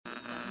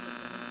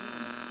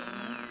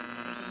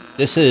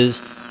This is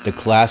the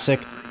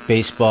Classic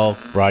Baseball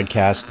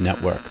Broadcast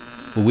Network,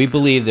 where we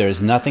believe there is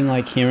nothing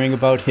like hearing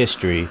about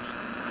history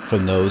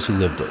from those who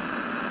lived it.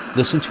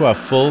 Listen to our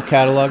full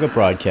catalog of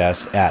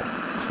broadcasts at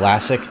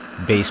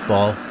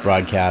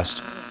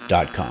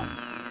classicbaseballbroadcast.com.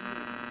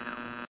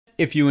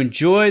 If you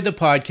enjoy the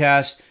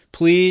podcast,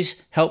 please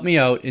help me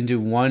out and do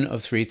one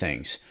of three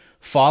things.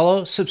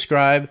 Follow,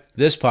 subscribe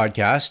this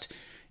podcast,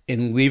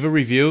 and leave a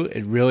review.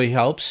 It really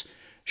helps.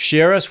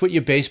 Share us with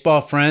your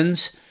baseball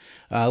friends.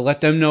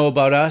 Let them know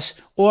about us.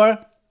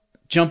 Or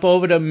jump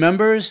over to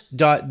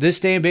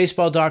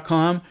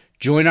members.thisdayinbaseball.com.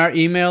 Join our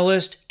email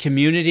list,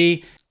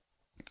 community,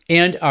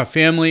 and our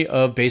family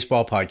of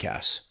baseball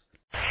podcasts.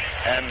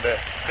 And,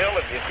 Bill,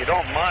 if you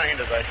don't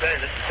mind, as I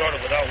say, this is sort of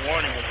without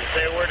warning, would you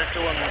say a word or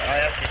two when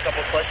I ask you a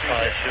couple of questions?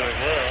 I sure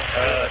will.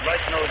 I'd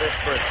like to know this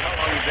first. How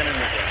long have you been in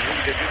the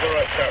game? Did you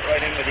start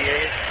right in with the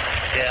A's?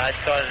 Yeah, I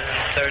started in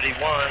 31.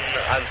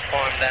 I was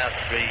farmed out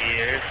 3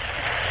 years.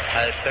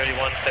 I was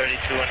 31,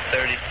 32, and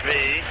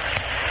 33.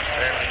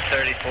 Then in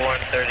 34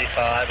 and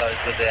 35, I was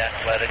with the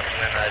Athletics,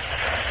 and then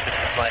this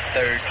is my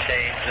third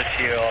change this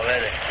year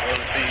already.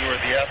 Well, see, you were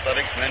the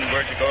Athletics, and then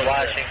where'd you go?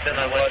 Washington.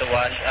 I went to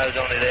Washington. I was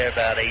only there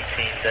about 18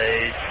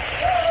 days.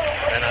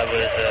 Then I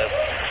was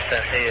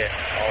sent here.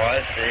 Oh, I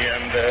see.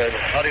 And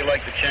how do you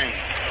like the change?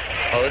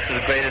 Oh, this is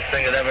the greatest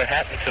thing that ever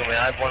happened to me.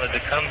 I've wanted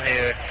to come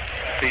here,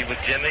 be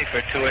with Jimmy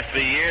for 2 or 3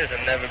 years and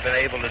never been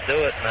able to do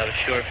it, and I was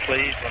sure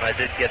pleased when I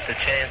did get the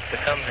chance to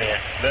come here.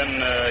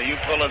 Then you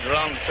fellas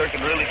around the circuit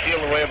really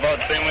feel the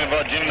same way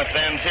about Jim the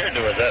fans here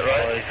do, is that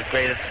right? Well, he's the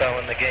greatest fellow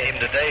in the game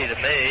today to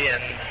me, and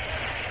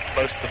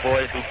most of the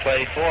boys who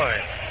play for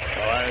him.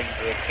 Well, I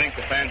think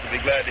the fans would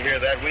be glad to hear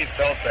that. We've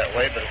felt that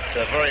way, but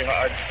it's very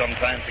hard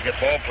sometimes to get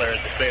ball players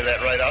to say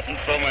that right out in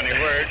so many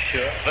words,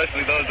 Sure.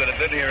 Especially those that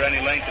have been here any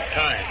length of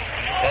time.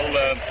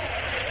 Well,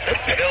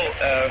 Bill,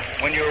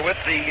 when you were with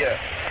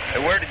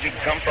where did you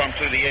come from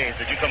to the A's?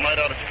 Did you come right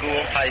out of school?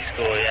 High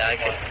school, yeah. I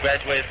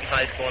graduated from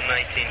high school in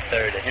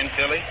 1930. In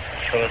Philly?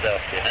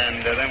 Philadelphia.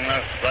 And then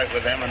right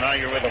with them, and now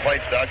you're with the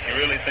White Sox. You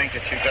really think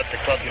that you got the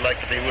club you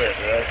like to be with,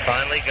 right?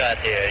 Finally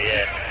got here,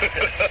 yeah.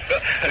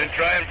 Been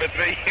trying for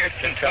 3 years.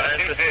 Been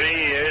trying for 3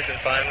 years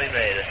and finally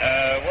made it.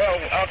 Well,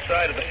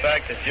 outside of the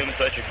fact that Jim's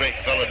such a great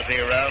fellow to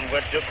be around,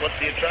 what's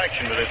the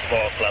attraction to this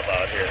ball club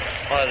out here?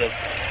 Well,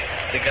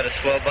 they got a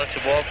swell bunch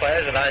of ball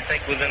players, and I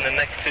think within the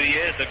next 2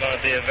 years they're going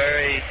to be a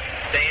very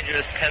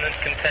dangerous pennant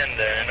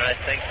contender. And I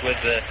think with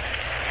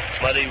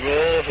Muddy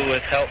Rule, who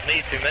has helped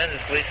me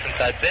tremendously since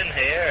I've been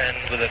here, and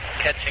with the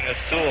catching of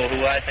Sewell,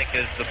 who I think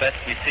is the best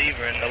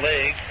receiver in the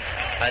league,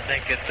 I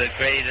think it's a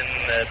great and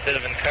a bit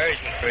of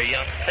encouragement for a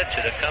young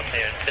pitcher to come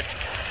here and pitch.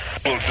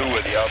 What will do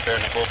with you out there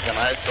in the bullpen?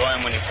 I saw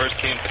him when you first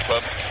came to the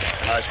club,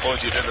 and I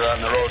suppose you did it on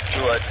the road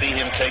too. I'd see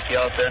him take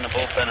you out there in the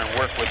bullpen and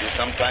work with you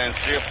sometimes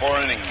 3 or 4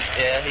 innings.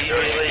 Yeah, he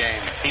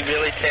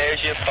really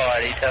tears you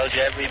apart. He tells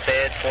you every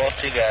bad fault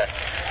you got,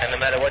 and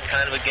no matter what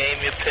kind of a game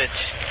you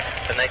pitch,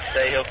 the next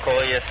day he'll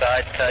call you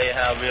aside and tell you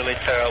how really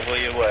terrible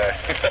you were.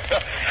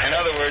 In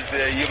other words,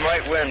 you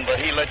might win,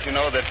 but he lets you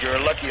know that you're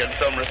lucky in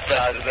some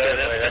respects.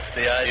 That's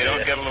the idea. You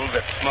don't get a little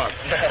bit smug.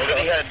 Well,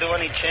 did he do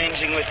any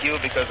changing with you?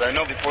 Because I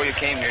know before you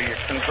came here, your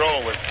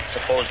control was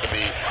supposed to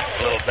be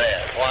a little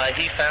bad. Why,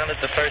 he found it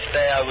the first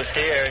day I was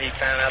here. He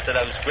found out that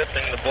I was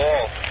gripping the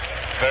ball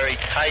very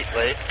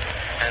tightly,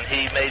 and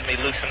he made me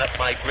loosen up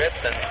my grip,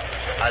 and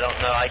I don't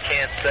know, I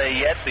can't say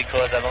yet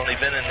because I've only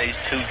been in these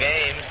 2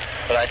 games,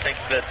 but I think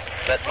that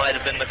might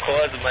have been the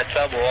cause of my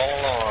trouble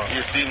all along.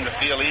 You seem to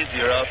feel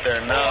easier out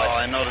there now.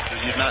 I notice that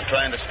you're not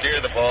trying to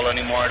steer the ball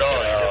anymore at all.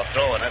 You're just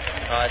throwing it.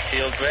 I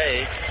feel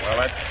great. Well,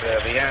 that's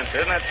the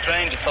answer. Isn't that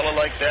strange? A fellow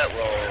like that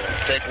will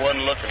take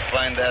one look and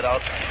find that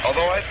out.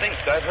 Although I think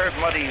I've heard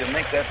Muddy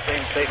make that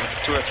same statement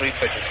to 2 or 3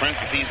 pitchers. For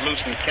instance, he's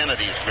loosened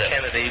Kennedy's grip.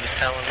 Kennedy was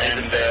telling me.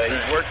 And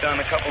he's worked on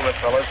a couple of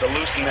fellas to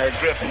loosen their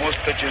grip. Most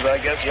pitchers, I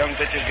guess, young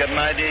pitchers get an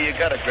idea you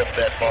got to grip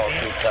that ball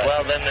too tight.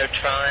 Well, then they're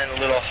trying a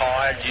little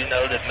hard,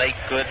 to make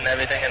good and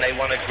everything, and they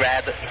want to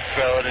grab it and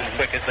throw it as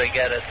quick as they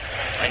get it.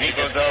 And he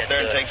goes out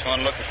there and takes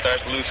one look and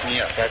starts loosening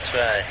you up. That's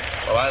right.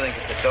 Well, I think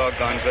it's a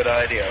doggone good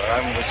idea.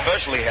 I'm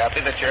especially happy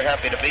that you're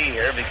happy to be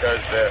here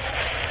because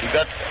you've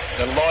got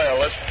the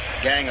loyalist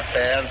gang of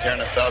fans here on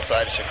the south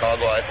side of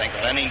Chicago, I think,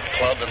 of any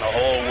club in the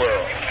whole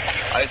world.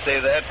 I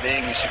say that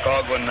being a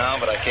Chicagoan now,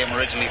 but I came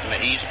originally from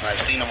the East, and I've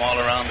seen them all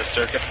around the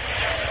circuit.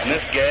 And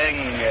this gang,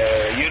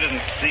 you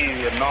didn't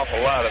see an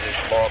awful lot of this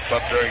ball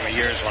club during the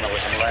years when it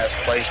was in last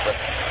place, but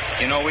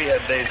we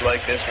had days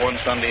like this one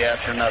Sunday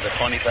after another,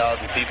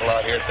 20,000 people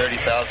out here,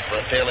 30,000 for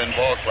a tail-end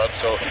ball club,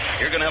 so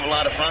you're going to have a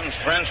lot of friends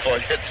for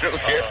you through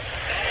here.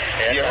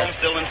 Yeah, Your home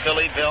still in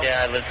Philly, Bill?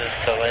 Yeah, I lived in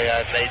Philly.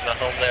 I've made my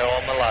home there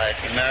all my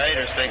life. You married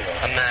or single?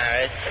 I'm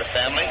married. Got a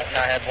family?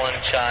 I have one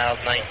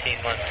child,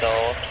 19 months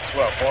old.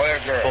 Well, boy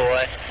or girl?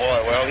 Boy. Boy,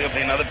 well, he'll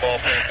be another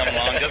ball player come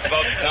along. Just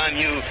about the time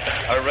you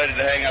are ready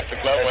to hang up the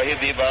glove, well, he'll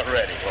be about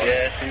ready.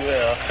 Yes, he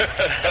will.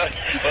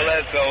 Well,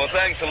 that's all. Well,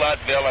 thanks a lot,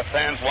 Bill. Our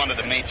fans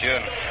wanted to meet you,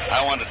 and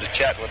I wanted to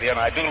chat with you, and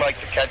I do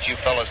like to catch you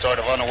fellas sort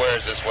of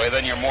unawares this way.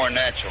 Then you're more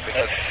natural,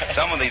 because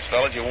some of these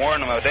fellas, you warn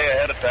them a day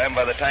ahead of time.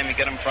 By the time you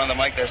get them in front of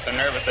the mic, they're so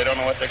nervous they don't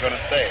know what they're going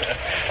to say.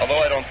 Although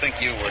I don't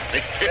think you would.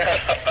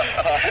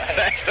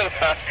 Thanks a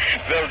lot,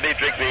 Bill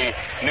Dietrich, the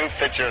new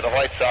pitcher of the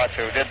White Sox,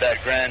 who did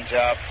that grand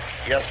job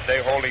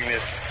yesterday, holding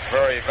this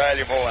very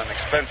valuable and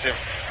expensive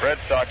Red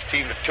Sox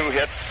team to 2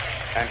 hits,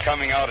 and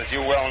coming out, as you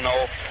well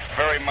know,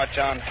 very much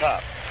on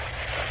top.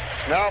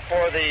 Now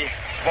for the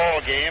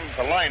ball game,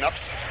 the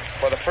lineups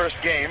for the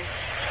first game.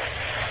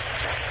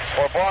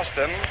 For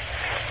Boston,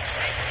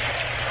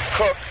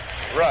 Cook,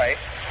 right.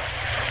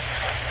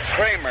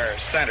 Kramer,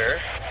 center.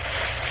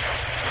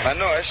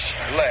 Manush,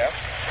 left.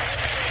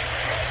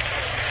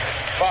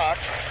 Fox,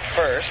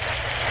 first.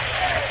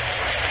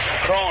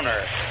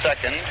 Kroner,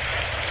 second.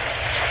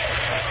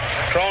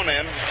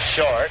 Cronin,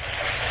 short.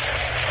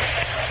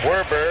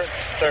 Werber,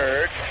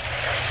 third.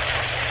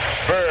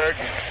 Berg,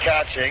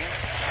 catching.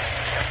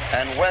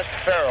 And Wes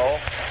Farrell,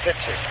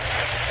 pitching.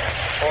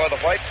 For the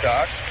White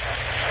Sox,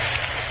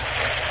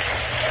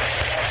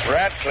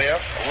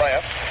 Radcliffe,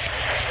 left.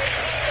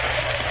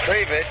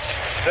 Krivich,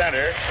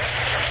 center.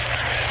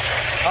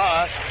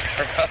 Haas,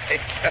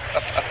 right.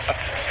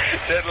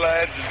 Ted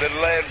Lyons has been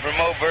laying for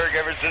Mo Berg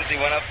ever since he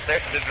went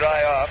upstairs to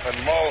dry off, and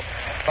Mo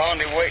found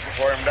him waiting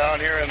for him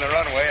down here in the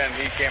runway, and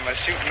he came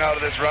shooting out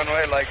of this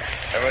runway like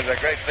there was a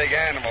great big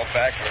animal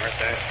factory or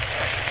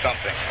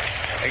something.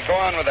 And go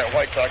on with that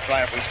White Sox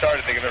lineup. We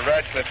started to get a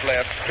Radcliffe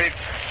left,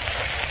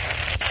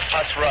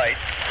 Haas right,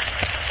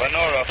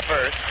 Venora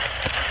first.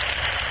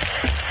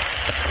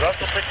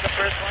 Russell picked the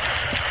first one?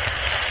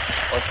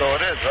 Well, so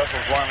it is.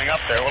 Russell's warming up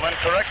there. Well, then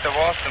correct the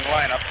Boston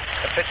lineup.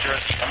 The pitcher,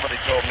 somebody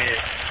told me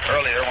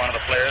earlier, one of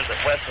the players, that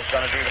West was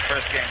going to do the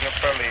first game. He'll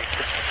probably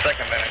pitch the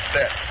second then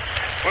instead.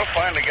 We'll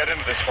finally get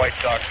into this White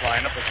Sox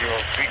lineup if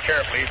you'll be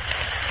carefully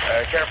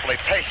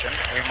patient,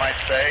 we might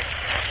say.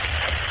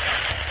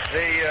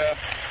 The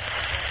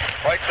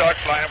White Sox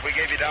lineup we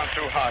gave you down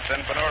through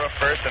Hassan, Venora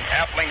first, and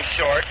Appling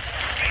short,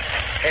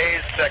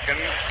 Hayes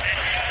second,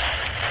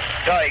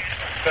 Dykes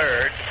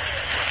third,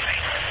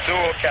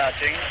 Sewell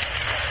catching,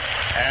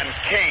 and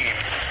Kane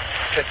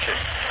pitching.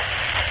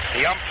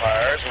 The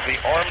umpires will be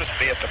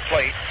Ormsby at the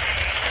plate,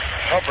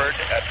 Hubbard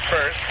at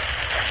first,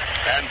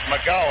 and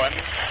McGowan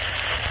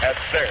at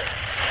third.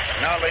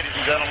 Now, ladies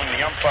and gentlemen,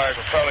 the umpires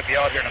will probably be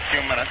out here in a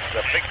few minutes.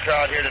 There's a big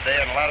crowd here today,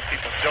 and a lot of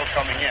people still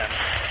coming in.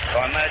 So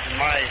I imagine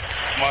my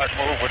smart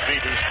move would be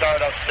to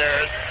start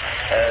upstairs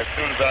as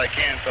soon as I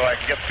can so I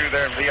can get through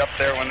there and be up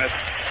there when this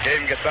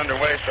game gets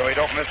underway so we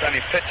don't miss any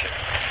pitches.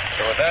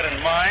 So with that in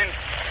mind,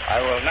 I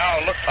will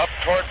now look up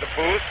toward the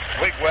booth,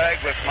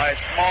 wigwag with my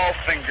small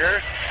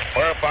finger,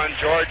 whereupon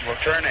George will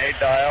turn a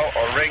dial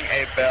or ring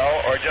a bell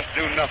or just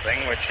do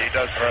nothing, which he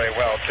does very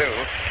well too.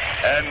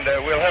 And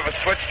we'll have a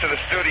switch to the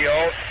studio,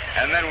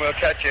 and then we'll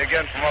catch you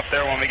again from up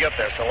there when we get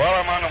there. So while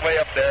I'm on the way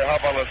up there, how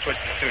about a switch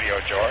to the studio,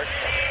 George?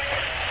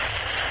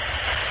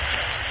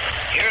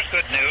 Here's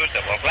good news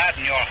that will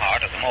gladden your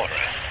heart as a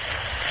motorist.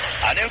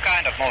 A new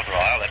kind of motor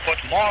oil that puts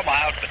more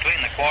miles between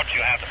the quarts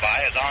you have to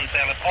buy is on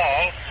sale at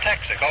all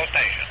Texaco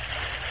stations.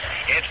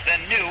 It's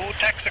the new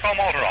Texaco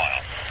motor oil,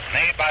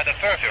 made by the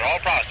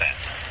Furfurol process.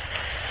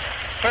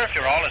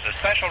 Furfurol is a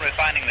special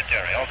refining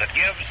material that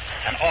gives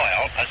an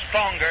oil a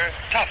stronger,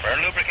 tougher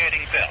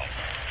lubricating film,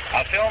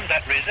 a film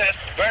that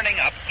resists burning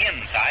up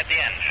inside the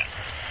engine.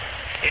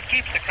 It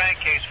keeps the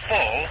crankcase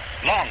full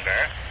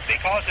longer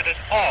because it is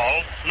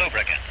all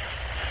lubricant.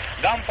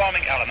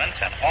 Gum-forming elements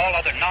and all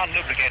other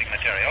non-lubricating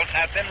materials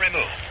have been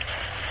removed.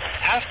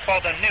 Ask for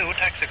the new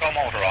Texaco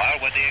motor oil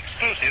with the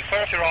exclusive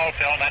Furfurol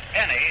film at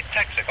any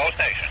Texaco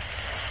station.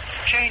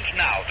 Change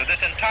now to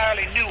this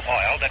entirely new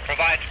oil that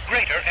provides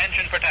greater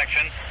engine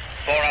protection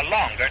for a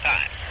longer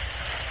time.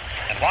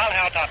 And while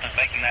Hal Totten is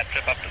making that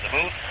trip up to the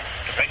booth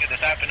to bring you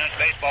this afternoon's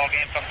baseball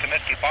game from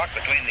Comiskey Park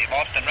between the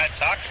Boston Red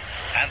Sox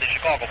and the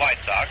Chicago White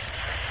Sox,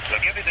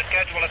 we'll give you the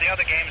schedule of the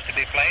other games to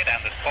be played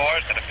and the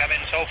scores that have come in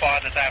so far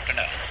this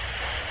afternoon.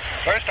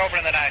 First, over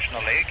in the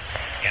National League,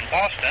 in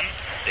Boston,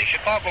 the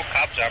Chicago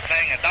Cubs are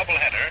playing a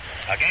doubleheader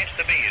against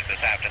the Bees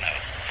this afternoon.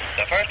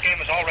 The first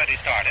game has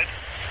already started,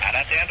 and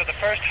at the end of the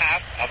first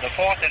half of the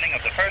fourth inning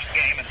of the first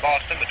game in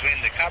Boston between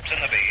the Cubs and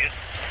the Bees,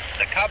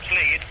 the Cubs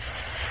lead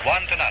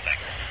 1-0.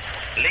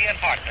 Lee and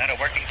Hartnett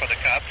are working for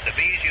the Cubs, the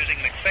Bees using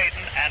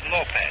McFadden and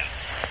Lopez.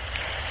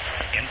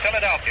 In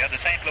Philadelphia, the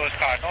St. Louis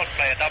Cardinals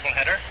play a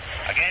doubleheader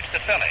against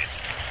the Phillies.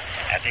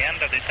 At the end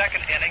of the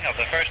second inning of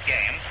the first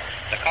game,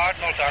 the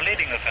Cardinals are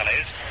leading the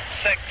Phillies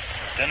 6-0.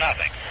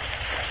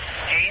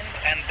 Haynes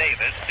and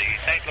Davis, the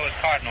St. Louis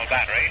Cardinal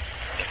battery,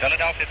 the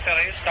Philadelphia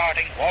Phillies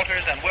starting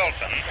Walters and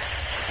Wilson,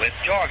 with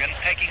Jorgen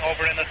taking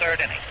over in the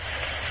third inning.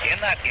 In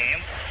that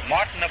game,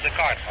 Martin of the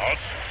Cardinals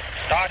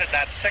started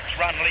that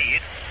 6-run lead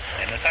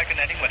in the second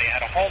inning when he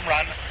had a home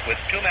run with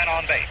 2 men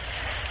on base.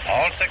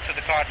 All 6 of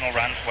the Cardinal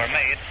runs were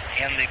made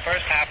in the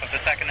first half of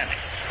the second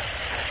inning.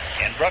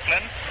 In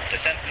Brooklyn,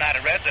 the Cincinnati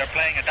Reds are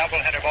playing a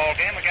doubleheader ball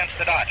game against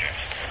the Dodgers.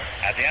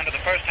 At the end of the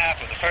first half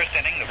of the first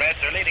inning, the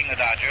Reds are leading the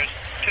Dodgers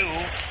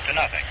 2-0.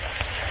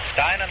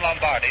 Stein and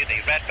Lombardi,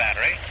 the red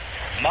battery,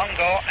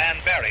 Mungo and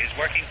Berries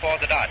working for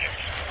the Dodgers.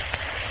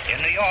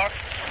 In New York,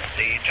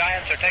 the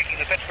Giants are taking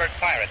the Pittsburgh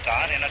Pirates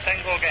on in a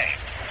single game.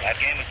 That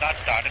game has not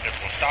started. It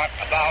will start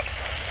about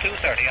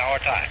 2:30 our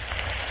time.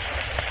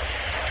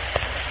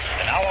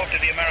 And now over to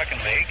the American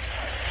League.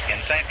 In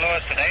St.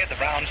 Louis today, the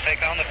Browns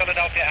take on the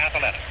Philadelphia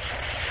Athletics.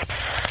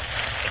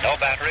 No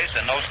batteries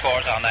and no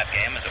scores on that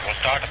game, as it will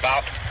start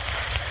about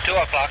 2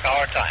 o'clock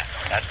our time.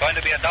 That's going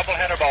to be a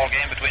doubleheader ball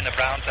game between the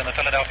Browns and the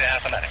Philadelphia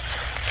Athletics.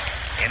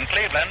 In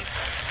Cleveland,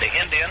 the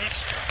Indians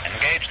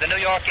engage the New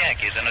York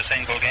Yankees in a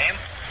single game.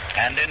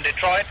 And in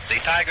Detroit,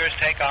 the Tigers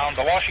take on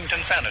the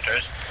Washington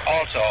Senators,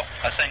 also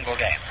a single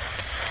game.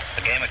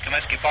 The game at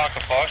Comiskey Park,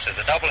 of course, is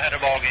a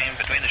doubleheader ball game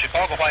between the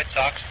Chicago White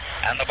Sox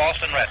and the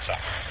Boston Red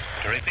Sox.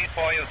 To repeat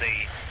for you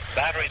the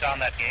batteries on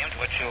that game, to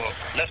which you'll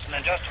listen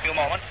in just a few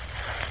moments,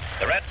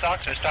 the Red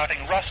Sox are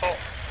starting Russell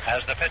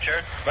as the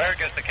pitcher,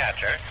 Berg as the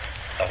catcher,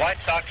 the White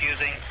Sox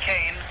using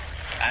Kane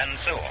and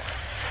Sewell.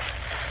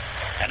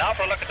 And now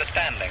for a look at the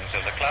standings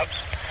of the clubs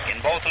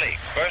in both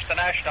leagues. First, the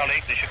National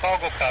League, the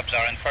Chicago Cubs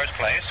are in first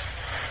place.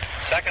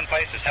 Second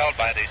place is held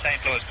by the St.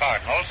 Louis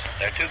Cardinals.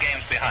 They're 2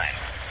 games behind.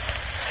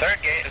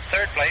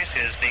 Third place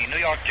is the New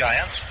York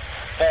Giants.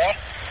 Fourth,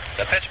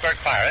 the Pittsburgh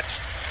Pirates.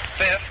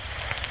 Fifth,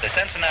 the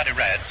Cincinnati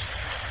Reds.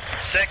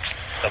 Sixth,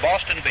 the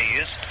Boston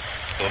Bees,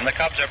 whom the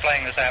Cubs are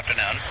playing this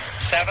afternoon.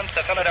 Seventh,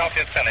 the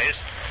Philadelphia Phillies.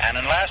 And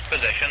in last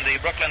position, the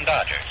Brooklyn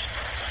Dodgers.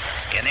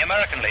 In the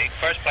American League,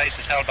 first place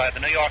is held by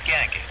the New York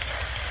Yankees.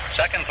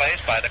 Second place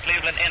by the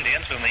Cleveland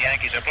Indians, whom the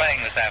Yankees are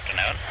playing this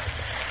afternoon.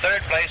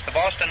 Third place, the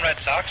Boston Red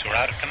Sox, who are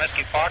out at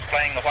Comiskey Park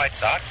playing the White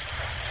Sox.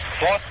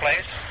 Fourth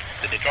place,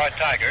 the Detroit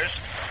Tigers.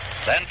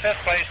 Then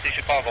fifth place, the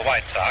Chicago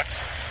White Sox.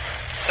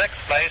 Sixth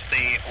place,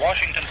 the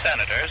Washington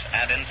Senators.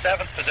 And in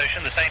seventh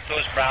position, the St.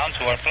 Louis Browns,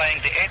 who are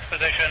playing the eighth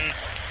position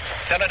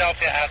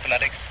Philadelphia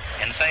Athletics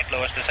in St.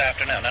 Louis this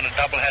afternoon in a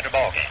doubleheader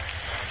ball game.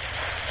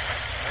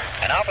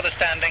 And now for the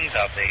standings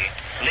of the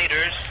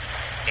leaders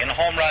in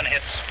home run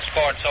hits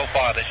scored so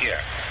far this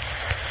year.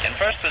 In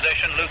first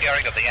position, Lou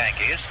Gehrig of the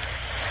Yankees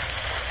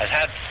has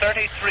had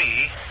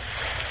 33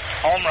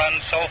 home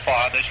runs so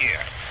far this year.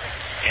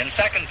 In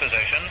second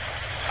position,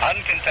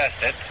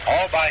 uncontested,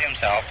 all by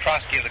himself,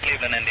 Trotsky of the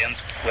Cleveland Indians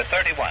with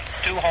 31,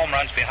 2 home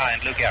runs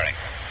behind Lou Gehrig.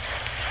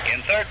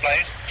 In third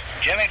place,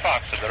 Jimmy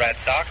Fox of the Red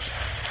Sox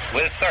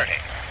with 30.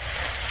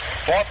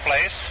 Fourth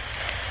place,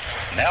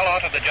 Mel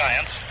Ott of the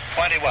Giants,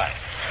 21.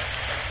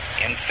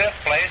 In fifth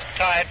place,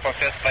 tied for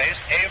fifth place,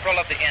 Averill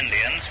of the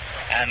Indians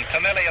and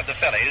Camilli of the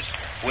Phillies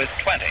with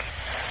 20.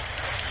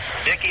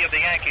 Dickey of the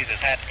Yankees has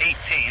had 18.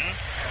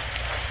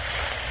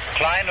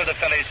 Klein of the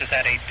Phillies has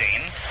had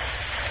 18.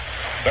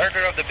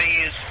 Berger of the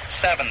Bees,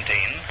 17.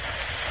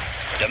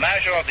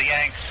 DiMaggio of the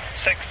Yanks,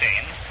 16.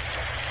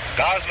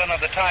 Goslin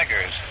of the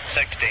Tigers,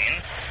 16.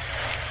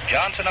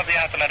 Johnson of the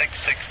Athletics,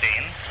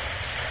 16.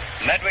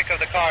 Medwick of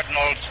the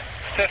Cardinals,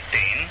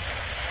 15.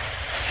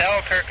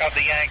 Selkirk of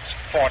the Yanks,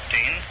 14.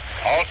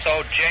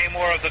 Also, Jay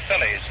Moore of the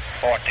Phillies,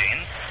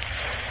 14.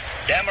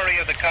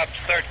 Demery of the Cubs,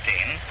 13.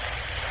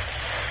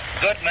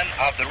 Goodman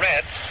of the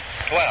Reds,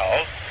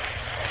 12.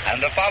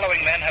 And the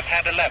following men have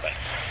had 11.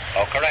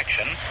 Oh,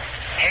 correction.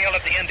 Hale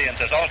of the Indians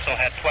has also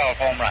had 12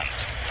 home runs.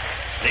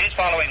 These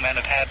following men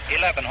have had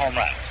 11 home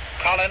runs.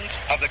 Collins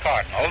of the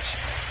Cardinals.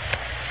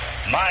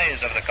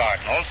 Mize of the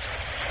Cardinals.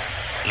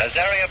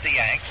 Lazari of the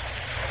Yanks.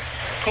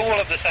 Cool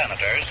of the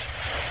Senators.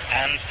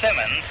 And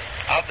Simmons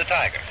of the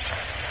Tigers.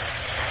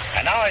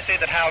 And now I see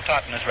that Hal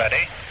Totten is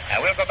ready, and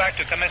we'll go back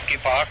to Comiskey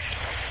Park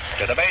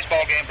to the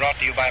baseball game brought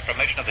to you by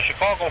permission of the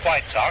Chicago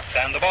White Sox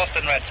and the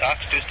Boston Red Sox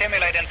to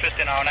stimulate interest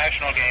in our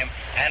national game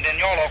and in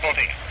your local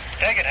team.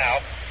 Take it, Hal.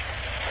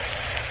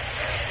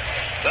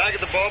 Back at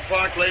the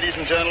ballpark, ladies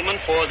and gentlemen,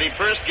 for the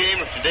first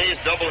game of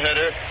today's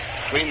doubleheader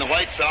between the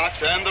White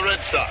Sox and the Red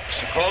Sox.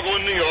 Chicago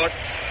and New York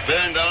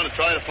bearing down to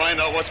try to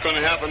find out what's going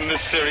to happen in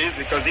this series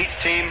because each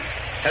team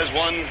has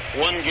won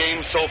one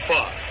game so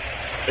far.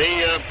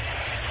 The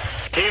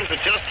teams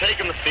have just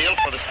taken the field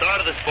for the start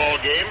of this ball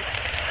game.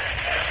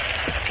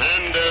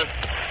 And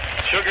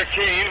Sugar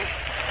Kane,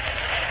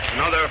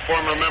 another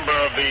former member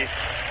of the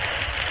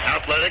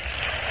Athletics,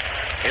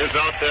 is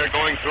out there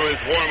going through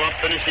his warm-up,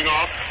 finishing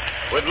off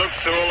with Luke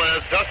Sewell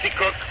as Dusty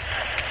Cook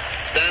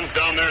stands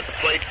down there at the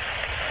plate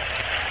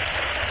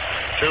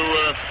to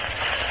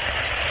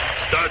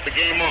start the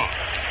game off.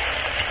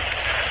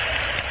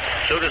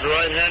 Sugar's a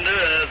right-hander,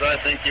 as I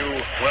think you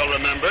well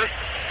remember.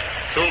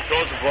 Sewell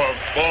throws the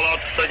ball out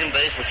to second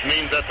base, which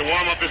means that the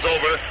warm-up is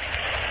over.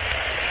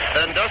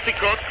 And Dusty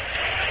Cook,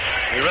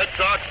 the Red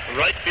Sox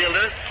right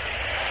fielder,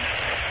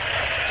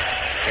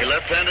 a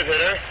left-handed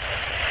hitter,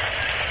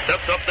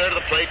 steps up there to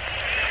the plate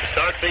to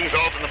start things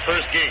off in the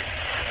first game.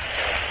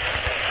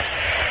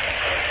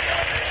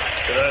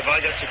 Have I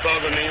got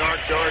Chicago, New York,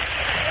 George?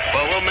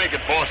 Well, we'll make it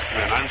Boston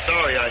then. I'm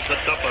sorry I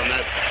slipped up on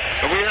that.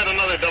 But we had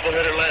another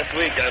doubleheader last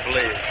week, I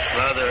believe.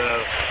 Rather a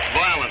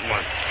violent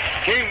one.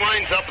 King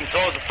winds up and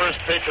throws the first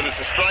pitch, and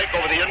it's a strike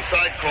over the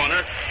inside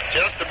corner,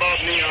 just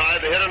about knee high.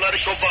 The hitter let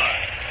it go by.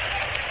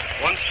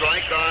 One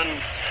strike on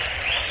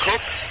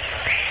Cook.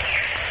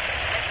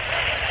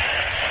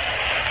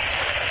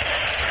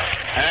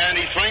 And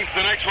he swings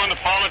the next one to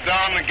foul it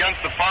down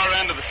against the far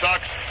end of the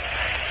Sox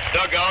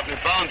dugout, and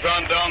it bounds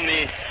on down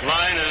the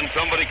line, and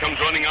somebody comes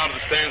running out of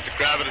the stands to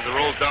grab it as it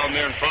rolls down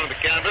there in front of the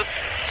canvas.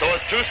 So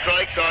it's 2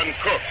 strikes on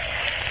Cook.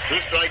 2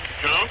 strikes to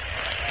count.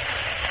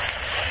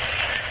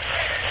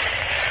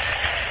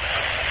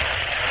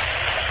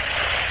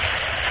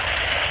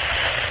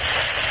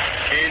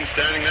 Kane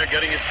standing there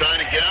getting his sign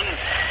again.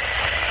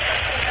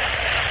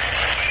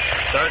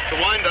 Starts to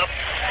wind up.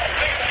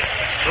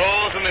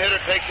 Throws, and the hitter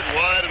takes it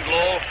wide and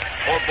low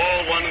for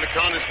ball 1, and the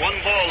count is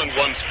 1 ball and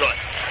 1 strike.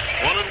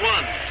 1-1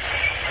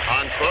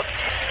 on Cook.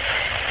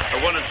 Or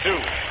 1-2.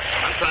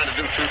 I'm trying to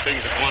do 2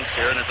 things at once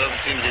here, and it doesn't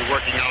seem to be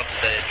working out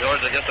today,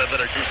 George. I guess I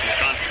better do some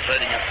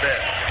concentrating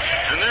instead.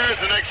 And there's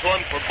the next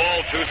one for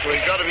ball 2, so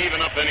he's got him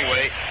even up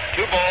anyway.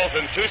 2 balls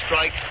and 2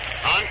 strikes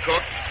on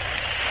Cook.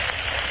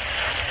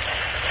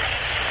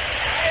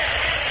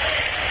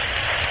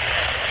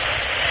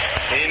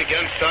 Kane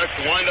again starts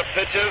to wind up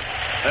pitches,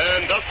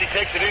 and Dusty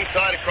takes it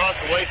inside across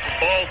the waist for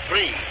ball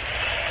 3.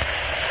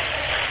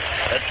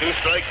 Had 2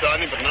 strikes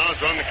on him, but now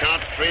he's run the count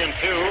to 3-2.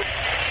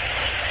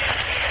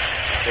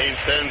 Kane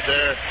stands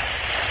there,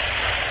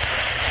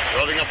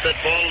 rolling up that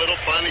ball a little,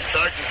 finally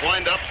starts his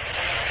wind-up.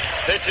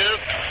 Pitches,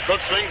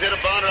 Cook swings it a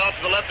bounder out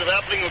to the left of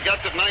Appling, who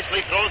gets it nicely,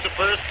 throws to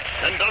first,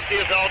 and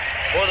Dusty is out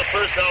for the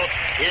first out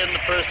in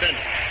the first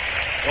inning.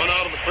 1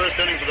 out of the first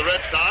inning for the Red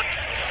Sox,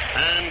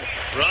 and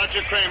Roger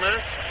Kramer,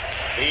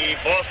 the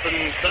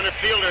Boston center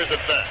fielder, is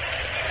at bat.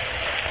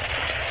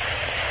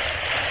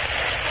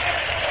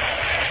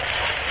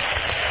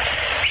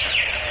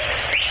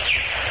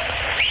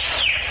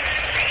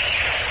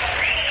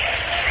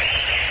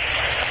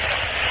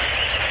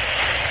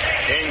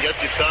 Kane gets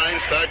his sign,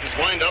 starts his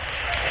wind-up,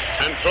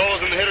 and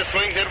throws, and the hitter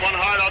swings, hit one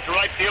hard out to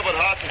right field, but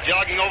Haas is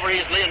jogging over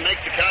easily and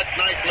makes the catch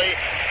nicely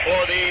for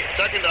the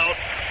second out.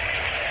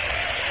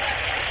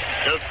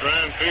 Just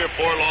ran 3 or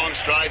 4 long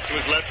strides to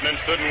his left and then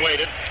stood and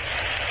waited.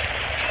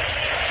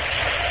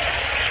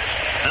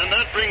 And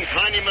that brings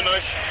Heine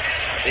Manush,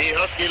 the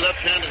Husky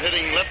left-handed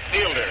hitting left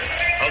fielder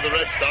of the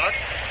Red Sox.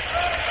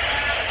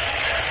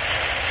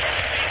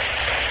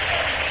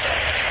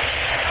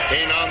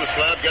 Kane on the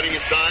slab getting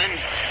his sign.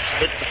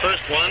 Hits the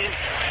first one.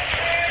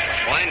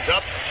 Winds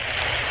up.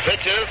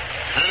 Pitches.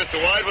 And it's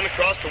a wide one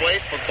across the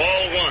waist for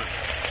ball 1.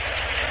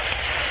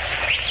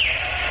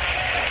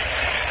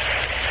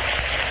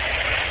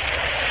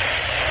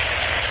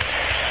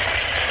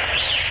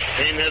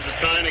 Kane has the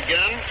sign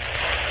again.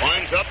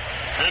 Winds up.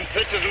 And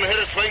pitches, and the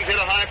hitter swings, hit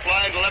a high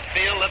fly into left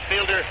field. Left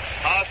fielder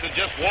Haas is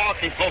just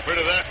walking over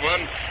to that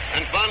one,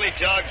 and finally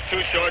jogs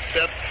 2 short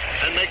steps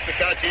and makes the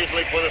catch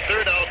easily for the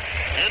third out,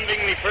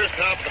 ending the first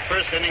half of the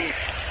first inning.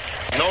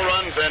 No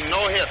runs and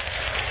no hits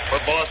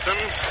for Boston,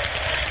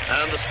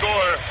 and the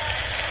score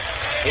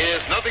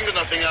is 0-0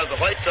 as the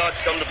White Sox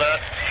come to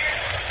bat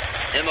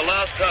in the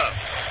last half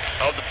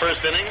of the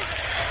first inning.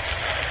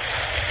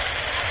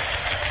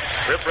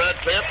 Rip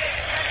Radcliffe,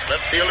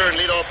 left fielder and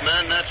leadoff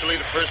man,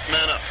 naturally the first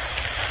man up.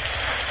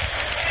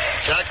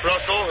 Jack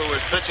Russell, who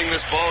is pitching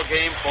this ball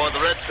game for the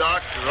Red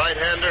Sox, the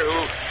right-hander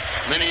who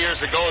many years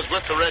ago was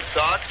with the Red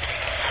Sox.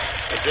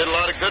 He did a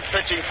lot of good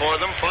pitching for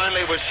them.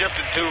 Finally was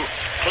shifted to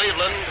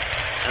Cleveland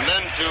and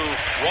then to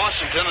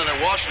Washington. And at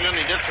Washington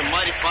he did some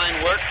mighty fine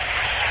work.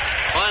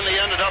 Finally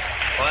ended up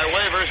by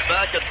waivers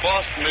back at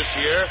Boston this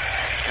year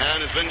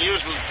and has been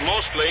used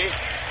mostly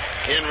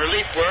in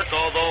relief work,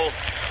 although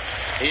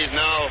he's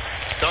now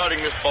starting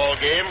this ball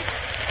game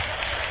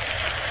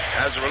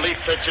as a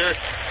relief pitcher.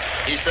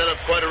 He set up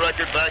quite a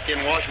record back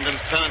in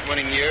Washington's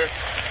pennant-winning year,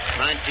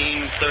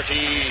 1934,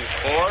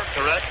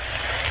 correct?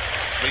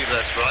 I believe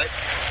that's right.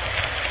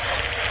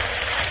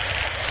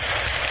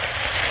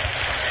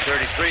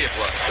 33 it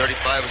was.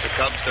 35 was the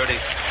Cubs. 34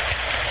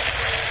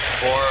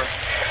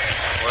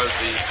 was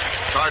the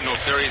Cardinal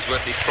series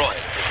with Detroit.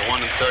 It was the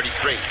one in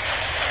 33.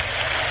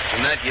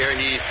 In that year,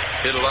 he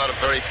did a lot of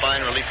very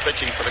fine relief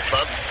pitching for the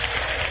Cubs.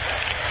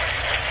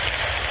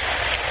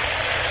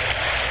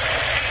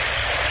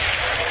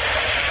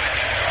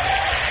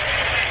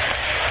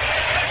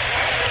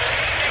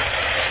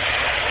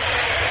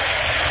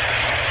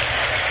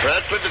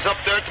 Radcliffe is up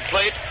there at the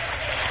plate.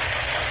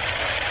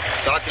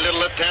 Stocky little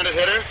left-handed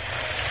hitter.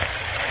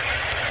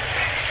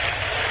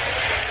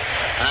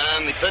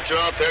 And the pitcher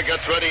out there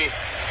gets ready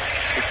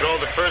to throw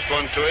the first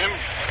one to him.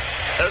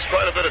 Has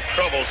quite a bit of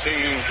trouble,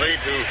 seemingly,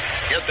 to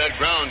get that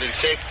ground in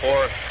shape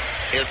for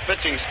his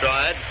pitching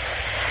stride.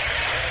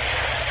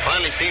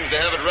 Finally seems to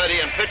have it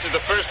ready and pitches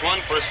the first one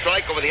for a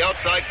strike over the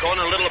outside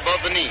corner, a little above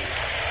the knee.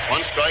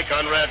 1 strike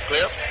on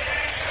Radcliffe.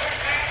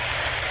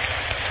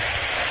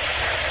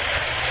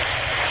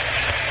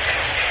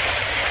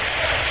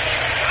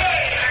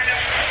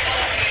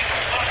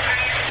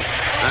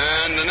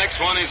 And the next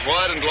one is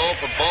wide and low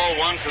for ball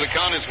 1, so the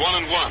count is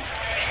 1-1.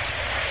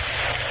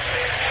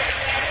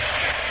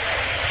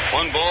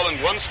 1 ball and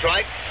 1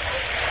 strike.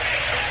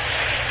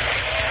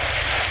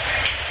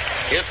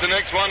 Hits the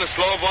next one, a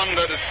slow one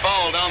that is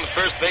foul down the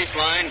first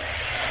baseline.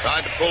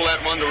 Tried to pull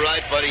that one to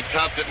right, but he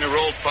topped it in a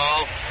rolled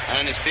foul,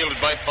 and is fielded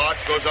by Fox.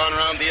 Goes on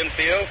around the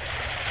infield.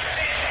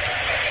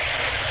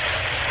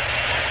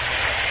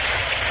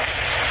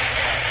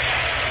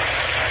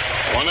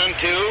 One and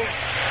two.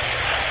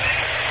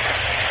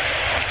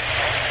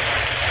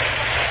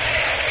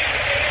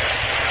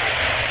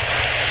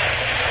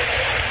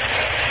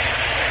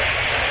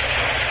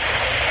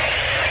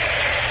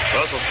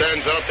 Russell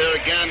stands out there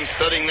again,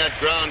 studying that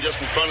ground just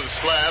in front of the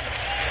slab.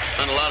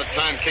 Spent a lot of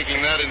time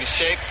kicking that into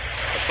shape.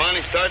 But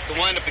finally starts to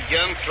wind up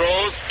again,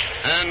 throws,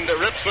 and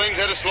Rip swings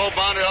at a slow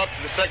bounder out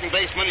to the second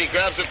baseman. He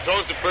grabs it,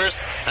 throws to first,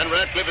 and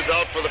Ratcliffe is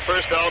out for the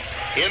first out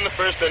in the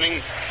first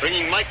inning,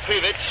 bringing Mike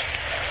Krivich,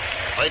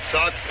 White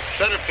Sox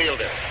center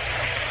fielder.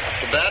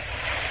 To bat,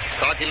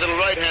 cocky little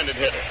right-handed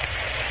hitter.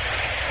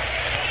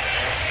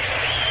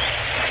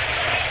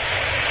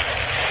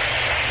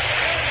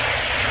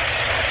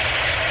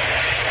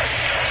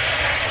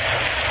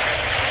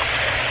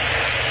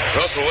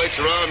 Russell waits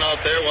around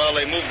out there while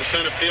they move the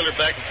center fielder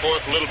back and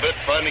forth a little bit,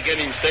 finally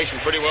getting him stationed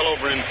pretty well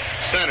over in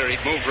center.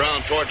 He'd moved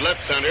around toward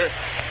left center,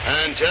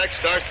 and Jack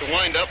starts to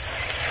wind up,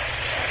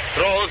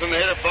 throws, and the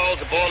hitter fouls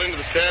the ball into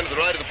the stand to the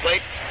right of the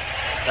plate,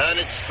 and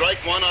it's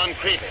strike one on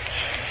Krivich.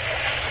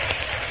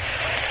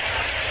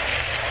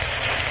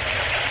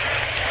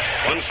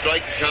 One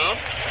strike to count.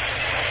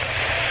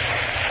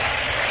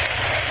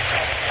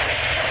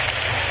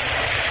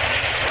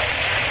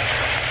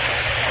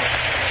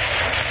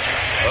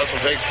 Russell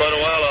takes quite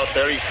a while out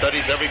there. He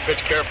studies every pitch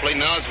carefully.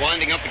 Now he's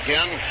winding up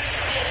again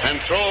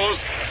and throws.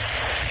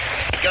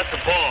 Gets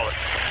the ball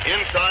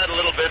inside a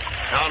little bit,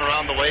 down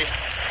around the waist,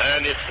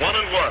 and it's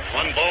 1-1.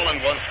 1 ball and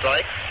 1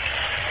 strike.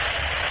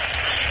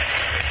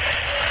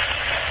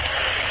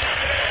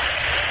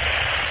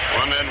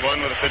 One and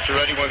one with the pitcher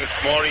ready once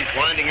it's more. He's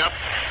winding up,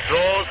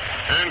 throws,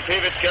 and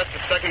Krivich gets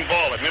the second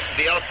ball. It misses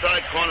the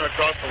outside corner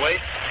across the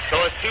waist, so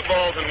it's 2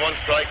 balls and 1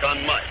 strike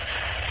on Mike.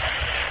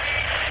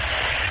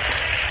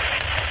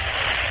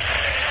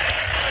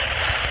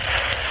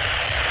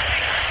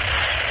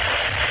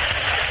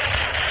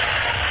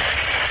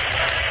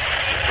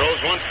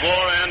 Throws once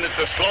more, and it's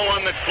a slow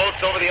one that floats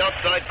over the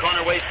outside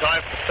corner waist high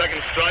for the second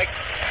strike.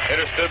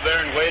 Hitter stood there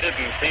and waited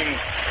and seemed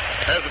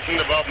hesitant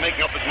about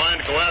making up his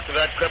mind to go after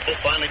that cripple.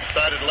 Finally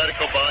decided to let it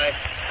go by,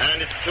 and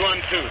it's 2-2.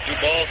 2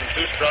 balls and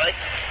 2 strikes.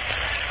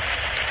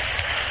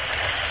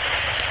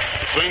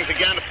 He swings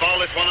again to foul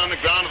this one on the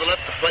ground to the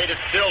left of the plate.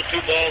 It's still 2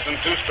 balls and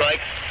 2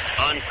 strikes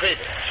on Krivich.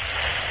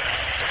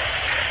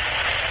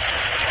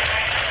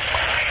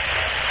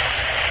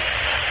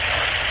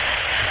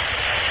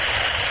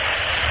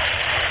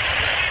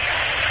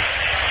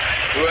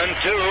 Two and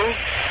two.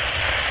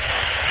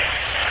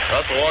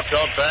 Russell walks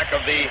out back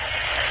of the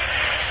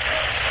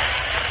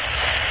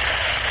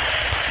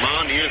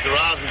mound to use the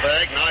rosin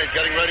bag. Now he's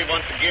getting ready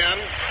once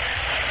again.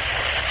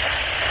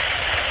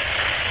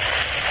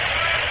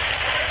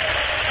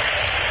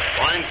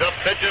 Winds up,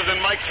 pitches,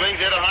 and Mike swings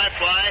it a high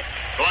fly,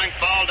 going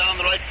foul down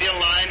the right field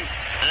line,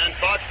 and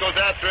Fox goes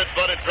after it,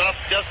 but it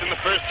drops just in the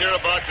first tier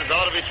of boxes,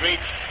 out of his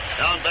reach,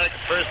 down back to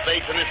first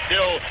base, and it's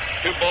still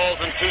 2 balls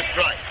and 2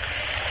 strikes.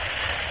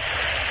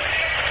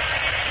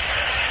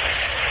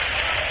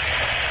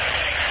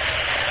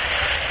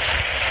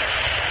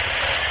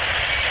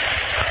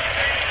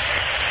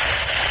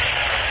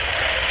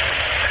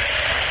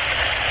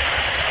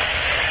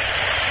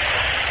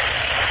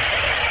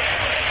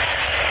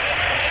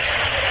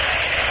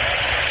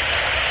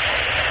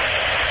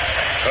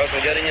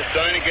 Russell getting his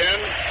sign again.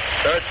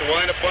 Starts to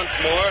wind up once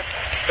more.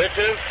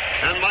 Pitches.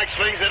 And Mike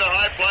swings it a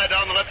high fly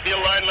down the left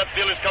field line. Left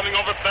field is coming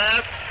over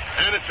fast.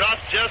 And it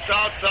drops just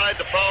outside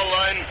the foul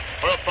line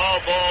for a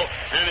foul ball.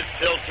 And it's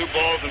still 2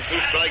 balls and 2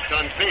 strikes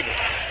on Krivich.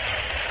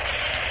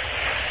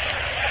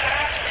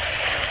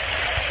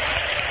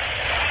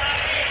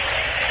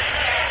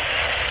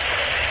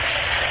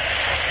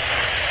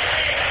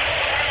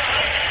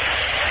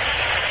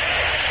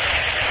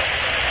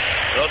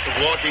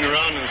 Russell's walking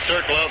around in a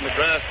circle out in the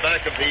grass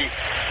back of the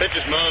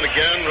pitcher's mound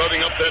again,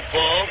 rubbing up that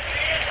ball.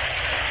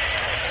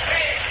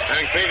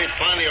 And Krivich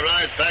finally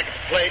arrives back at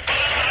the plate.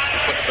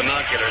 He'll put the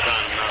binoculars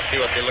on him now, see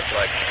what they look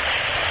like.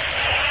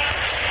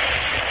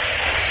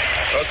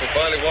 Russell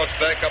finally walks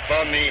back up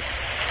on the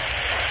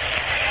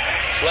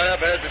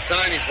slab, has the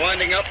sign, he's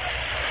winding up.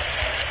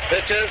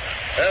 Pitches,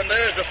 and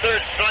there's the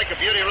third strike, a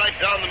beauty right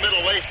down the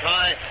middle, waist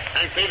high,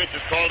 and Krivich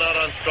is called out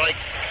on strike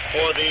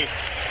for the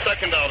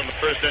second out in the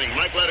first inning.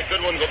 Mike let a good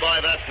one go by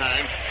that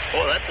time.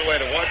 Oh, that's the way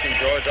to watch him,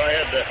 George. I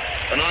had the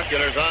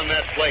binoculars on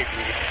that plate.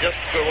 And just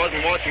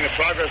wasn't watching the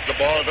progress of the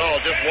ball at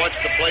all. Just watched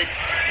the plate.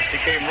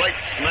 He came right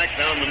smack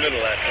down the middle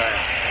that time.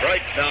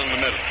 Right down the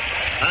middle.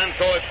 And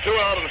so it's 2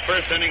 out in the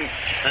first inning,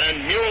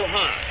 and Mule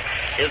Hunt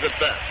is at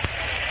bat.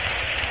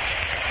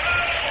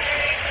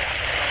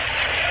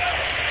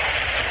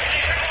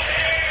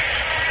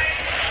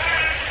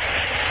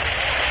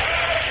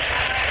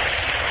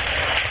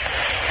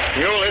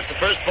 Mule hits the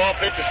first ball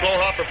pitch, a slow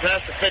hopper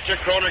past the pitcher.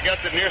 Kroner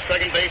gets it near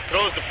second base,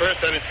 throws to first,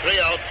 and it's 3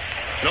 outs.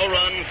 No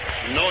runs,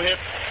 no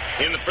hits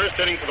in the first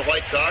inning for the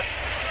White Sox.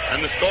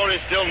 And the score is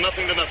still 0-0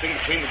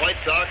 between the White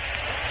Sox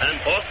and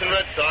Boston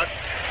Red Sox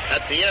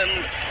at the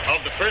end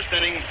of the first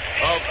inning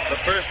of the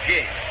first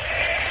game.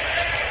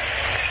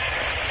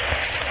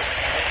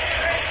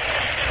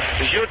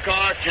 The Zure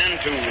car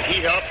tend to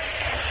heat up,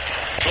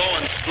 slow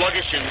and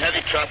sluggish in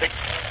heavy traffic.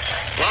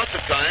 Lots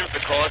of times the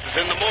cause is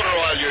in the motor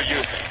oil you're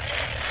using.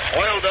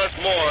 Oil does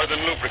more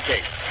than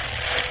lubricate.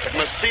 It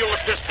must seal the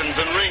pistons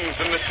and rings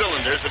in the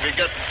cylinders if you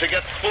get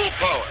full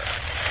power.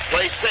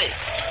 Play safe.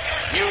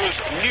 Use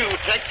new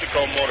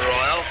Texaco motor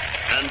oil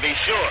and be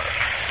sure.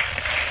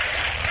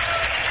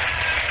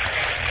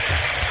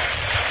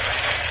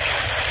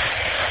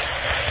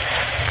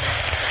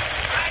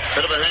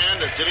 Bit of a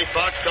hand as Jimmy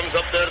Fox comes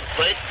up there to the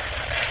plate to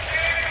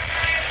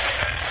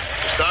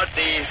start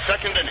the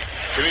second inning.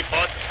 Jimmy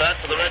Fox is back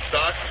for the Red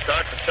Sox to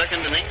start the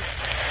second inning.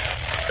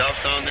 Stops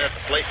down there at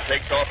the plate and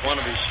takes off one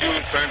of his shoes.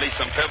 Apparently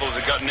some pebbles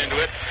had gotten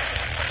into it.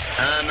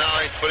 And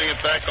now he's putting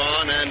it back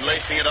on and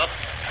lacing it up.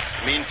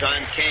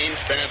 Meantime, Kane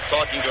stands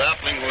talking to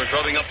Appling, who is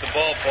rubbing up the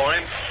ball for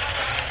him.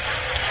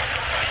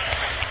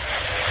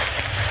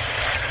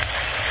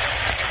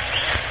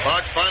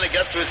 Fox finally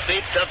gets to his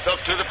feet, steps up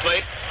to the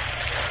plate.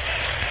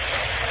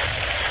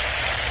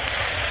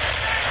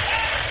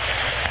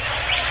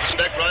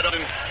 Deck right up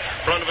in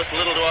front of us, a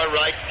little to our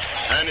right,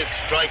 and it's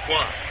strike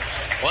one.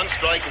 One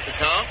strike is the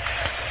count.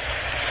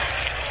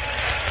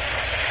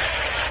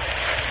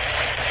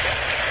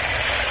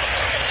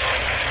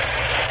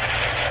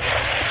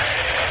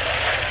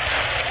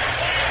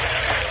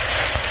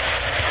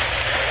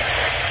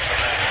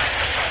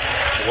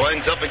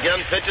 Winds up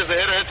again, pitches the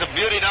hitter, hits a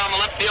beauty down the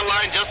left field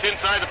line, just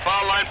inside the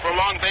foul line for a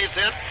long base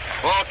hit.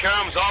 Ball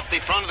caroms off the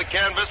front of the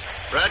canvas.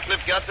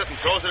 Radcliffe gets it and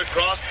throws it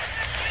across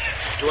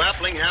to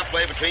Appling,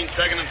 halfway between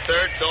second and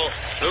third, so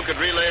Lou could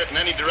relay it in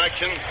any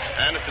direction.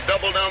 And it's a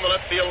double down the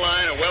left field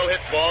line, a well-hit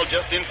ball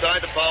just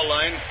inside the foul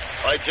line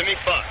by Jimmy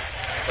Fox.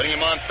 Putting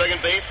him on second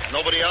base,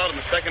 nobody out in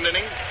the second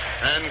inning.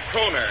 And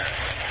Kroner,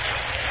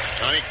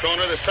 Johnny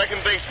Kroner, the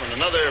second baseman,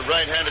 another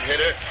right-handed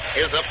hitter,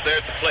 is up there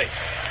at the plate.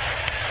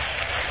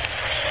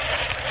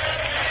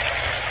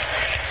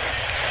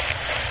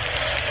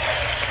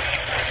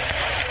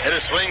 Hitter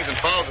swings and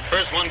fouls the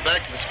first one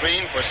back to the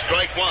screen for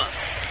strike one.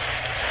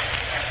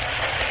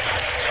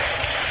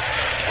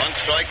 One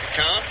strike to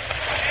count.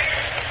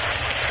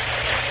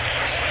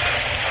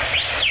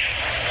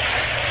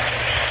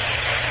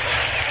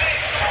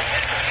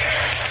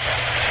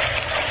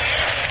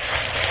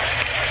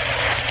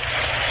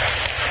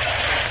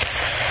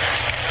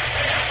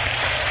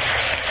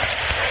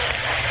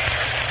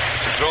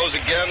 He throws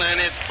again,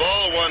 and it's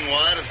ball one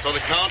wide, and so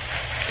the count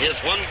is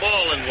 1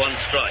 ball and 1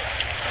 strike.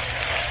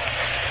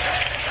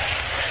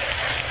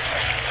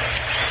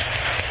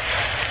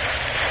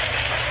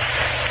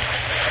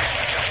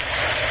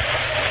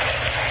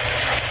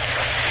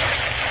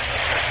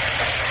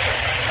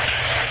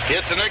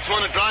 Hits the next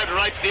one, a drive to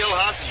right field.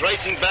 Haas is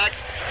racing back.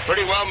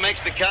 Pretty well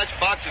makes the catch.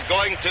 Fox is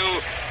going to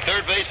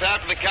third base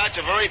after the catch.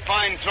 A very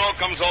fine throw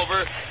comes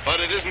over, but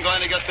it isn't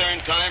going to get there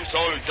in time, so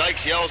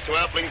Dykes yells to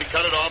Appling to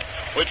cut it off,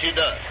 which he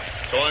does.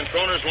 So on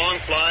Kroner's long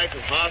fly to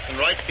Haas in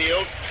right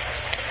field,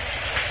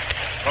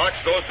 Fox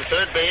goes to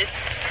third base,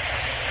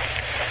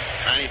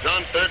 and he's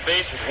on third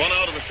base with 1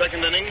 out in the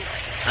second inning,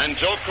 and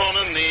Joe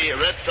Cronin, the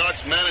Red Sox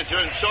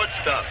manager and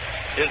shortstop,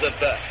 is at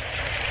bat.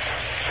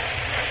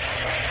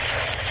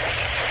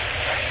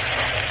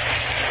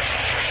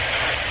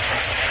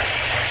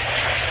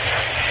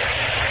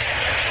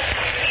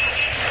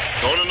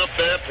 Cronin up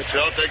there, pitcher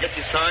out there, gets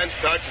his sign,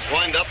 starts his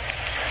wind-up,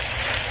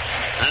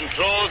 and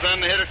throws, and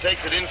the hitter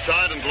takes it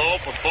inside and low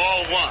for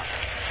ball one.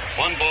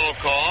 1 ball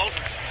called.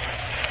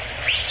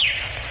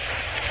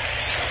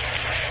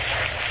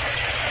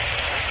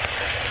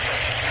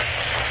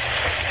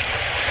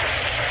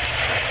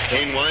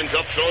 Kane winds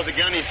up, throws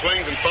again, he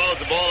swings and fouls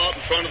the ball out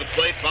in front of the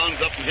plate, bounds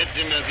up and hits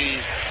him as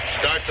he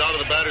starts out of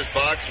the batter's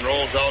box and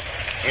rolls out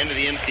into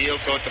the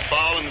infield. So it's a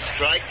foul and a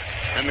strike,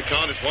 and the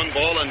count is 1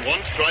 ball and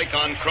 1 strike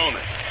on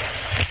Cronin.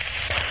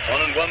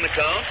 1-1 the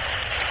count.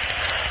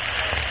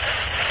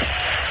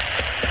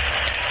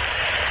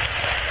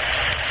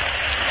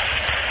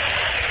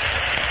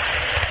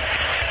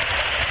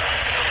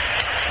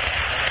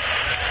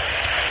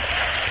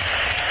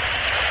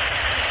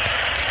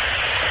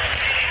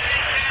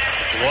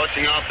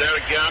 Watching out there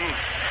again.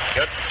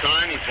 Gets the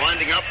sign. He's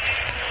winding up.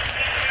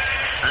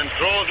 And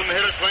throws, and the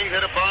hitter swings,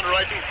 hit a ball to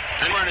right.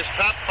 And we're in his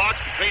top box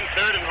between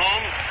third and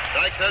home.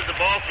 Dykes has the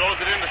ball, throws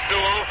it into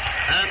Sewell.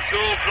 And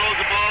Sewell throws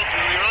the ball,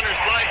 and the runner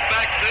slides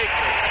back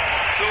safely.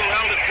 Sewell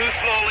held it too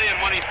slowly, and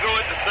when he threw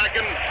it to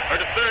second, or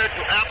to third,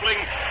 to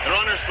Appling, the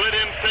runner slid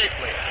in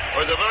safely. It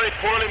was a very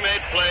poorly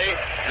made play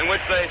in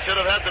which they should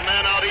have had the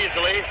man out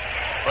easily.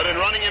 But in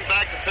running him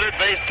back to third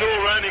base,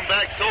 Sewell ran him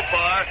back so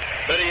far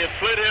that he had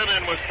slid in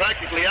and was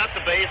practically at the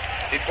base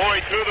before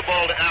he threw the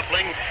ball to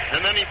Appling,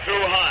 and then he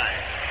threw high.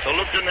 So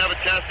Luke didn't have a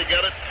chance to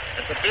get it.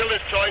 It's a fielder's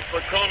choice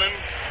for Cronin.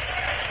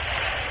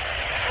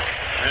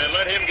 And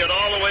let him get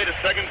all the way to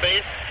second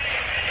base.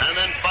 And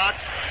then Fox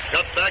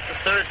got back to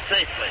third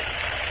safely.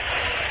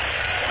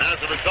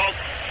 As a result,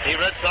 the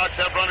Red Sox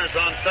have runners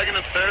on second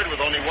and third with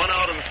only one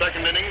out in the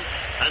second inning,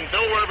 and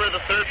Bill Werber,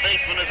 the third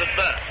baseman, is at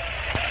bat.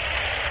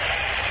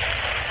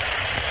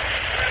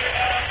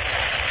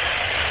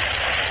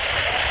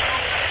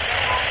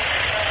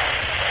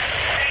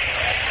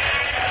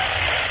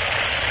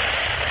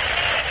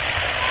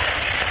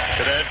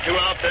 It had two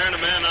out there and a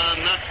man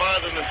on not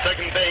farther than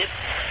second base.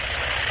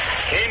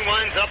 Kane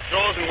winds up,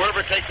 throws, and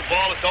Werber takes the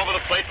ball. It's over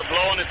the plate, the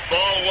blow, and it's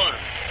ball one.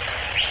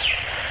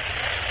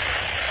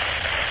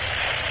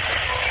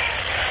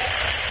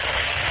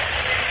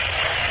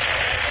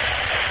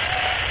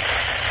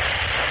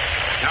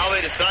 Now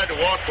they decide to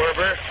walk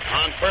Werber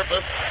on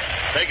purpose,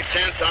 take a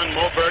chance on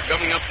Moberg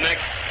coming up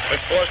next with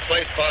fourth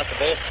place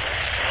possible.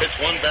 Pitch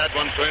one bad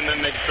one to him,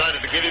 then they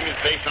decided to give him his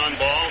base on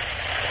ball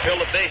to fill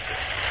the bases.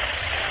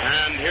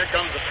 And here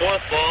comes the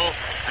fourth ball,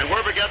 and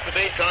Werber gets the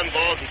base on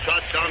ball. He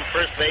trots down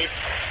first base,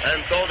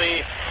 and so the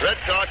Red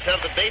Sox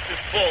have the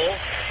bases full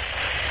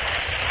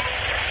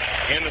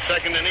in the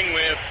second inning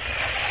with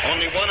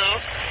only one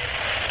out,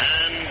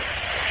 and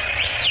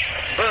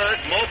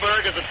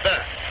Moberg is at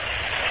bat.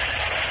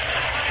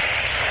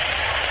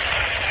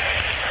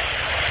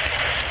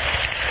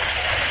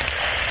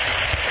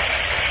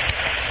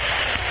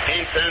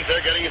 Kane stands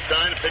there getting a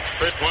sign. Pitch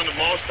first one to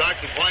Mo.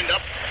 Starks his wind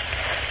up.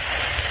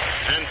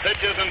 And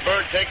pitches, and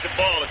Berg takes the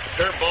ball. It's a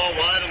curve ball,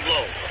 wide and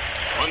low.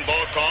 One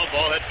ball call.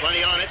 Ball had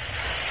plenty on it.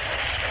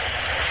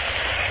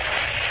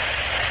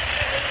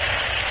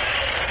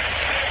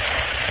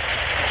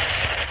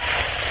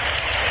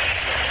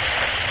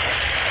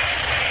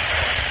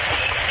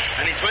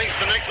 And he swings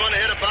the next one to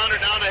hit a bounder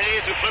down to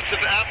Hayes, who flips it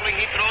to Appling.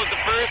 He throws the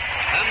first,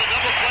 and the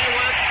double play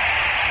works.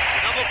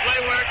 The double play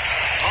works.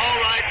 All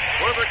right.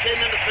 Werber came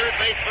into second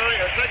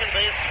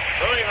base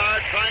very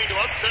hard, trying to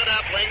upset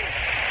Appling.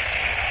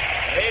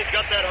 Hayes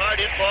got that hard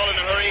hit ball in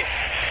a hurry,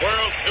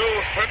 whirled through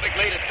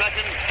perfectly to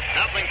second.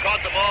 Appling caught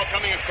the ball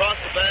coming across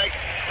the bag,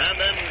 and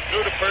then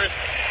threw to first,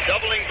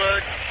 doubling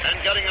Berg and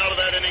getting out of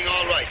that inning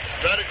all right.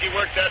 Strategy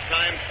worked that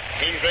time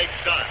in great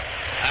style.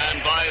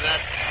 And by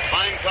that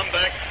fine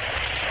comeback,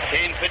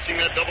 Kane pitching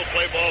that double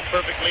play ball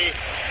perfectly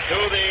to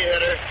the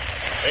hitter.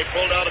 They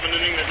pulled out of an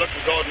inning that looked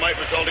as though it might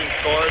result in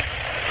scores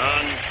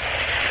on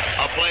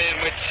a play in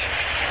which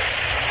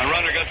a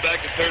runner got back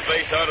to third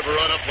base out of a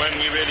run-up when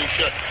he really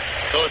should.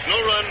 So it's no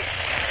runs,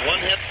 one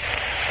hit,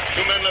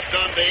 two men left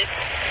on base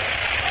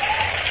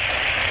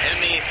in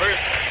the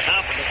first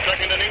half of the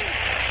second inning,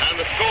 and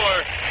the score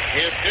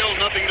is still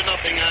 0-0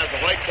 as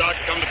the White Sox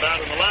come to bat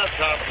in the last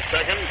half of the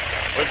second,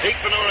 with Zeke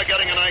Ventura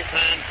getting a nice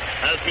hand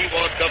as he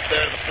walks up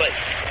there to the plate.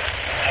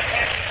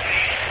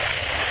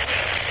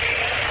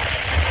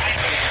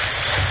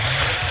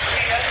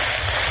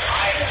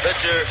 The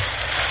pitcher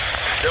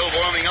still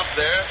warming up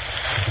there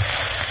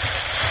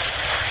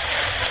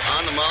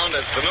on the mound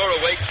as Ventura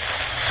waits,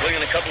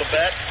 swinging a couple of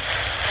bats.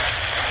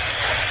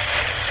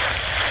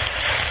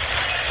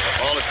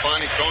 The ball is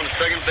finally thrown to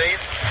second base.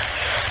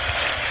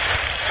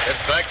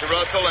 It's back to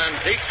Russell,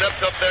 and Zeke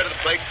steps up there to the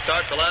plate to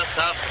start the last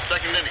half of the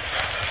second inning.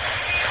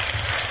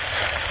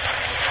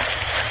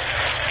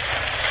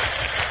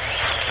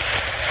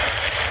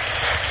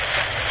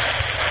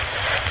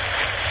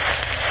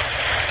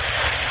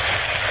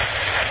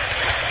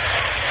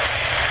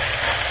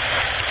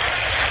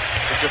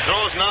 Pitcher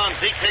throws now, and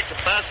Zeke takes a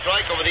fast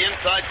strike over the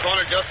inside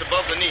corner just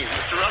above the knee.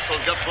 Mr.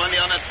 Russell's got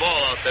plenty on that ball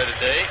out there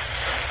today.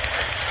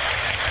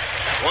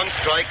 One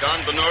strike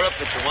on Ventura.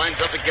 Pitcher winds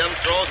up again,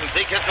 throws, and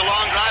Zeke hits a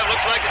long drive.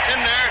 Looks like it's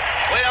in there,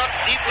 way out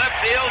deep left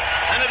field,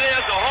 and it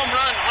is a home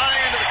run high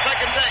into the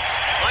second deck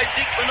by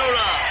Zeke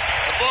Ventura.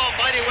 The ball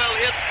mighty well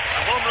hit.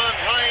 A home run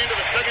high into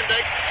the second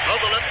deck of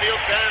the left field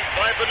stands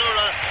by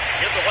Ventura.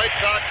 Gives the White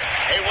Sox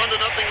a 1-0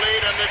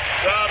 lead, and this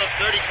crowd of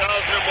 30,000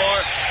 or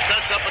more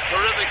sets up a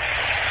terrific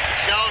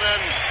shout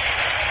and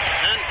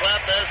hand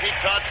clap as he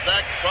trots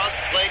back across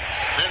the plate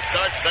and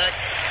starts back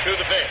to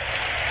the base.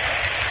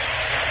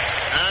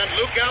 And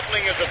Luke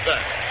Appling is at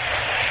bat.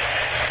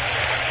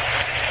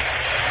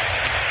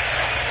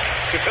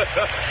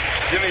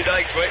 Jimmy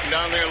Dykes waiting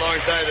down there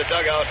alongside the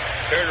dugout,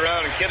 turned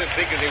around and kidded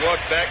Zeke as he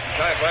walked back, and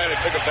Ty finally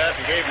took a bat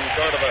and gave him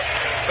sort of a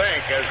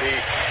spank as he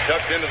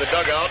ducked into the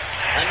dugout.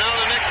 And now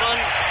the next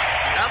one,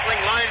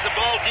 Appling lines the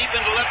ball deep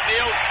into left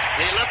field.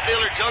 The left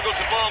fielder juggles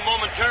the ball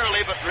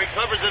momentarily, but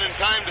recovers it in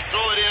time to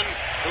throw it in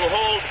to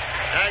hold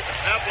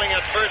Appling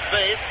at first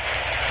base.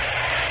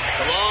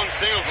 The long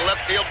single to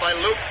left field by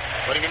Luke,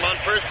 putting him on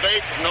first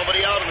base with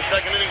nobody out in the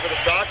second inning for the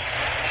Sox.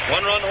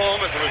 One run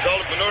home as a result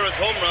of Venura's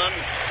home run,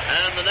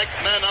 and the next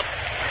man up,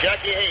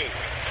 Jackie Hayes.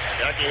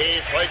 Jackie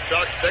Hayes, White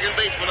Sox second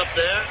baseman up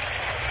there.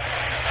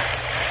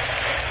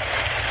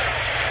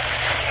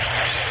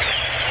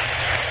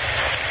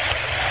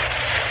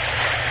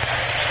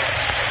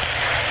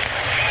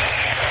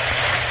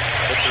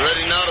 It's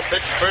ready now to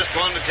pitch the first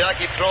one to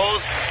Jackie,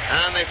 throws,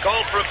 and they've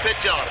called for a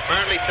pitch out,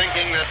 apparently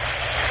thinking that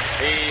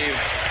the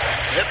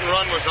hit and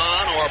run was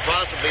on, or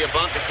possibly a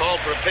bunt. They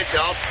called for a pitch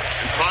out,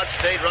 and Potts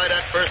stayed right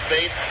at first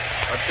base,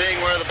 but seeing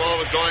where the ball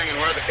was going and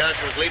where the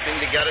catcher was leaping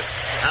to get it,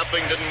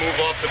 Appling didn't move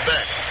off the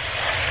bat.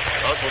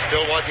 Russell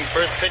still watching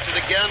first pitches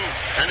again,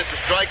 and it's a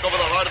strike over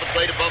the heart of the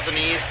plate above the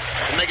knees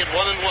to make it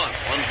 1-1.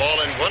 1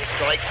 ball and 1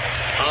 strike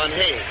on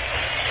Hayes.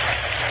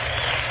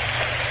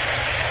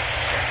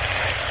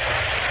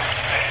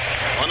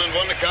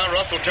 1-1 the count.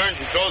 Russell turns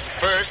and throws to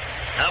first.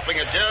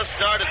 Appling had just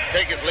started to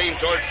take his lean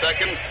towards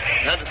second.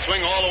 Had to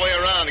swing all the way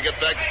around to get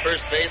back to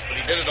first base, but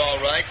he did it all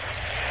right.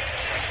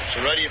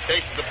 Chiarelli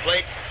faces the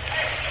plate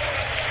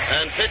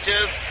and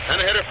pitches, and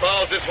the hitter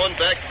fouls this one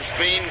back to the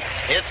screen.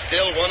 It's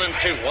still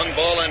 1-2. 1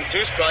 ball and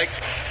 2 strikes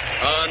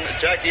on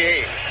Jackie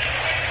Hayes.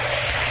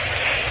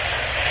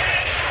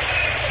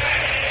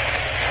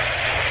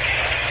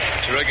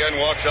 Chiarelli again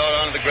walks out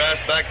onto the grass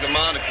back to the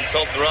mound to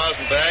consult the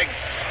rosin bag.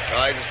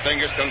 Ties his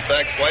fingers, comes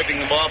back, wiping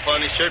them off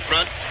on his shirt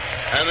front,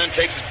 and then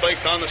takes his place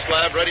on the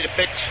slab, ready to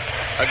pitch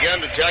again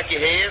to Jackie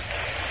Hayes.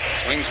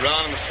 Swings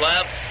around on the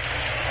slab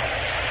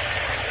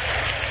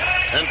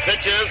and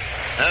pitches,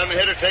 and the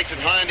hitter takes it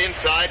high and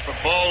inside for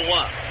ball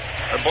 1.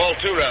 Or ball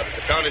 2, rather.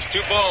 The count is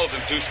 2 balls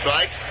and 2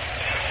 strikes.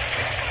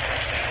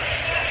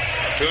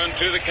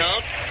 2-2 the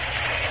count.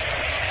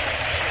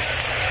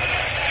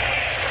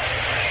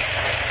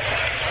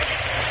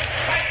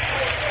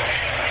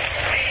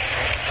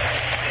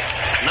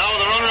 Now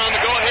with the runner on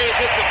the go, Hayes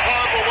hits a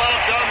powerful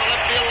wallop down the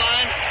left field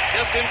line,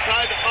 just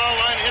inside the foul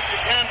line, hits the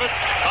canvas,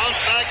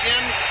 bounces back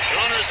in. The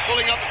runner is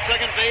pulling up at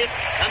second base,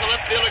 and the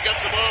left fielder gets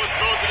the ball and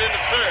throws it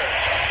into third.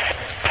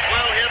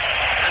 Well hit,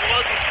 and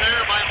wasn't fair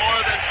by more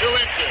than 2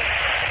 inches.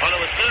 But it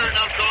was fair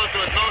enough so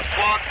there was no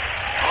squawk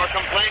or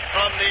complaint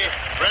from the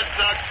Red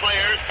Sox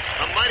players.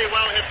 A mighty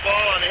well hit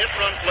ball on a hit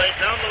run play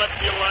down the left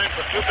field line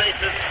for 2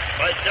 bases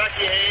by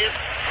Jackie Hayes,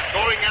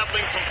 scoring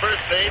Appling from first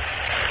base.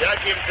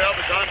 Jackie himself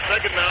is on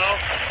second now.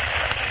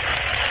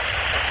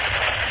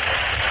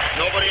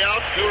 Nobody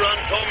out.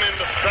 2-runs home in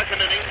the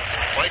second inning.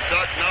 White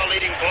Sox now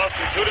leading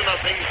Boston 2-0,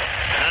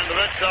 and the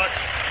Red Sox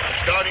are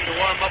starting to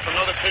warm up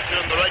another pitcher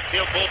in the right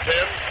field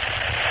bullpen.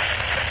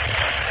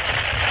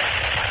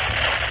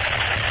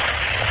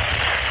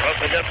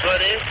 Russell gets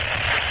ready.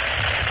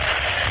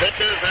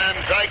 Pitches, and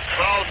Dykes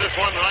fouls this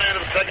one high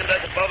into the second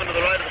deck above and to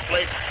the right of the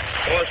plate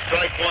for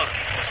strike 1.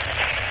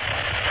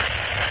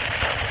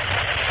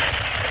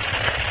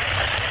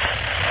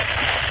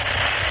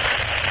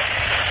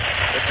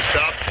 Pitcher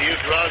stops to use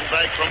the rosin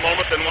bag for a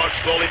moment, then walks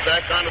slowly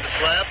back onto the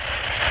slab.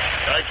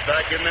 Dykes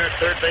back in there at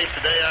third base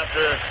today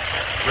after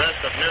rest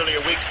of nearly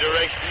a week's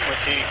duration, which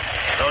he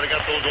already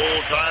got those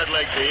old tired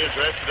legs. He is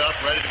rested up,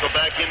 ready to go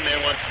back in there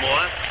once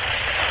more.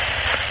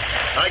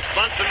 Dykes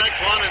bunts the next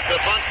one, and it's a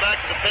bunt back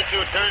to the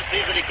pitcher who turns,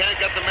 sees that he can't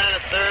get the man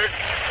at third,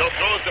 so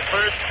throws to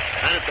first,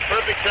 and it's a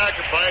perfect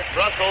sacrifice.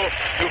 Russell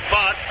to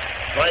Fox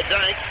by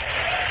Dykes.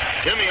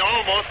 Jimmy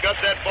almost got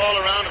that ball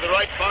around to the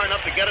right far enough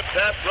to get it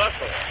past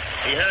Russell.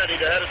 He'd had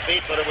it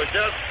beat, but it was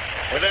just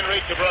within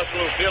reach of Russell,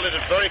 who fielded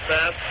it very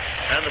fast,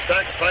 and the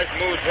sacrifice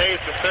moves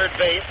Hayes to third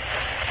base.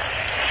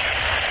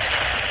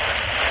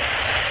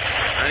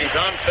 And he's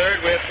on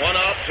third with 1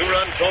 out, 2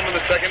 runs home in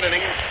the second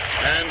inning.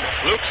 And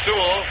Luke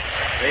Sewell,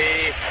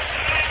 the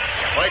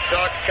White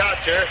Sox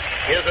catcher,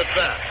 is at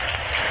bat.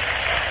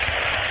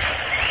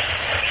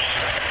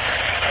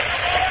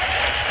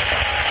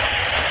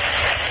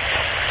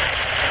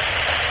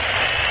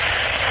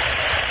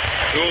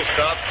 Sewell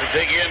stops to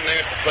dig in there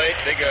at the plate,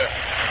 dig a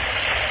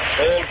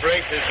hold,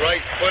 brace his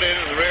right foot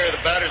into the rear of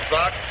the batter's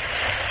box.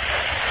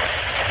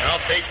 Now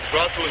faces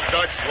Russell, who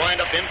starts to wind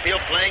up infield,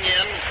 playing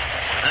in.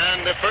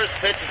 And the first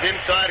pitch is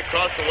inside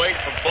across the waist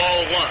for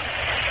ball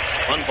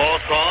 1. 1 ball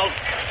called.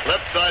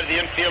 Left side of the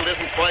infield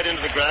isn't quite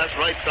into the grass.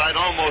 Right side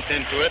almost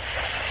into it.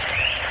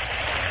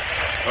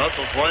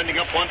 Russell's winding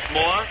up once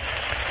more.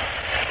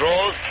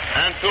 Throws,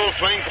 and Sewell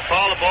swings to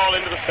foul the ball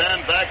into the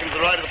stand, back into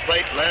the right of the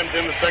plate. Lands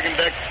in the second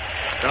deck,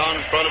 down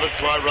in front of us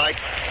to our right.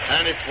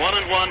 And it's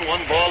 1-1,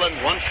 1 ball and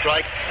 1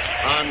 strike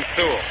on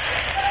Sewell.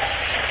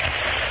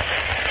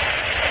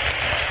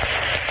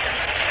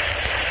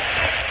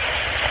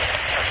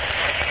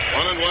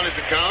 One is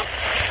the count.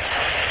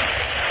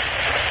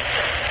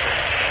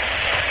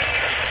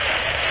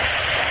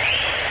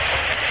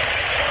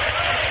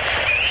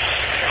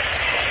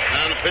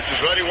 And the pitch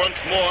is ready once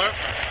more.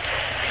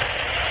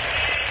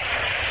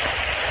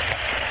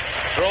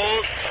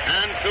 Throws,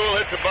 and Sewell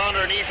hits a bounder,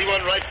 an easy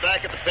one right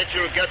back at the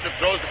pitcher, who gets it,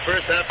 throws the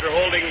first after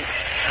holding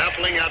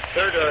Appling at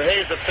third, or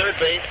Hayes at third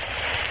base.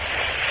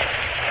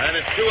 And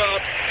it's 2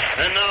 out,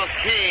 and now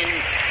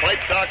Keane,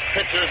 White Sox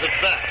pitcher, is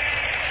at bat.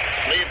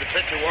 Leave the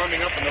pitcher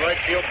warming up in the right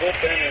field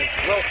bullpen is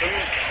Wilson.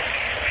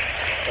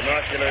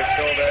 Binoculars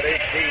show that 18,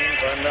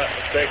 if I'm not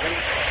mistaken.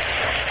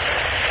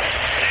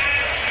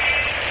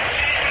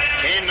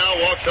 Kane now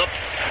walks up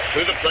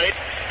to the plate.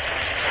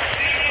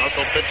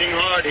 Also pitching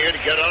hard here to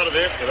get out of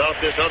this without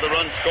this other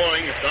run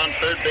scoring. It's on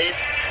third base.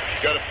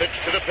 He's got a pitch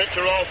to the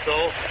pitcher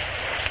also.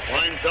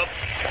 Winds up,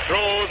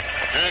 throws,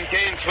 and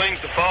Kane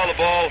swings to foul the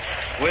ball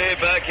way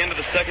back into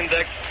the second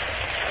deck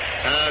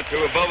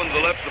to above and to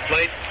the left of the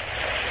plate.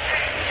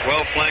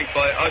 Well flanked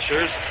by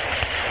ushers,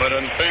 but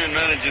a fan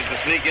manages to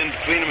sneak in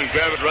between them and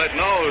grab it right.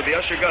 No, the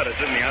usher got it,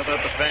 didn't he? I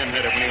thought the fan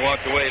had it when he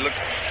walked away. Looked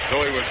as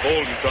though he was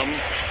holding something.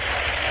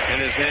 in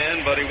his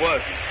hand, but he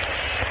wasn't.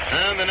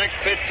 And the next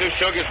pitch to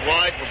Shug is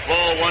wide for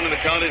ball one, and the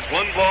count is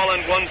 1 ball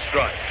and 1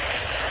 strike.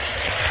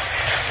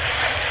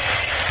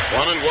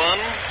 1-1.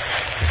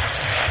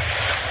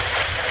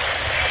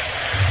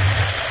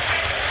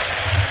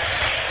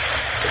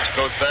 Pitch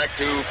goes back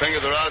to finger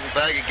the rosin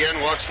bag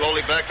again, walks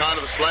slowly back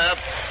onto the slab.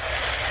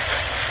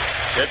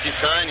 Gets his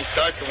sign, he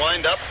starts to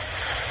wind up.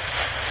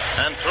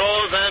 And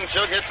throws, and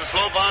Shug hits the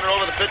slow bounder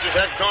over the pitcher's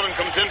head. Cronin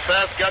comes in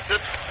fast, gets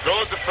it,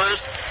 throws to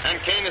first, and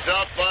Kane is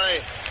out by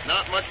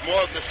not much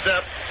more than a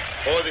step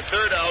for the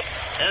third out,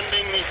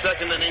 ending the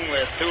second inning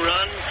with 2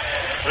 runs,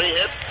 3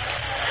 hits,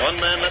 1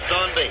 man left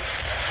on base.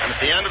 And at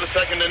the end of the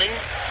second inning,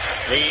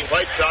 the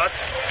White Sox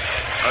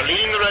are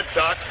leading the Red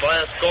Sox by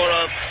a score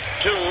of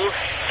 2-0.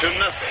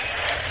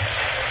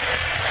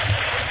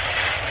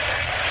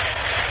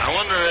 I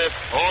wonder if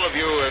all of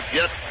you have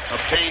yet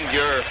obtained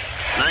your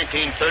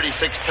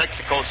 1936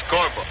 Texaco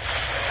scorebook.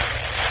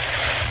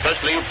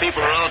 Especially you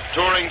people who are out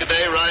touring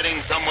today,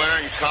 riding somewhere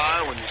in your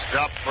car when you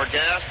stop for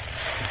gas.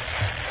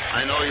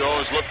 I know you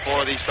always look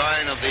for the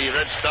sign of the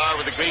red star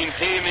with the green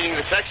T, meaning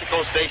the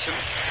Texaco station.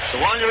 So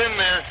while you're in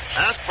there,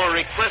 ask for a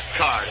request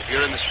card if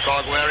you're in the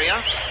Chicago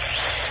area.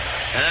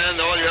 And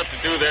all you have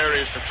to do there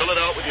is to fill it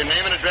out with your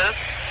name and address,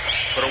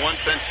 put a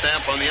 1-cent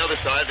stamp on the other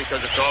side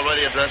because it's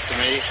already addressed to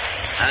me,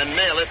 and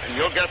mail it, and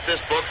you'll get this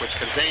book, which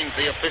contains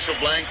the official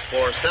blanks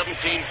for 17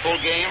 full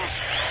games,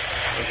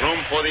 with room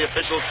for the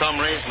official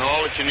summaries and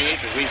all that you need,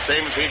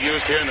 same as we've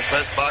used here in the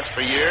press box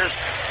for years.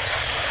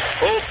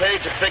 Full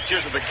page of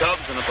pictures of the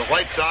Cubs and of the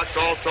White Sox,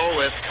 also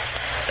with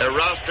their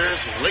rosters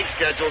and league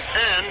schedules,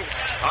 and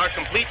our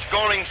complete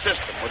scoring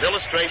system with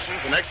illustrations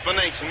and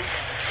explanations,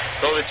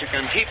 so that you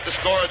can keep the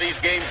score of these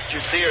games that you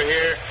see or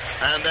hear,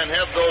 and then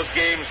have those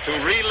games to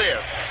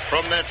relive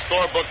from that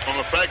scorebook, from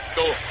a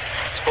practical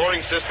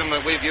scoring system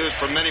that we've used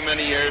for many,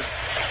 many years,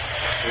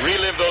 to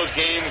relive those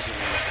games in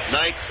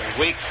nights and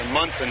weeks and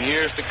months and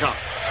years to come.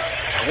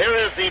 Here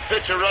is the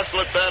pitcher, Russell,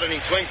 at bat, and he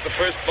swings the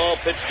first ball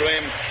pitched to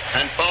him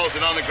and fouls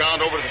it on the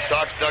ground over to the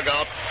Sox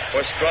dugout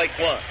for strike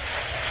 1.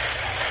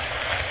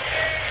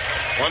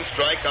 1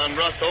 strike on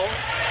Russell.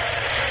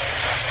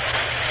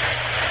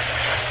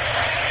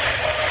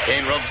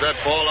 Kane rubs that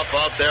ball up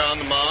out there on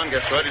the mound,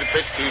 gets ready to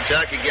pitch to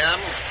Jack again.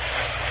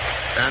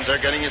 Fans are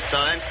getting his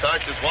sign,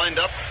 starts his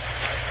wind-up.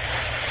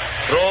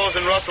 Throws,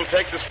 and Russell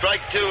takes a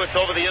strike 2. It's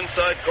over the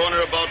inside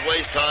corner about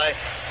waist high.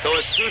 So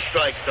it's 2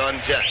 strikes on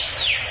Jack.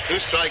 2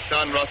 strikes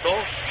on Russell.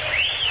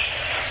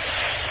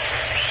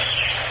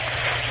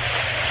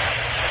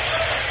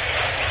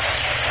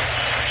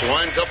 He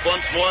winds up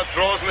once more,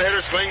 throws, and the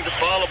hitter swings to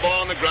foul the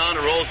ball on the ground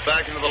and rolls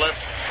back into the left,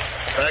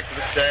 back to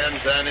the stands,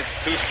 and it's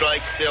 2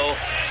 strikes still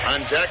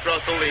on Jack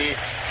Russell, the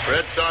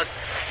Red Sox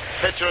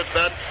pitcher at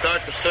bat to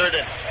start the third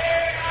inning.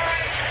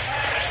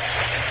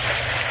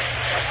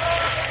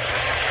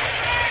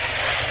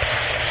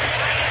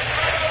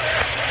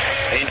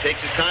 Kane takes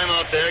his time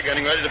out there,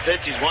 getting ready to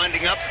pitch. He's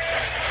winding up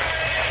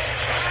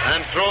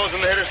and throws,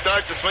 and the hitter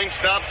starts to swing,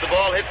 stops. The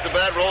ball hits the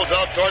bat, rolls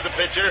out toward the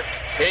pitcher.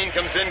 Kane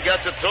comes in,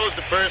 gets it, throws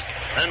to first,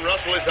 and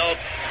Russell is out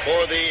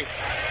for the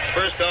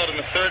first out in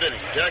the third inning.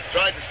 Jack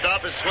tried to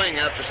stop his swing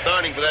after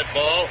starting for that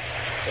ball.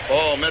 The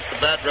ball met the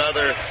bat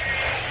rather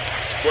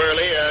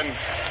squarely and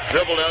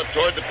dribbled out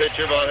toward the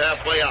pitcher about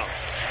halfway out.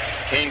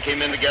 Kane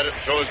came in to get it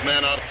and throw his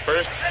man out at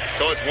first.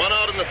 So it's 1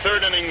 out in the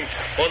third inning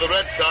for the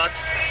Red Sox,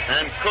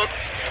 and Cook,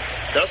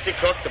 Dusty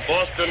Cook, the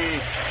Boston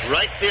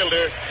right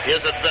fielder,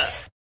 is at bat.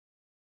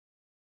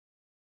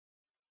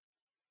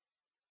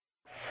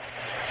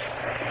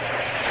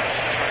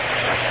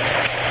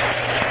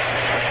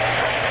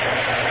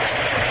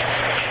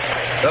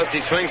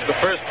 Dusty swings the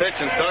first pitch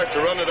and starts to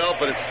run it out,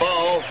 but it's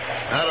foul.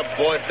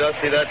 Attaboy,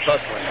 Dusty, that's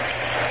hustling.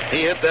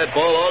 He hit that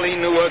ball. All he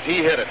knew was he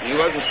hit it. He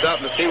wasn't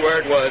stopping to see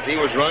where it was. He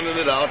was running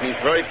it out, and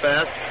he's very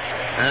fast.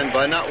 And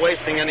by not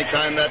wasting any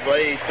time that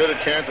way, he stood a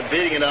chance of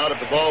beating it out if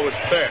the ball was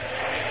fair.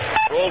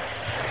 Rolled.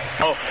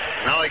 Oh,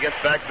 now he gets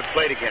back to the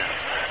plate again.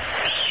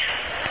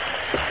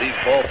 These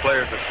ball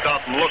players that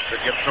stop and look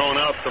that get thrown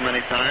out so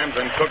many times,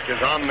 and Cook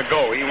is on the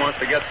go. He wants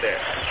to get there.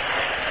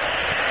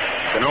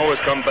 You can always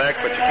come back,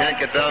 but you can't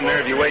get down there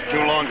if you wait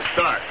too long to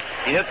start.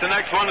 He hits the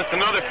next one. It's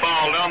another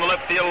foul down the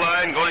left field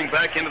line, going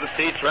back into the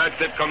seats.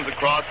 Radcliffe comes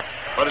across,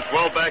 but it's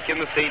well back in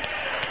the seats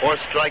for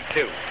strike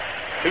 2.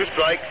 2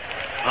 strikes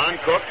on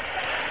Cook.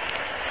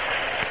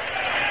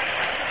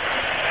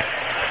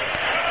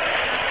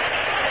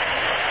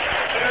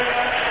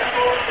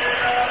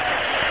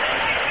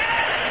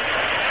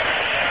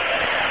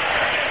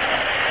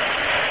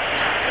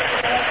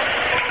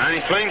 And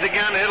he swings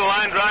again, hit a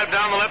line drive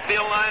down the left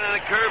field line, and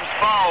it curves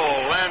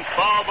foul. Lands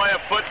foul by a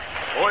foot.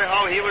 Boy,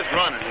 how he was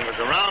running. He was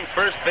around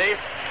first base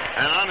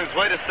and on his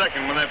way to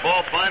second when that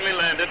ball finally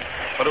landed.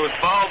 But it was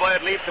fouled by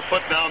at least a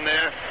foot down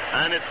there.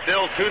 And it's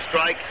still 2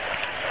 strikes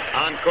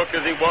on Cook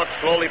as he walks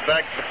slowly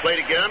back to the plate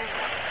again.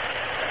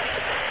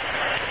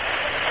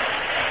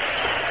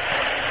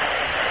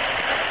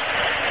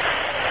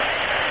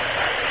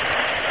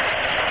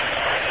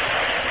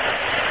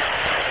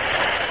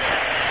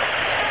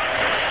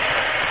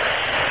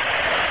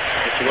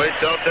 He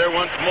waits out there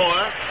once more.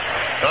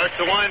 Starts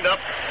to wind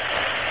up.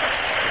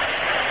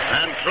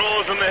 And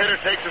throws, and the hitter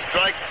takes a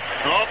strike.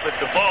 Oh, it's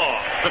a ball.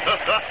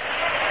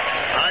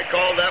 I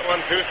called that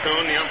one too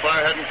soon. The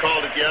umpire hadn't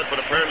called it yet,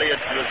 but apparently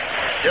it was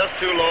just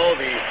too low.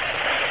 The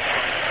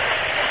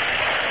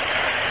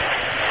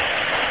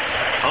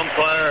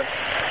umpire,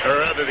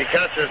 or rather the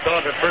catcher,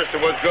 thought at first it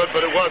was good,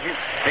 but it wasn't.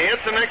 He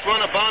hits the next one,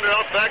 a bounder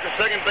out back to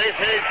second base.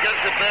 Hayes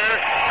gets it there,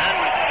 and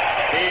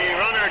the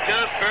runner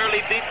just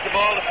barely beats the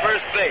ball to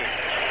first base.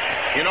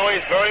 You know,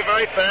 he's very,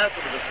 very fast.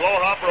 It was a slow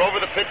hopper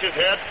over the pitcher's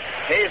head.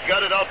 Hayes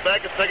got it out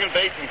back at second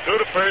base and threw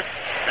to first,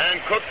 and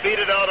Cook beat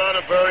it out on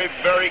a very,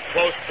 very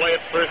close play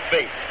at first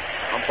base.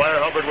 Umpire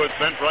Hubbard was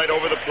bent right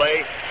over the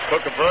play.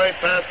 Cook, a very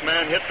fast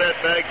man, hit that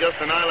bag just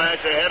an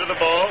eyelash ahead of the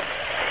ball.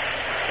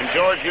 And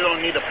George, you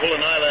don't need to pull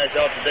an eyelash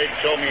out today to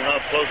show me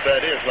how close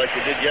that is like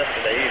you did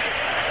yesterday either.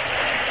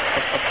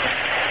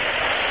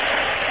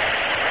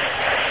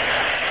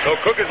 So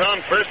Cook is on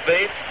first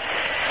base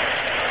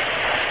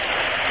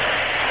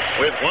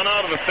with one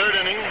out of the third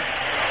inning.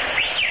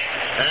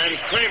 And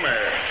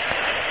Kramer,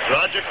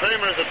 Roger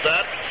Kramer's at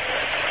bat.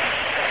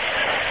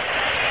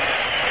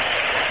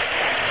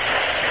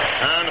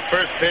 And the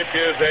first pitch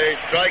is a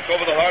strike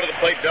over the heart of the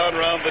plate down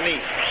around the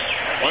knee.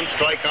 One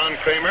strike on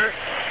Kramer.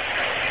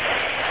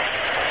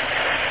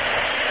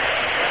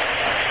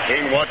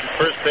 King watches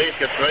first base,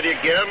 gets ready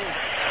again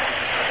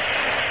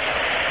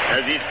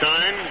as he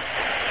signs.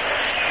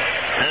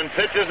 And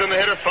pitches, and the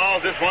hitter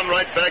fouls this one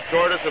right back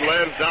toward us and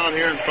lands down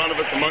here in front of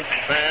us amongst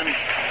the fans.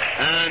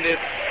 And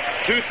it's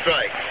 2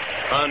 strikes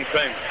on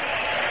Kramer.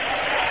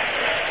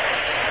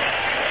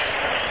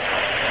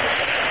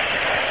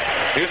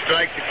 2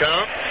 strikes to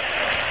count.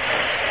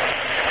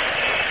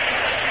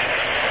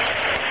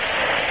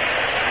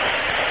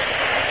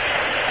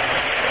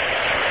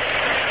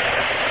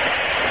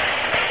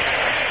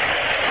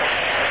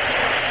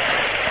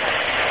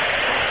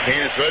 Kane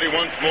is ready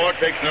once more,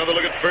 takes another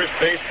look at first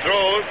base,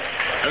 throws,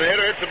 and the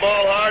hitter hits the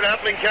ball hard.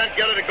 Appling can't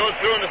get it. It goes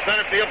through in the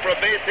center field for a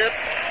base hit.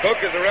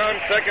 Cook is around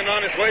second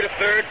on his way to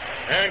third,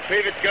 and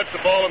Krivich gets the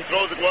ball and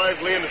throws it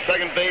wisely into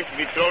second base. If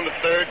he'd thrown to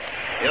third,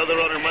 the other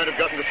runner might have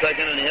gotten to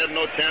second, and he had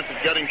no chance of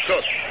getting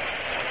Cook.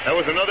 That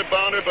was another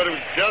bounder, but it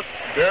was just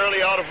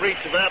barely out of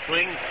reach of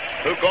Appling.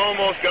 Cook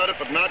almost got it,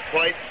 but not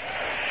quite.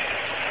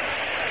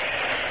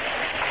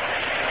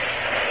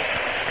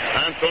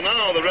 And so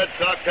now the Red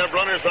Sox have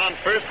runners on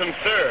first and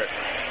third,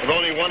 with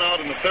only one out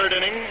in the third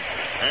inning,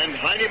 and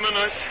Heine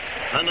Manush,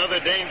 another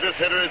dangerous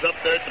hitter, is up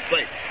there at the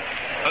plate.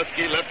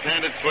 Husky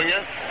left-handed swinger.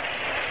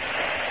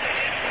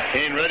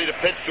 Kane ready to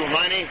pitch to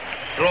Heine.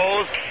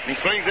 Throws. He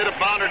swings it a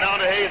bounder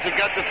down to Hayes, who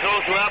gets the throw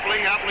to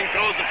Appling. Appling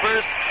throws to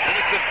first, and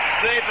it's a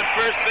save at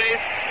first base.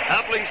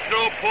 Appling's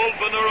throw pulled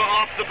Bonura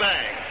off the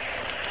bag.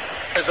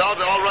 Is out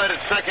all right at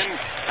second,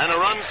 and a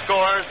run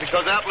scores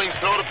because Appling's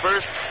throw to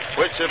first,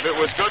 which if it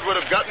was good would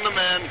have gotten the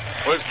man,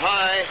 was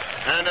high,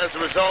 and as a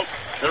result,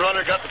 the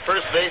runner got to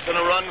first base and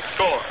a run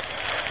score.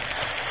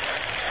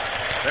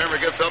 Kramer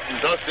gets up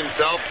and dusts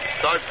himself,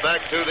 starts back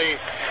to the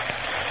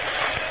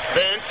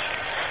bench.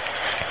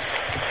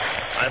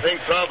 I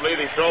think probably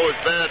the throw was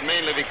bad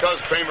mainly because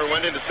Kramer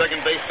went into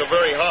second base so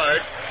very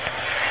hard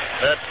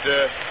that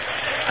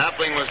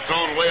Appling was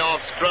thrown way off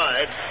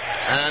stride,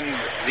 and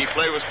the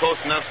play was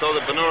close enough so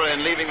that Bonura,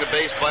 in leaving the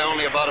base by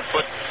only about a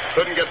foot,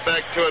 couldn't get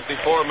back to it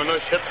before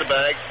Manush hit the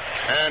bag,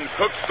 and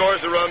Cook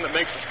scores a run that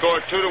makes the score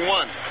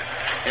 2-1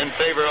 in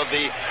favor of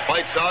the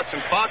White Sox.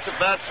 And Fox at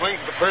bat swings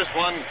at the first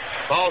one,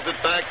 fouls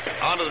it back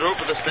onto the roof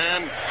of the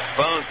stand,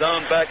 bounds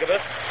down back of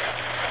it.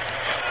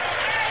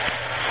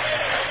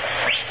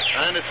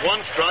 And it's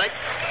 1 strike.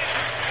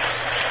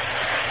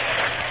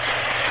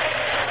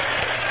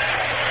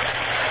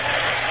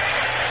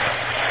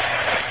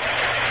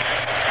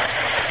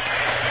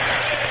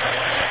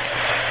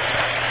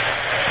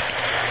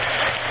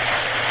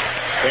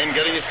 Kane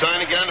getting his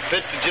sign again to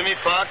pitch to Jimmy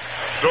Fox.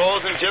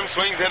 Throws, and Jim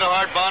swings in a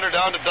hard bounder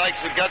down to Dykes,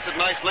 who gets it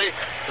nicely.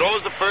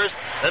 Throws the first,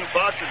 and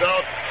Fox is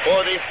out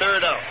for the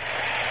third out.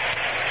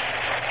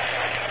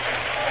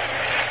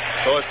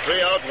 So it's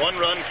 3 out, 1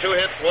 run, 2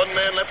 hits, 1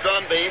 man left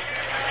on base.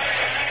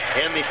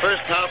 In the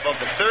first half of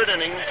the third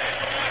inning,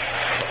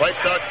 the White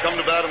Sox come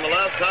to bat in the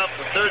last half of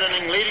the third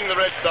inning, leading the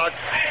Red Sox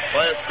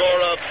by a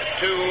score of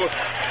 2-1.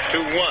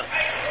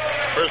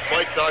 First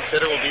White Sox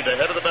hitter will be the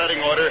head of the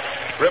batting order,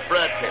 Rip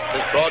Radcliffe.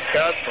 This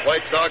broadcast, the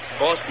White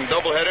Sox-Boston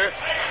doubleheader,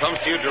 comes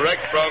to you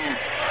direct from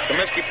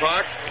Comiskey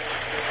Park,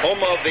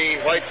 home of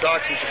the White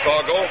Sox in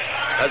Chicago,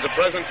 as a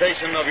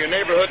presentation of your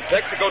neighborhood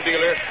Texaco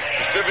dealer,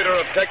 distributor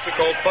of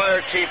Texaco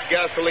Fire Chief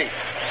gasoline.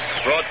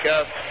 This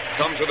broadcast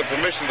comes with the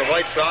permission of the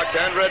White Sox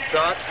and Red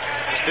Sox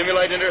to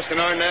stimulate interest in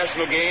our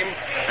national game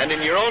and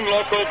in your own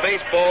local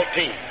baseball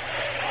team.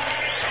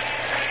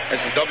 This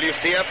is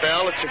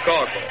WCFL at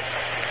Chicago.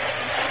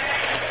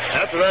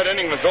 After that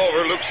inning was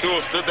over, Luke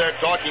Sewell stood there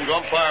talking to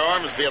umpire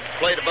Ormsby at the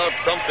plate about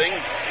something.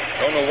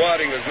 Don't know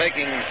what. He was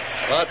making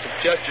lots of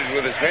gestures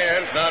with his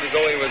hands, not as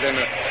though he was in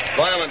a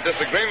violent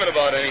disagreement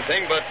about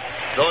anything, but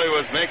though he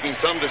was making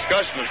some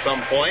discussion at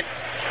some point,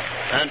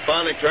 and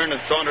finally turned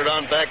and sauntered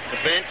on back to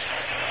the bench.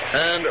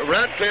 And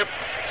Radcliffe,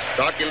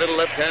 stocky little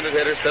left-handed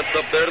hitter, steps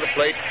up there to the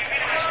plate,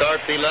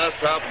 starts the last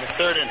half of the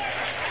third inning.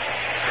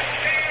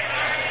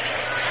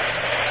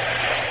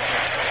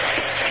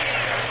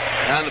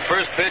 And the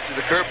first pitch is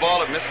a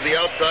curveball. It misses the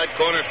outside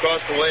corner across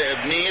the way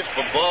of knees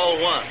for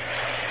ball one.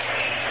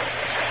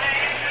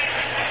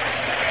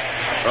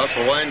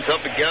 Russell winds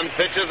up again,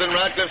 pitches, and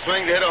Radcliffe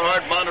swings to hit a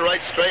hard ball to right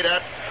straight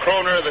at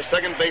Kroner, the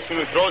second baseman,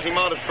 who throws him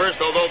out at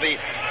first, although the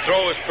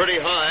throw was pretty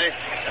high,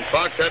 and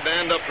Fox had to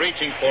end up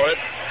reaching for it.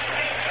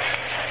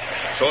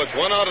 So it's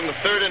 1 out in the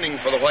third inning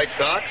for the White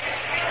Sox.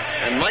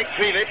 And Mike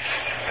Krivich,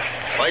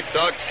 White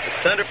Sox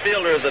center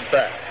fielder, is at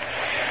bat.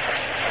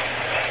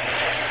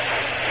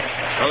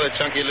 Another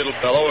chunky little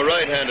fellow, a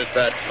right-handed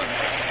batsman.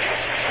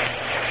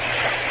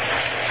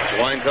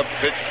 He winds up the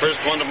pitch. First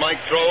one to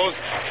Mike throws,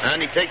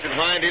 and he takes it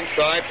high and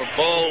inside for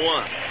ball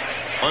one.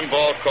 1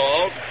 ball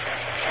called.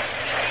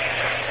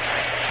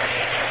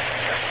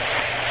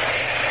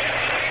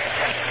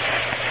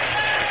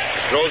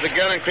 Throws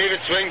again, and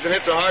Krivich swings and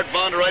hits a hard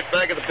bounder right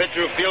back at the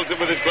pitcher, who fields it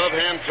with his glove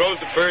hand, throws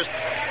to first,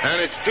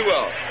 and it's 2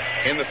 out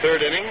in the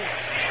third inning.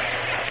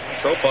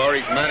 So far,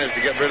 he's managed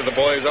to get rid of the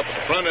boys up at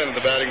the front end of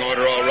the batting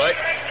order all right.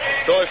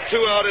 So it's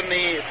 2 out in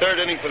the third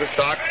inning for the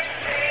Sox.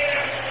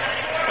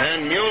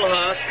 And Mule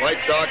Haas, White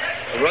Sox,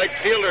 the right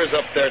fielder, is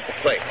up there at the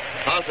plate.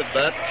 Haas at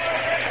bat.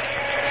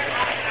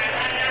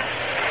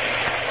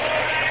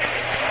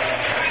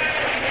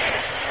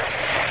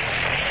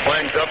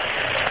 Winds up,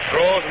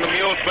 throws, and the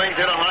Mule swings,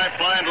 hit a high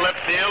fly into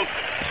left field.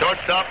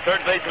 Shortstop,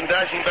 third baseman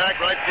dashing back,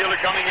 right fielder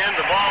coming in.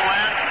 The ball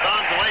lands,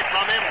 bounds away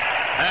from him,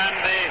 and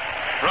the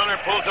runner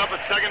pulls up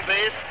at second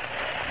base.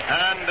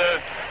 And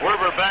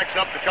Werber backs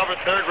up to cover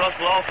third.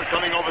 Russell also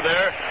coming over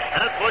there.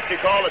 That's what you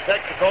call a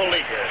Texaco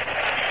leaguer.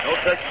 No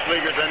Texas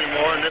leaguers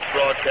anymore in this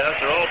broadcast.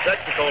 They're all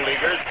Texaco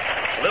leaguers.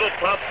 A little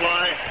pop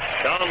fly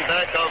down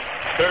back of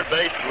third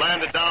base,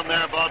 landed down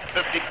there about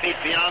 50 feet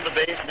beyond the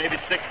base, maybe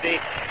 60,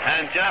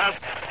 and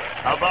just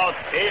about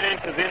 8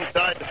 inches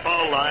inside the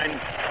foul line.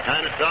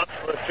 And it's out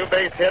for a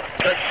 2-base hit.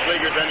 Texas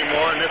leaguers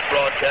anymore in this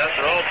broadcast.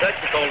 They're all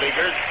Texaco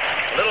leaguers.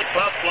 A little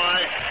pop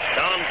fly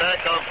down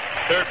back of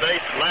third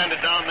base, landed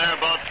down there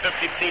about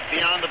 50 feet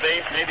beyond the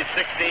base, maybe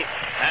 60,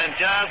 and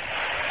just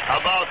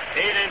about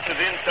 8 inches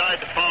inside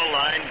the foul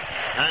line.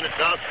 And it's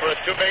out for a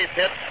 2-base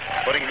hit,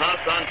 putting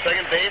Haas on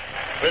second base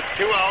with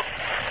 2 out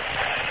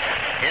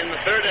in the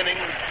third inning.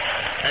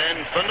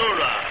 And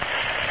Fanura,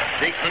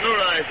 Zeke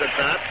Fanura is at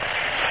bat.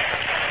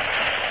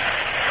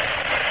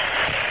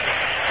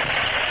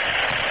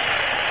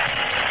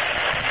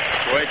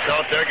 Waits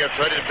out there, gets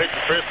ready to pitch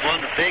the first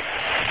one to Zeke.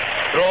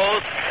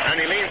 Throws, and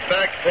he leans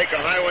back to take a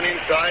high one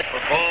inside for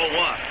ball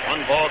one.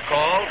 1 ball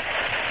called.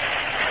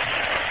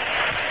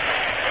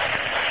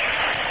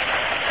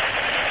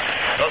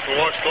 Russell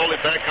walks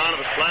slowly back onto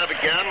the slab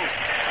again.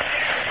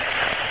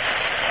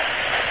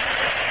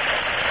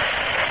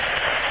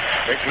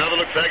 Takes another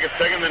look back at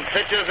second, then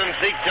pitches, and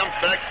Zeke jumps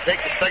back to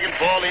take the second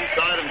ball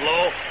inside and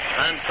low.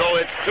 And so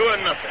it's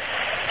 2-0.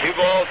 2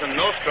 balls and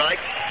no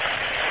strikes.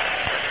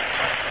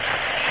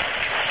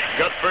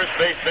 Got first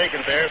base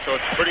vacant there, so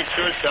it's a pretty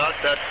sure shot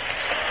that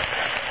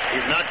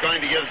he's not going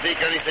to give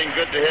Zeke anything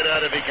good to hit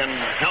at if he can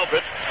help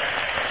it.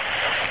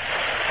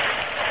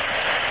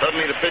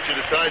 Suddenly the pitcher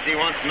decides he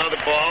wants another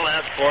ball,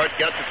 asks for it,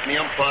 gets it from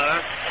the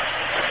umpire.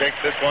 He takes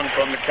this one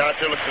from the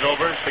catcher, looks it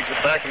over, sticks it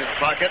back in his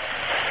pocket.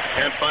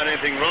 Can't find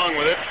anything wrong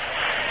with it.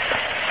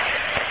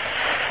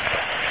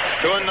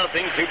 2-0,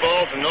 2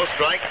 balls and no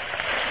strikes.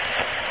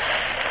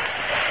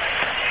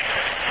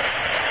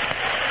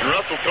 And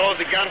Russell throws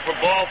again for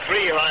ball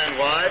 3 high and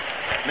wide,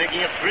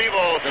 making it 3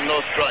 balls and no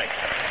strikes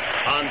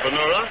on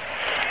Fanura.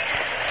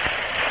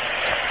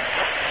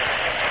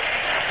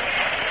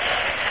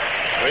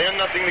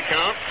 3-0 the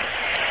count.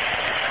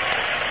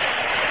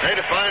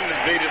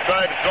 They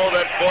decide to throw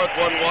that fourth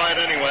one wide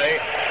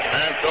anyway,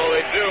 and so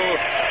they do,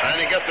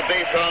 and he gets the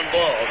base on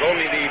balls.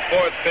 Only the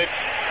fourth pitch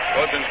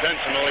was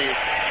intentionally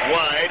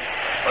wide,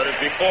 but as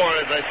before,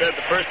 as I said,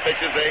 the first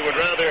pitches, they would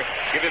rather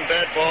give him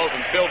bad balls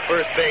and fill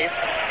first base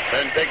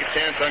than take a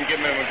chance on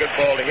giving him a good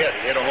ball to hit.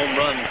 He hit a home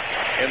run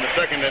in the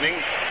second inning.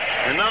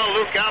 And now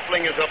Luke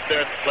Appling is up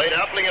there at the plate.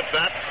 Appling at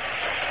bat.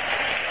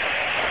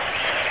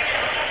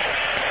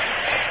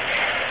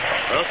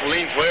 Russell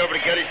leans way over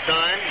to get his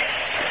time.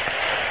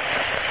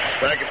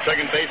 Back at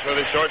second base where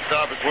the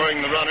shortstop is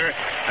worrying the runner.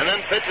 And then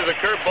pitches a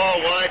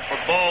curveball wide for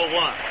ball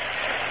 1.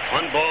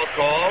 1 ball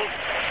called.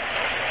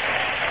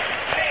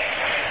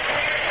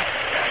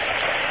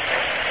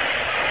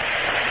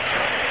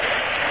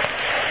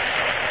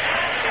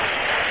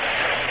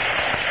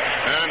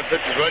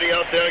 Pitch is ready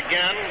out there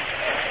again.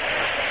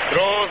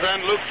 Throws,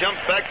 and Luke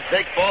jumps back to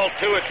take ball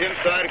 2. It's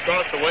inside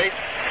across the waist.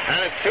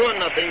 And it's 2-0.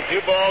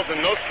 2 balls and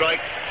no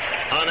strikes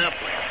on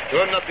Appling.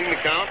 2-0 the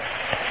count.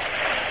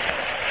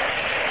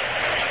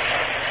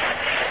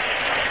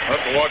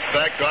 Russell walks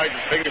back, tries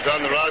his fingers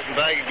on the rosin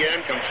bag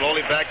again, comes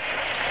slowly back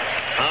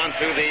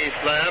onto the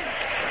slab.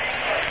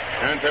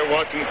 And they're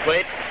watching the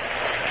plate.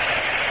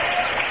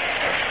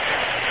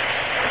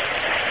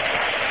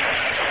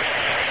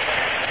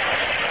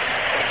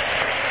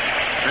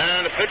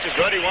 Pitch is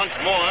ready once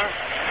more.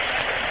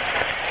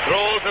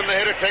 Throws, and the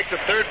hitter takes the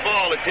third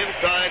ball. It's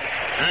inside,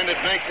 and it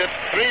makes it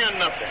 3-0.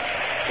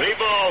 3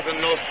 balls and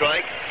no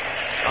strikes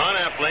on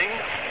Epling.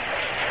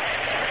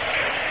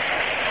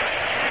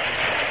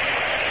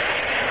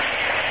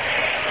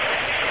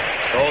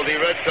 So the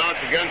Red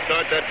Sox again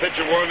start that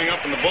pitcher warming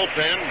up in the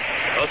bullpen.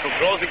 Russell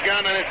throws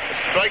again, and it's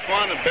strike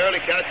one, and barely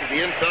catches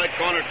the inside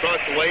corner across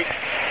the weight.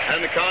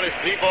 And the count is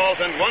 3 balls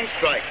and 1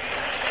 strike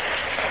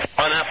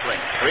on Epling.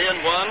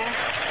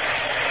 3-1.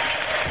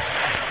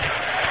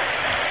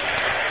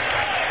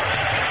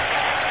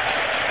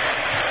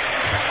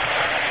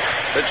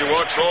 Pitcher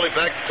walks slowly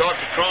back to talk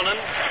to Cronin.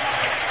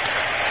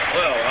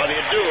 Well, how do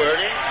you do,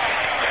 Ernie?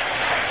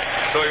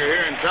 So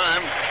you're here in time.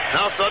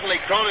 Now suddenly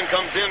Cronin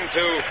comes in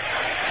to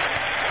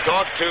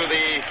talk to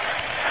the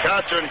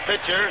catcher and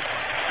pitcher.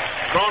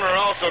 Croner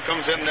also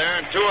comes in there,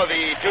 and 2 of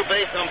the 2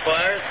 base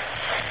umpires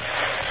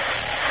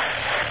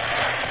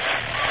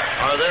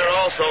are there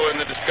also in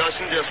the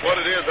discussion. Just what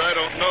it is, I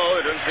don't know.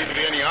 There doesn't seem to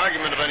be any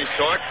argument of any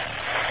sort.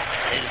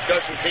 The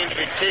discussion seems to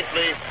be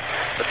chiefly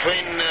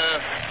between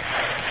the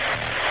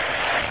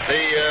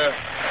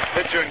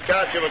pitcher and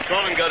catcher, but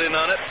Cronin got in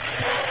on it.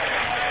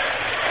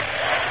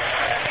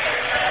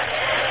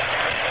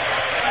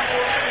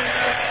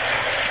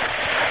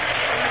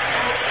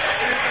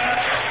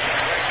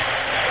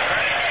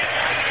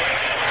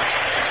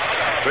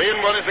 Three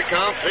and 1 is the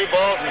count. 3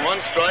 balls and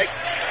 1 strike.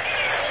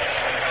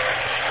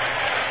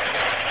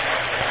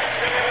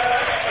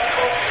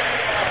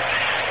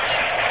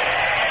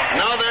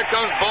 Now there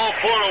comes ball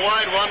 4, a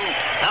wide one.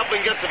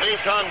 Epling gets a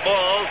base on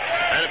ball,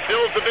 and it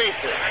fills the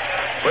bases.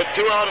 With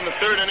 2 out in the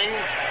 3rd inning,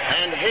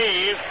 and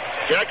Hayes,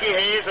 Jackie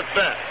Hayes at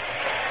bat.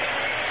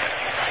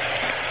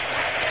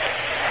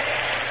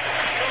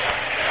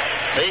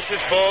 Base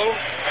is full.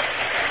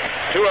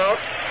 2 out.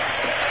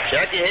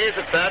 Jackie Hayes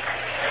at bat.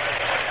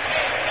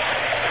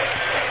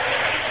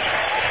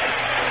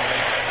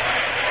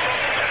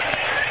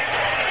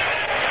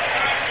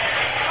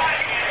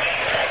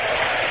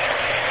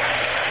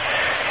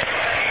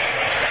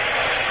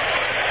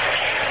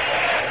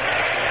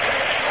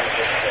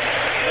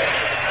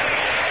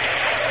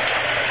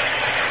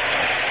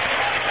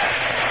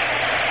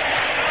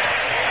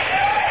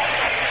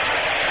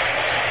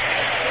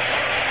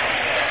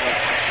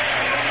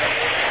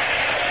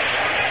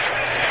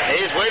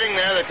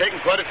 Taking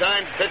quite a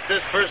time to pitch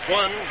this first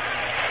one.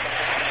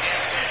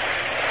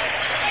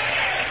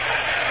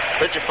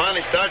 Pitcher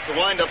finally starts to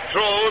wind up,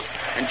 throws,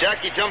 and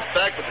Jackie jumps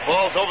back, but the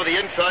ball's over the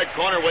inside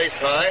corner waist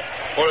high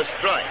for a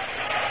strike.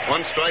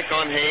 1 strike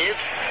on Hayes.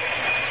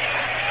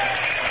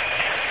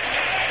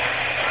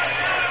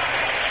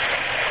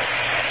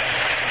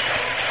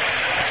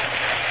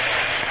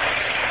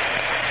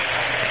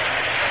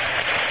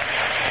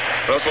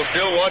 Russell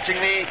still watching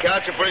the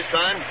catcher for his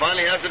time.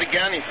 Finally has it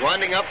again. He's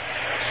winding up.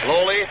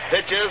 Slowly,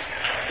 pitches.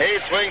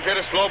 Hayes swings, hit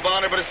a slow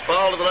bounder, but it's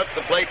fouled to the left of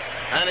the plate,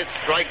 and it's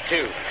strike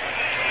 2.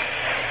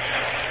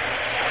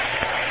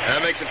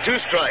 That makes it 2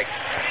 strikes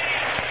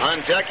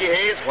on Jackie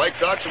Hayes. White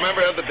Sox, remember,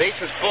 have the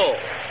bases full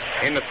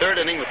in the 3rd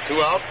inning with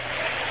 2 out.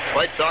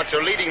 White Sox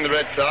are leading the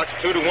Red Sox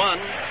 2-1.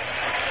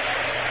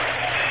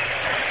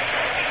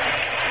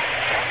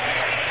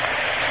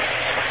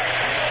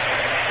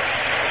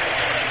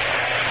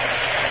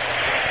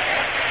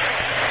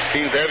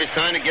 Seems to have his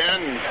sign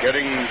again,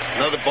 getting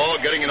another ball,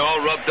 getting it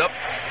all rubbed up.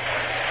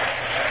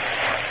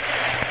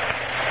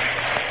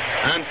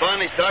 And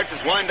finally starts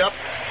his wind-up.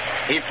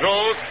 He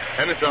throws,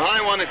 and it's a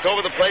high one. It's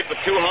over the plate, but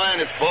too high,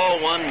 and it's ball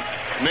 1.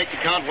 Make the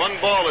count 1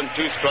 ball and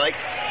 2 strikes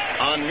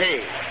on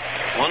Hayes.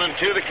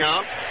 1-2 the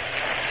count.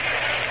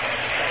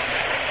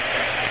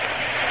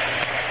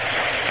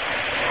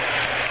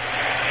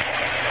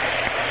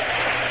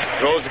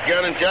 Throws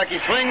again, and Jackie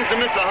swings and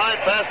misses a high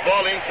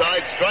fastball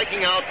inside,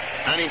 striking out,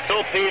 and he's so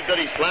peeved that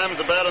he slams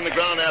the bat on the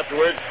ground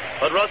afterwards.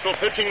 But Russell,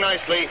 pitching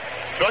nicely,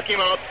 struck him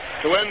out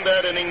to end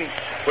that inning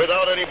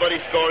without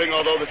anybody scoring,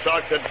 although the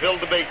Sox had filled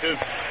the bases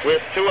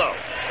with 2 outs.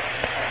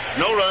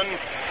 No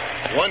runs,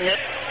 1 hit.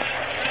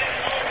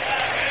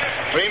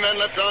 3 men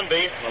left on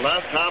base in the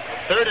last half of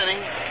the 3rd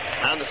inning,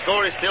 and the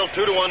score is still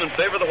 2-1 in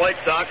favor of the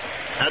White Sox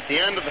at the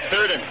end of the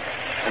 3rd inning.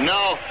 And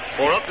now,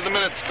 for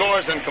up-to-the-minute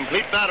scores and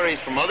complete batteries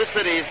from other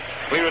cities,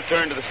 we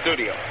return to the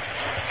studio.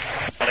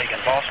 League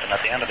in Boston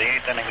at the end of the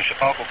 8th inning, the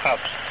Chicago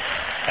Cubs.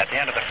 At the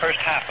end of the first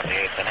half of the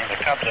 8th inning,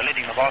 the Cubs are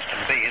leading the Boston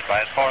Bees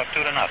by a score of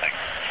 2-0.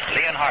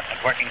 Lee and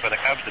Hartnett working for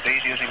the Cubs, the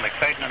Bees using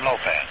McFadden and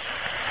Lopez.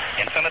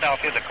 In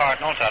Philadelphia, the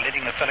Cardinals are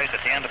leading the Phillies at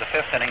the end of the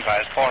 5th inning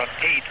by a score of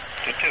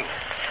 8-2.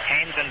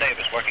 Haynes and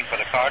Davis working for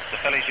the Cards, the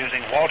Phillies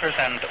using Walters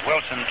and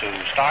Wilson to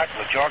start,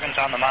 with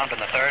Jorgens on the mound in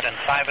the 3rd and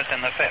Cybus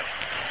in the 5th.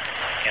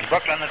 In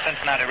Brooklyn, the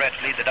Cincinnati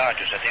Reds lead the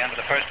Dodgers at the end of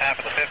the first half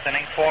of the 5th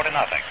inning, 4-0.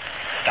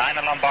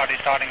 Dinah Lombardi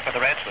starting for the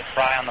Reds with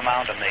Fry on the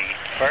mound in the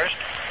 1st.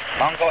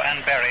 Mungo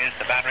and Berry is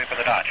the battery for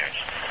the Dodgers.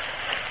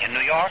 In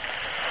New York,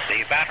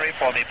 the battery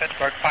for the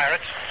Pittsburgh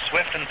Pirates,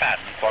 Swift and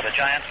Patton. For the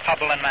Giants,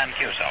 Hubble and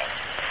Mancuso.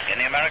 In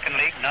the American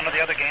League, none of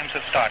the other games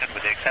have started with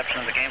the exception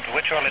of the game to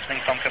which you're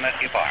listening from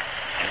Comiskey Park,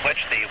 in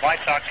which the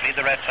White Sox lead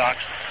the Red Sox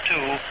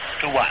 2-1.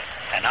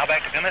 And now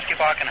back to Comiskey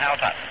Park and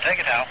Hal Tutton. Take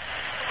it, Hal.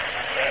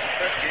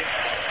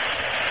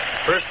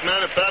 First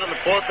man at bat in the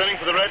fourth inning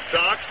for the Red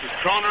Sox is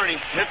Kroner, and he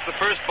hits the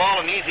first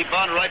ball, an easy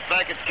bunt right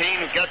back at Kane,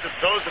 who gets it,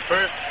 throws the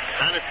first,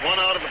 and it's 1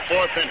 out in the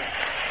fourth inning.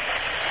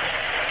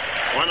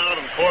 1 out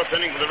in the fourth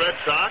inning for the Red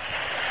Sox.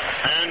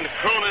 And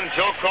Cronin,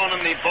 Joe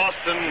Cronin, the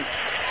Boston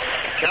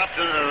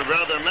captain, or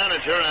rather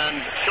manager, and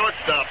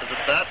shortstop is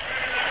at bat.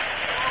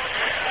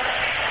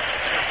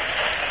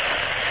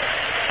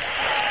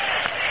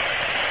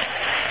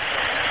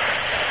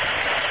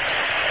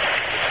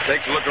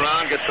 Takes a look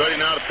around, gets ready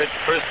now to pitch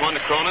the first one to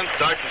Cronin.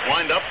 Starts his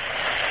windup,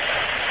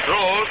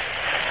 throws,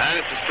 and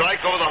it's a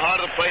strike over the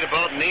heart of the plate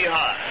about knee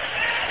high.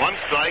 1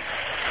 strike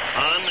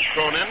on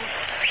Cronin.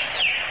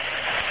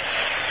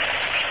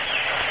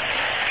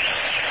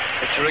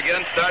 Pitcher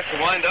again starts to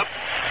wind up.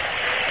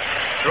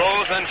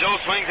 Throws, and Joe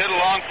swings it a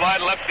long fly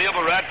to left field,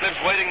 but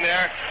Ratcliffe's waiting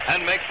there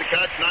and makes the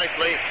catch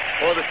nicely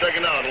for the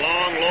second out.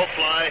 Long, low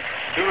fly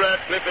to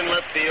Ratcliffe in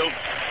left field,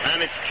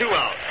 and it's 2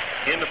 out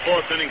in the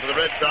fourth inning for the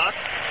Red Sox,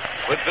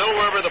 with Bill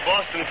Werber, the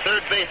Boston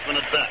third baseman,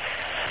 at bat.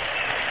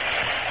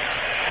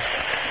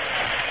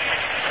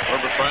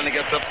 Werber finally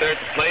gets up there at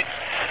the plate.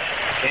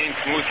 Kane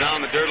smooths down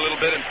the dirt a little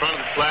bit in front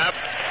of the slab.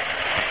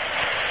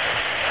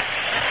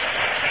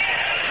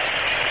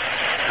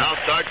 Now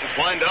starts his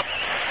windup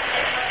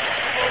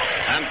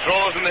and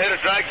throws, and the hitter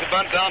drags the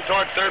bunt down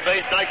toward third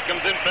base. Dykes comes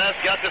in fast,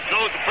 gets it,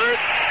 throws the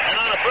first, and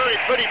on a very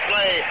pretty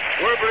play,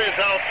 Werber is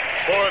out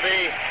for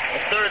the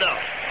third out.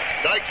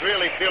 Dykes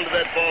really fielded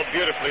that ball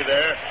beautifully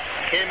there.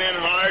 Came in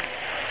hard,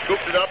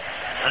 scooped it up,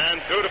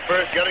 and threw to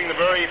first, getting the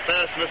very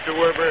fast Mr.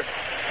 Werber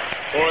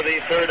for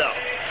the third out.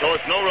 So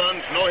it's no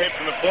runs, no hits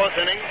in the fourth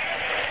inning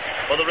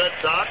for the Red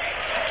Sox.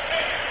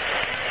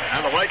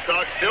 And the White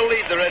Sox still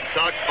lead the Red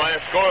Sox by a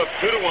score of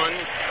 2-1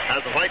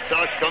 as the White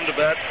Sox come to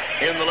bat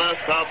in the last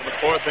half of the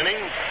fourth inning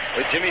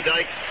with Jimmy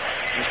Dykes,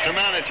 Mr.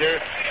 Manager,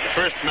 the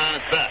first man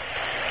at bat.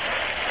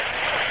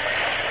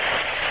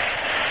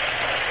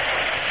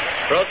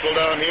 Russell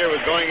down here was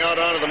going out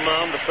onto the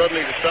mound, but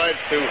suddenly decides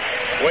to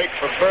wait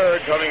for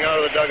Bird coming out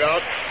of the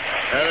dugout,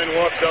 and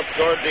then walks up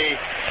toward the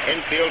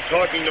infield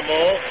talking to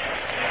Mo.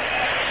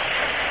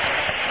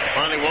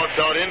 Finally walks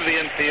out into the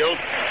infield,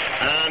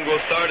 and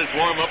will start his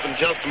warm-up in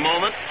just a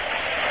moment.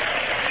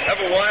 Have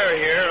a wire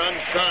here,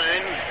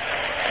 unsigned,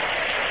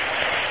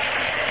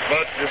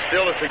 but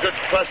still it's a good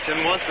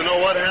question. Wants to know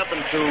what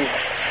happened to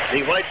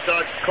the White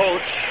Sox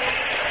coach,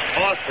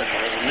 Austin.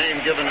 The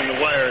name given in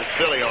the wire is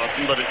Billy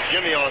Austin, but it's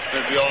Jimmy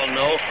Austin, as we all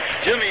know.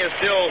 Jimmy is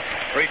still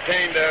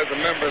retained as a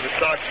member of the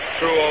Sox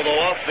crew, although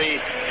off the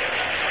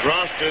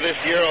roster this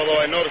year, although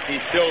I notice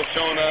he's still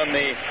shown on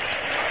the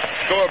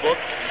scorebook.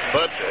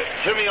 But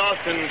Jimmy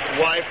Austin's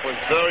wife was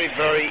very,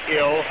 very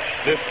ill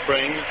this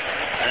spring,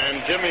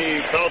 and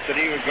Jimmy felt that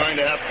he was going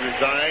to have to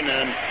resign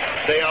and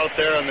stay out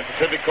there on the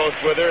Pacific Coast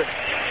with her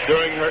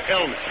during her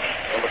illness.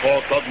 Well, the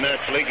ball club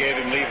naturally gave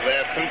him leave of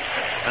absence,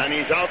 and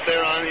he's out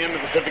there on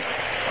the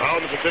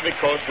Pacific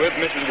Coast with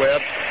Mrs. Webb.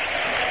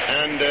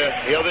 And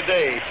the other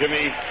day,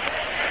 Jimmy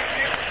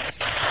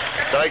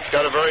Dykes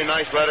got a very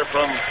nice letter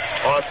from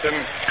Austin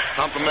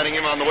complimenting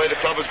him on the way the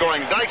club was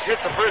going. Dykes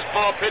hits the first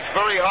ball pitch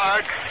very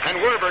hard, and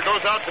Werber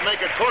goes out to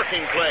make a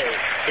corking play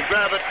to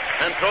grab it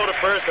and throw to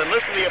first, and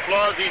listen to the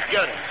applause he's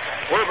getting.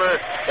 Werber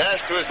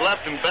dashed to his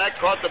left and back,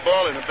 caught the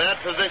ball in a bad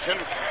position,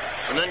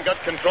 and then got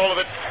control of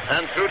it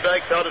and threw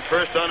Dykes out at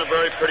first on a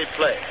very pretty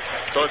play.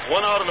 So it's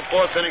 1 out in the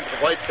fourth inning for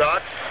the White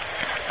Sox,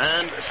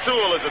 and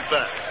Sewell is at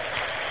bat.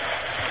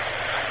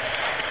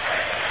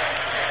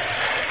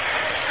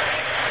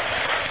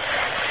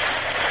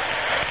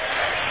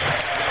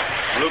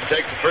 Luke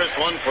takes the first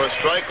one for a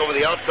strike over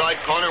the outside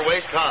corner,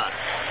 waist high.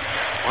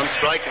 1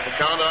 strike is the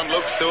count on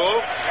Luke Sewell.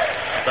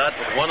 Bat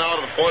with 1 out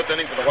of the fourth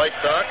inning for the White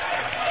Sox.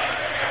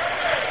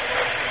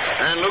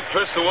 And Luke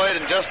twists away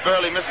and just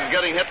barely misses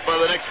getting hit by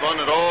the next one.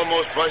 It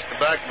almost brushed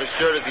the back of his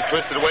shirt as he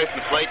twisted away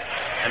from the plate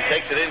and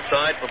takes it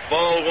inside for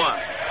ball 1.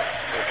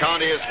 The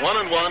count is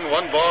 1-1,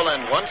 1 ball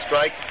and 1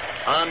 strike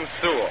on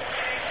Sewell.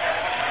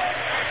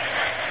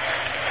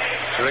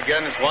 So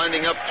again is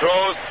winding up,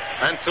 throws,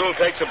 and Sewell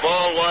takes a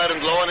ball wide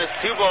and low, and it's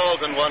 2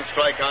 balls and 1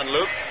 strike on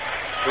Luke.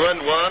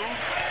 2-1.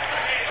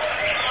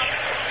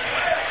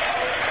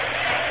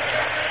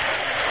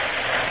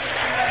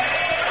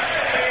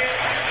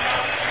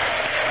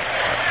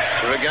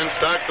 Again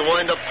starts to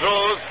wind up,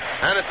 throws,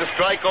 and it's a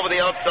strike over the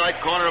outside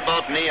corner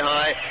about knee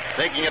high,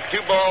 making it 2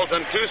 balls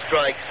and 2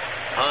 strikes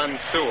on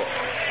Sewell.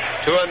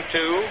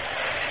 2-2.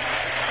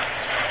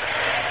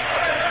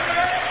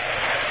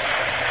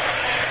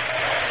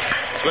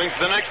 Swings to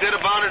the next hit, a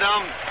bounder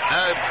down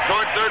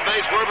toward third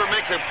base. Werber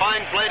makes a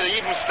fine play to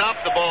even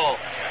stop the ball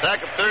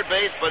back of third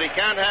base, but he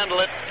can't handle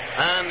it,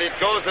 and it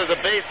goes as a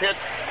base hit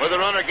with the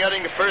runner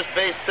getting to first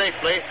base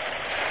safely.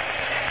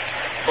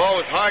 The ball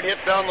was hard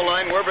hit down the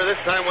line. Werber this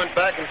time went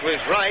back into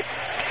his right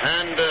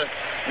and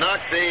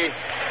knocked the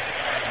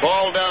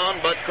ball down,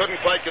 but couldn't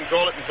quite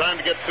control it in time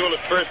to get Sewell at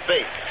first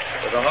base.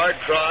 With a hard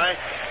try,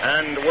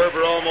 and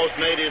Werber almost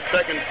made his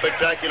second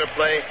spectacular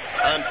play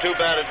on 2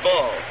 batted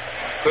balls.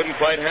 Couldn't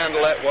quite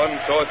handle that one,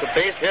 so it's a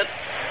base hit.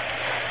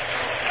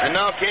 And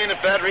now Kane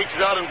at bat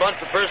reaches out and bunts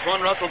the first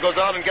one. Russell goes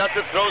out and gets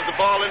it, throws the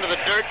ball into the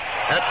dirt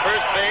at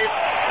first base,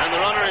 and the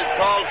runner is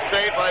called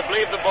safe. I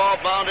believe the ball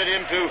bounded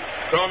into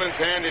Cronin's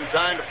hand in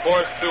time to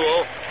force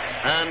Sewell,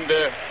 and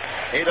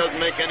he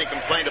doesn't make any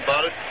complaint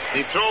about it.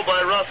 The throw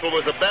by Russell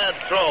was a bad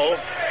throw,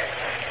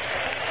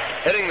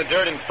 hitting the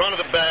dirt in front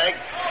of the bag,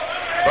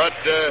 but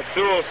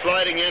Sewell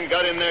sliding in,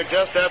 got in there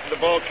just after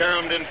the ball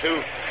caromed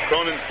into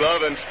Cronin's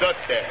glove and stuck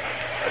there.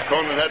 But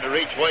Cronin had to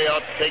reach way out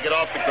to take it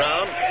off the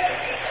ground.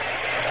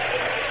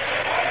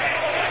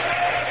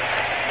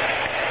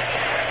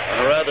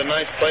 A rather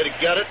nice play to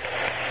get it.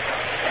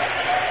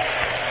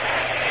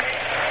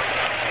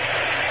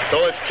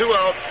 So it's 2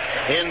 out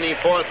in the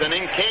 4th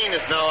inning. Kane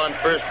is now on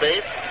first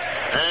base,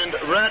 and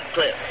Rip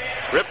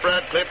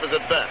Radcliffe is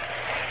at bat.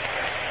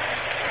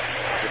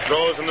 He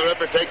throws, and the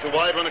Ripper takes a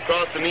wide one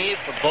across the knees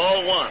for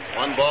ball 1.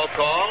 1 ball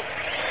call.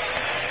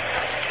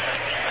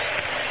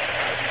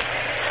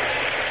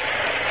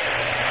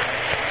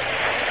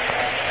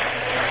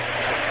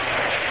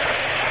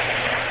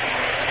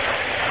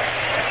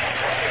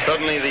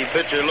 Suddenly the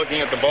pitcher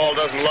looking at the ball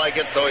doesn't like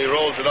it, so he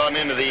rolls it on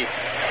into the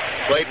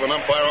plate when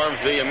umpire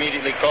Ormsby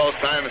immediately calls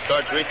time and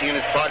starts reaching in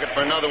his pocket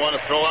for another one to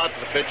throw out to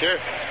the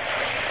pitcher.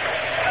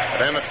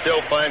 But Emmett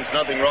still finds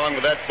nothing wrong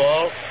with that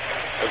ball.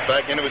 Goes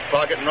back into his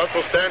pocket, and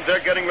Russell stands there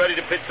getting ready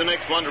to pitch the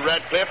next one to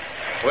Radcliffe,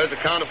 who has a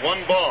count of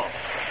 1 ball.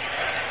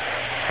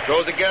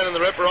 Throws again, and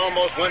the Ripper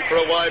almost went for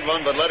a wide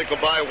one, but let it go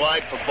by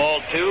wide for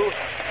ball 2,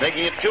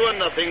 making it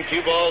 2-0,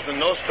 2 balls and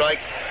no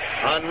strikes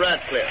on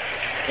Radcliffe.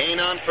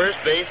 Kane on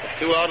first base,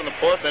 2 out in the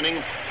 4th inning.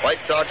 White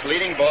Sox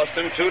leading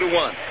Boston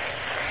 2-1.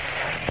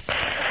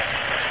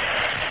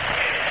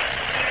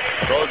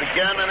 Throws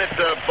again, and it's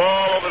a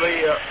ball over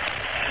the,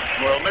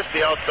 missed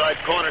the outside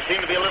corner.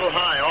 Seemed to be a little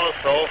high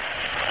also.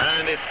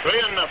 And it's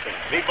 3-0.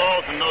 3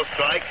 balls and no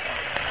strikes.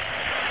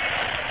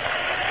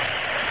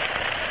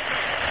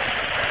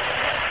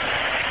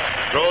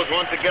 Throws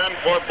once again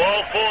for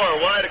ball 4,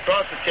 wide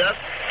across the chest,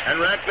 and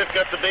Radcliffe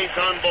gets the base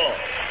on ball.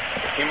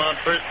 Team on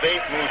first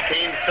base, moves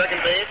Kane to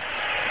second base.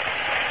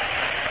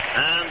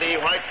 And the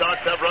White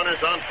Sox have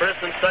runners on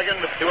first and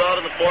second with 2 out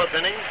in the 4th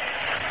inning.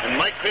 And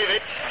Mike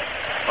Krivich,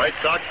 White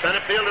Sox center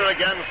fielder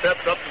again,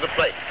 steps up to the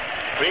plate.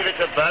 Krivich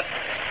at bat.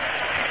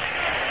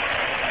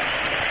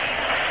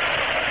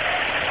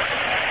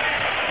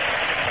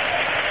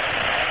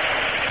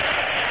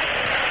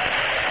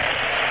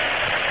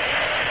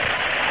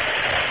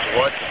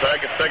 Watch the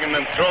back at second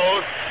and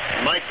throws.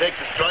 Mike takes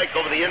a strike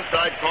over the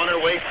inside corner,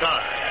 waist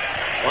high.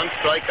 1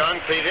 strike on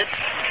Krivich.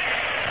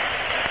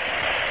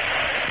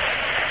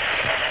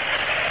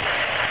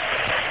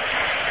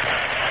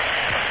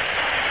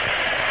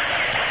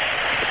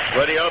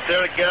 Ready out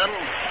there again.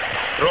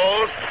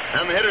 Throws,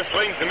 and the hitter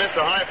swings to miss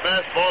a high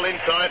fastball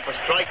inside for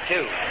strike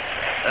 2.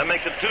 That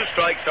makes it 2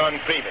 strikes on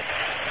Krivich.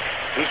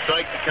 2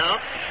 strikes to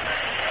count.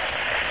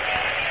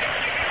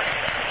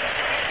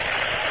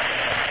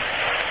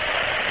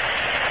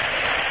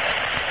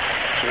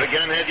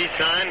 Again has his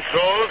sign,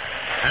 throws,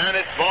 and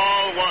it's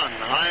ball 1.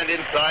 High and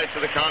inside, so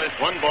the count is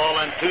 1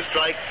 ball and 2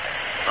 strikes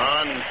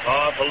on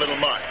powerful little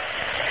Mark.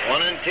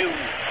 1 and 2.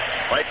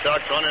 White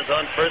Sox runners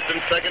on first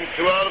and second,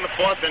 2 out in the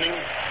 4th inning.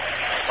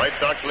 White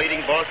Sox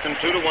leading Boston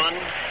 2-1.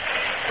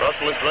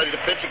 Russell is ready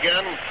to pitch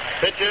again.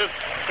 Pitches,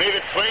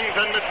 Krivich swings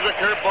and misses a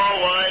curveball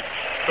wide,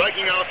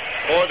 striking out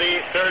for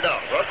the 3rd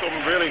out. Russell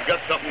really got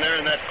something there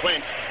in that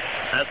clinch.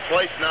 Has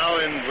twice now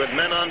with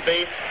men on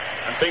base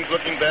and things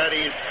looking bad.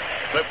 He's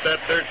flipped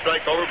that 3rd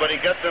strike over, but he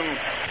gets them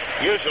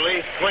usually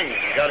swinging.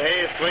 He got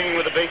Hayes swinging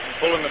with the bases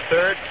full in the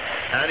 3rd,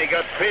 and he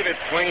got Krivich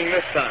swinging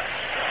this time.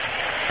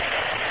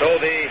 So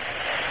the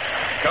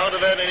count of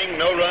that inning,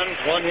 no runs,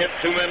 1 hit,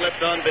 2 men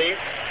left on base.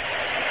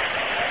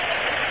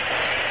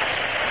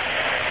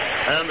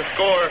 And the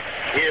score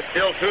is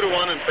still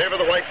 2-1 in favor of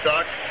the White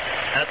Sox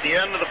at the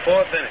end of the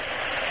 4th inning.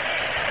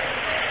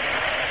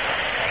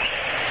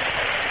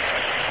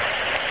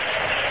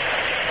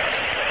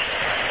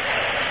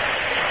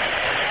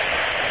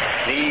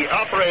 The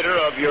operator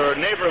of your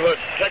neighborhood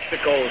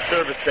Texaco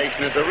service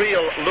station is a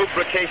real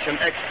lubrication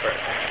expert.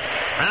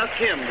 Ask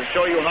him to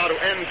show you how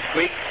to end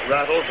squeaks,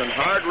 rattles, and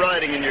hard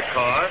riding in your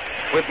car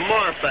with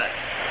Marfac.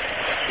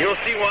 You'll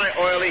see why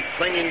oily,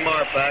 clinging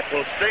Marfac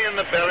will stay in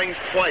the bearings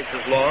twice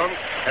as long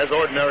as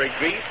ordinary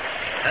grease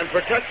and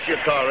protects your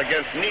car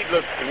against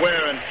needless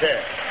wear and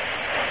tear.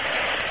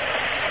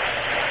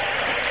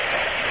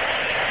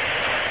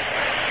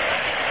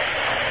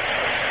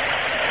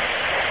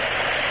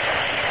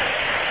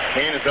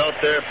 Kane is out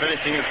there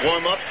finishing his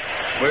warm-up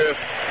with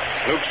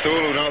Luke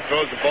Sewell, who now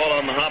throws the ball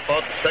on the hop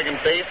out to second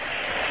base.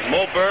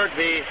 Moberg,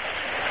 the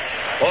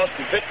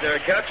Boston pitcher,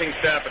 catching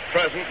staff at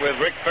present, with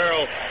Rick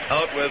Farrell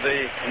out with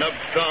the nubbed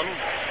thumb,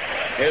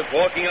 is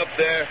walking up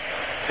there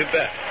to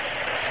bat.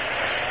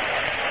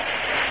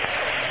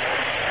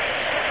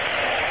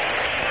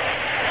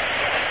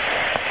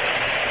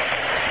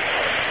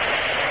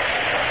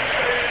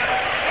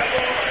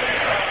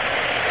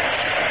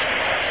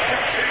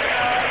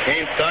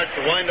 Kane starts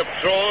to wind up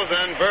throws,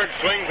 and Berg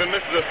swings and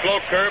misses a slow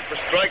curve for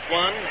strike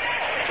one.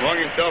 Swung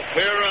himself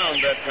clear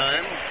around that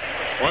time.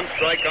 One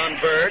strike on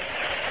Berg.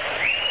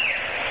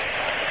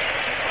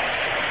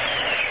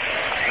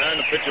 And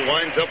the pitcher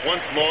winds up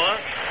once more.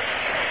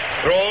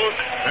 Throws,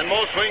 and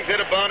Mo swings, hit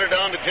a bounder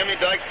down to Jimmy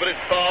Dykes, but it's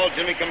foul.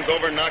 Jimmy comes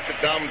over and knocks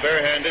it down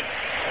barehanded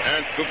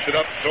and scoops it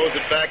up, throws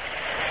it back.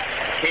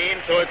 Kane,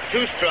 so it's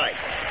 2 strikes.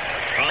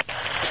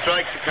 2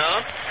 strikes to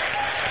count.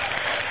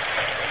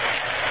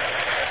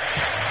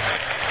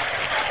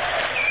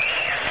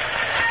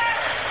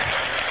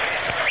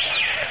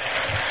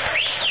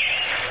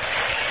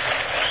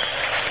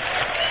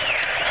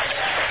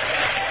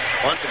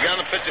 Once again,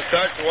 the pitcher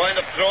starts to wind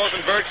up throws,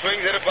 and Berg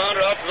swings, hit a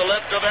bounder out to the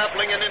left of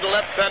Appling and into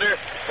left center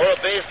for a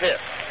base hit.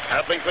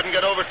 Appling couldn't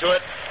get over to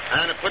it,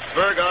 and it puts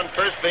Berg on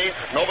first base.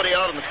 Nobody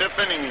out in the 5th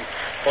inning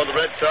for the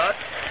Red Sox,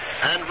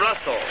 and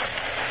Russell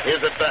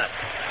is at bat.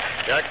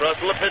 Jack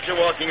Russell, the pitcher,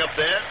 walking up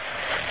there.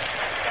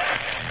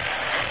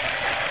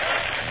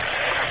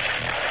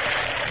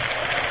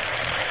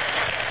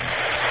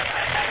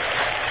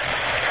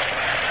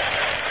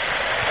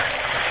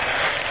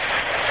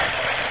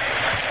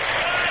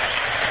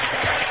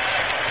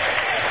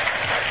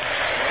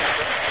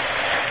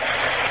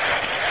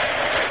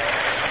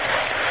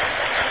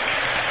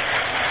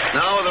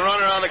 Now with the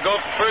runner on the go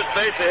for first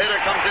base, the hitter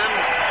comes in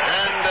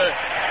and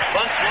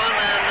bunts one,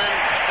 and then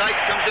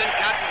Dykes comes in,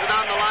 catches it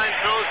on the line,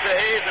 throws to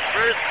Hayes at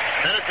first,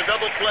 and it's a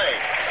double play.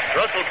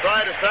 Russell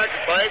tried to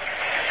sacrifice,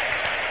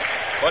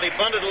 but he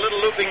bunted a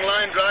little looping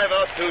line drive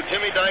out to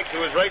Jimmy Dykes,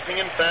 who was racing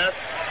in fast.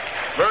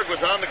 Berg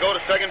was on the go to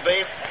second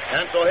base,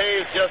 and so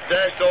Hayes just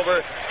dashed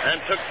over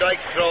and took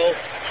Dykes' throw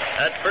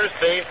at first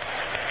base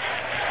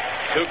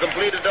to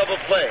complete a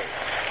double play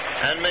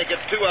and make it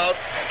 2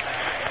 outs.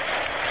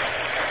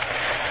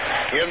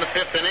 Here in the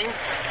 5th inning,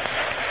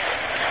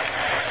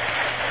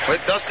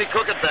 with Dusty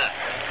Cook at bat.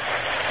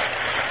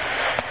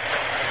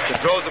 He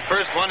throws the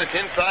first one. It's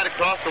inside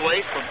across the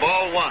waist for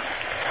ball 1.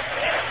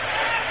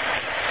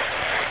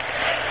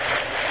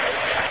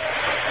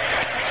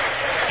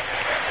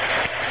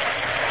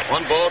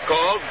 One ball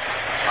called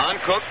on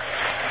Cook.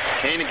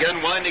 Kane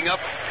again winding up.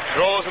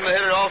 Throws, and the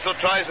hitter also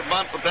tries to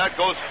bunt, but that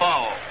goes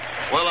foul.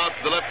 Well out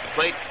to the left of the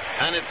plate,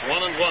 and it's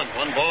 1-1.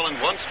 1 ball and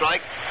 1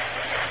 strike.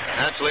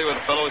 Naturally, with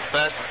a fellow as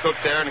fast as Cook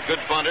there and a good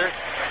bunter,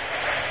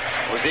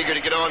 was eager to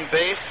get on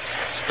base,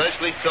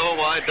 especially so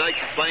while Dykes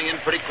is playing in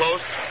pretty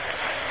close.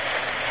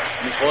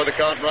 Before the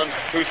count runs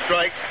 2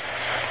 strikes.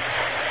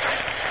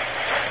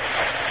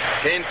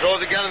 Kane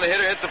throws again, and the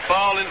hitter hits a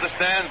foul into the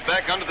stands,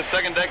 back under the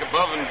second deck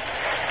above and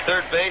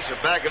third base or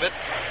back of it,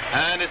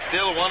 and it's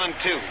still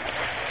 1-2.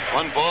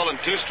 1 ball and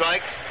 2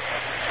 strikes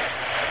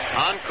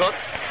on Cook.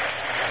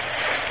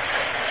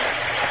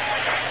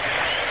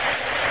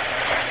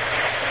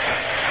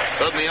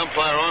 Suddenly,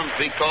 umpire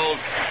Ormsby calls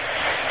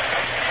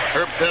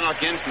Herb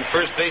Pennock in from the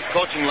first base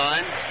coaching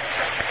line.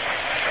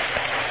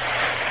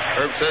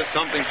 Herb says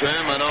something to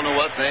him. I don't know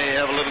what. They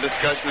have a little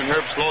discussion, and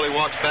Herb slowly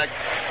walks back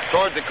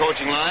towards the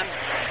coaching line.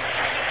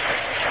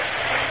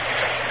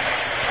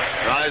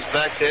 Drives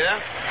back there.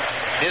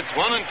 It's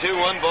 1-2,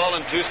 1 ball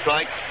and 2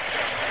 strikes.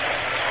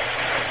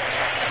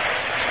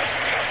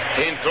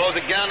 Kane throws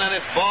again, and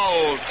it's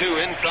ball 2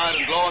 inside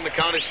and low, and the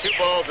count is 2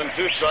 balls and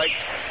 2 strikes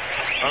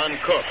on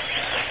Cook.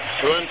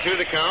 2-2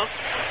 the count.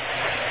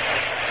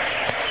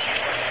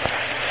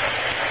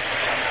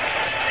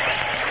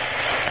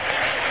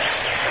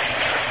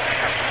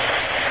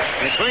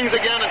 He swings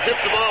again and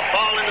tips the ball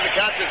foul into the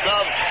catcher's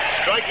glove,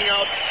 striking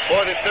out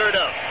for the 3rd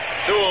out.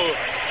 Sewell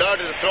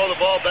started to throw the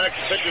ball back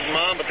to the pitcher's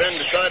mound, but then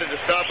decided to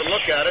stop and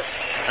look at it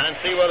and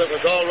see whether it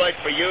was all right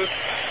for use.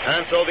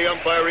 And so the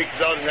umpire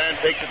reaches out his hand,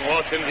 takes it, and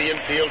walks into the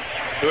infield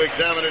to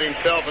examine it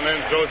himself, and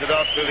then throws it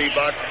out to the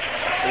box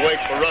to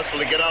wait for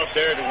Russell to get out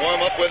there to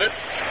warm up with it.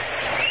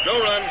 No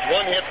runs,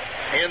 1 hit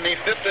in the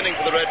 5th inning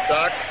for the Red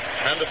Sox,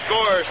 and the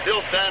score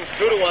still stands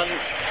 2-1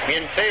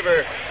 in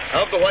favor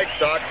of the White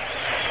Sox.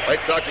 White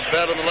Sox is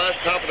battled in the last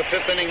half of the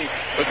 5th inning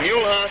with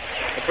Muehlhaus,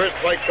 the first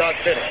White Sox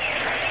hitter.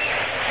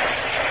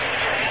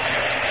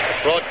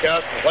 The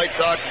broadcast of the White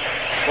Sox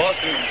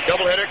Boston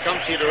doubleheader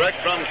comes to you direct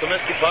from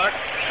Comiskey Park,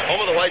 home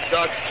of the White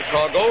Sox of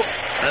Chicago,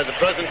 as a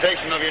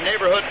presentation of your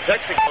neighborhood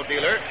Texaco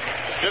dealer,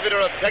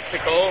 distributor of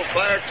Texaco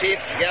Fire Chief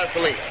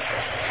Gasoline.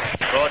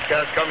 The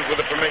broadcast comes with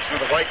the permission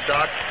of the White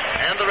Sox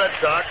and the Red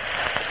Sox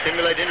to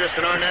stimulate interest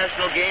in our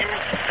national game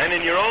and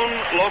in your own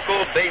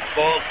local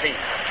baseball team.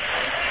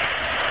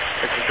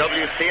 This is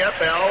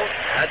WCFL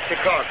at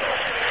Chicago.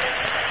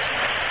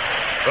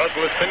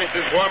 Russell has finished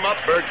his warm-up.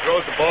 Berg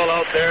throws the ball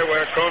out there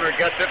where Kroner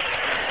gets it.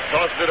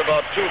 Tosses it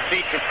about 2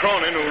 feet to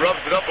Cronin, who rubs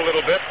it up a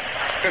little bit.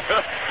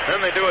 Then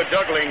they do a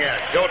juggling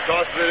act. Joe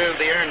tosses it into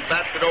the air and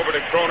bats it over to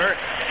Kroner.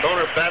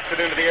 Kroner bats it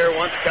into the air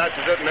once,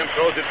 catches it, and then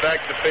throws it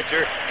back to the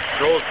pitcher.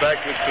 Throws back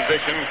to his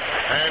position.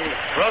 And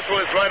Russell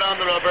is right on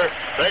the rubber,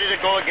 ready to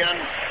go again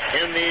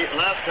in the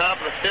last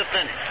half of the 5th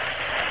inning.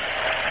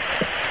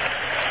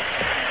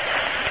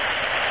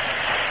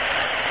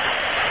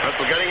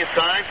 Russell getting his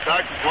time,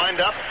 starts to wind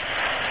up.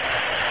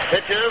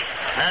 Pitches,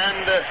 and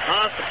the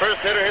first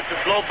hitter hits a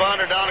slow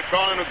bounder down to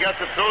Cronin, who gets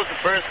it, throws the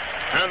first,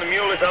 and the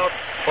mule is out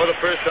for the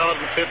first out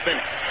in the fifth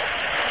inning.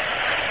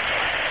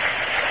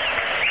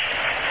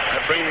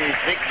 That brings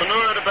Zeke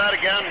Bonura to bat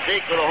again.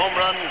 Zeke with a home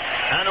run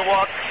and a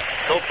walk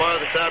so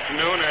far this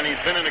afternoon, and he's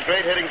been in a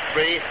great hitting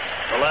spree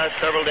the last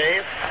several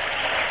days,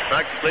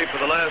 practically for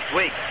the last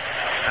week.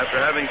 After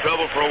having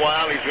trouble for a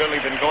while, he's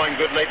really been going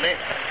good lately.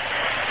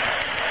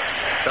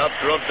 Stops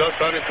to rub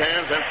dust on his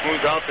hands, then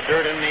smooths out the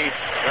dirt in the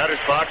batter's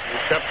box as he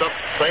steps up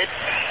to the plate.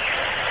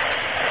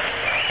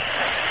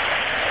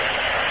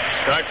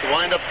 Starts to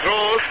wind up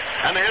throws,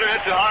 and the hitter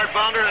hits a hard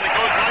bounder, and it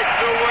goes right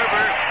through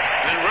Werber.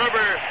 And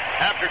Werber,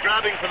 after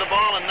grabbing for the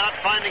ball and not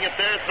finding it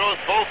there, throws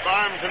both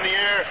arms in the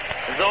air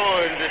as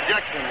though in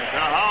dejection.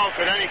 Now, how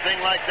could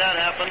anything like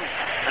that happen?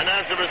 And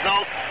as a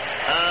result,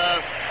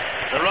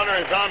 the runner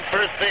is on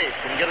first base.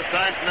 Can you get a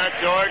sign from that,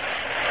 George?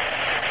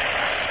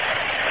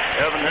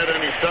 They haven't had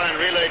any sign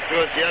relayed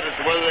to us yet as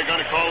to whether they're going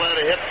to call that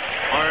a hit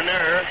or an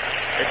error.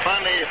 They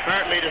finally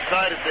apparently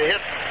decided to hit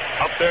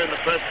up there in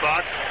the press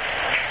box.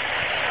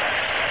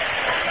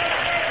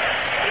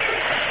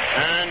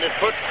 And it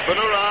puts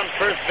Bonura on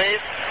first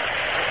base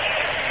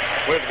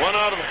with one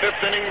out of the fifth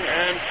inning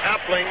and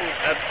Appling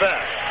at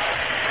bat.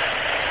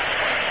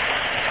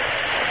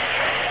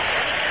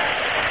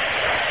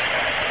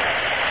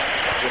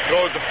 He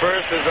throws the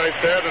first, as I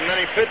said, and then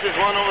he pitches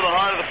one over the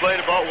heart of the plate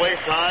about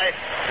waist high,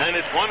 and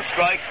it's one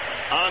strike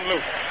on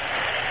Luke.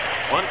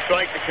 One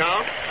strike to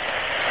count.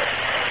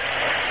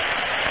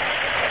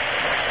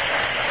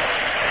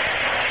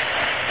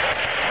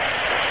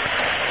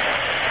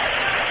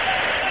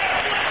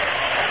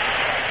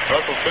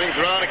 Russell swings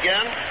around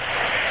again.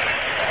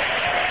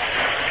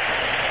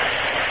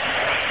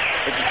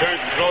 Pitcher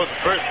turns and throws to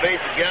first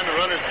base again. The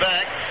runner's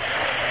back.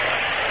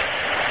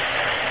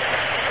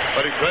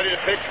 But he's ready to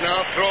pitch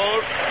now,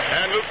 throws,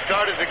 and Luke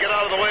started to get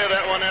out of the way of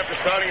that one after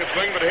starting a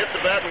swing, but it hit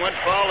the bat and went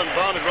foul and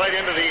bounded right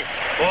into the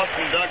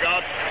Boston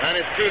dugout, and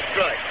it's two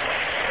strikes.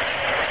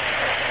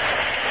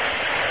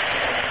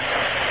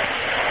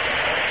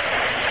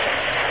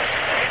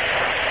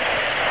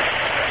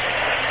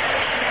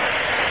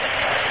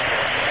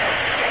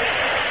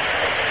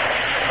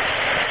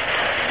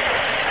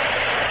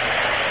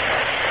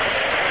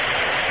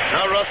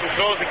 Now Russell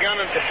throws again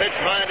and the pitch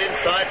high and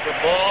inside for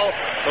ball.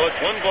 So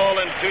it's 1 ball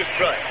and 2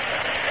 strikes.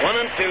 1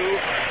 and 2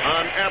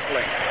 on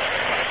Appling.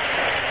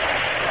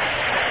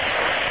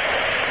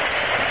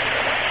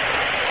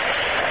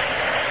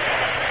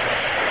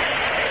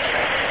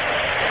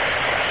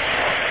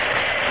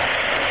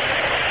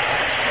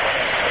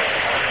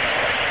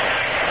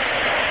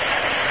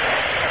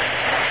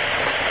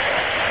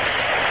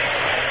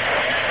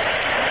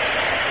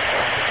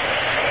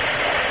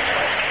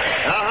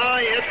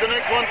 He hits the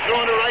next one,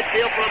 throwing to right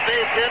field for a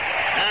base hit.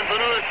 And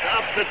Bonura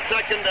stops at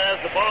second as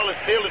the ball is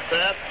fielded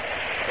fast.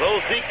 Though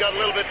Zeke got a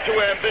little bit too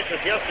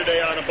ambitious yesterday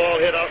on a ball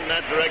hit out in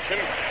that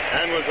direction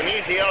and was an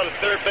easy out at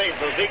third base,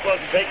 so Zeke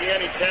wasn't taking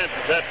any chances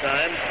that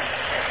time.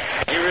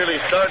 He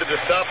really started to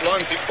stop long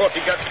before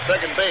he got to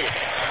second base.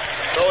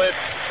 So it's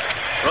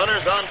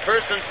runners on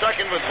first and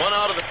second with 1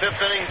 out of the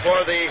fifth inning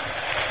for the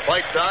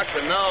White Sox,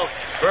 and now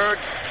Berg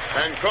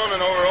and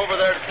Cronin over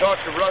there to talk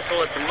to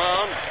Russell at the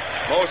mound.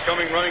 Moe's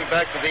coming running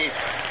back to the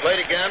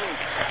plate again.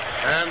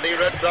 And the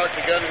Red Sox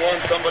again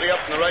warm somebody up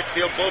in the right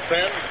field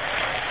bullpen.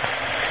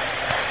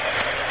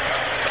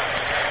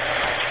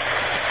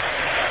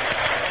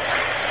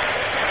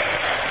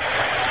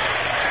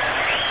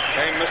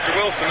 Named Mr.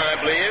 Wilson, I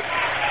believe.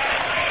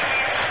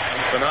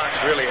 And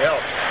Sanox really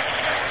helped.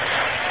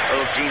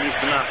 Little Genie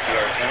Sanox,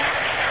 huh?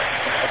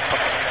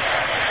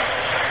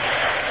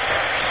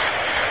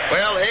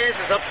 Well, Hayes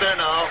is up there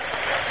now.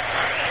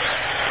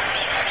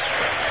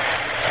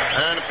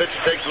 And the pitcher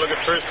takes a look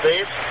at first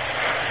base.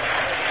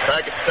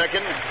 Back at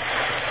second.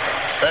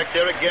 Back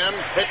there again.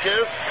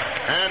 Pitches.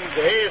 And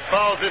Hayes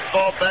fouls this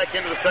ball back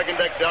into the second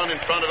deck down in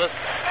front of us.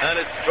 And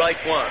it's strike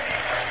 1.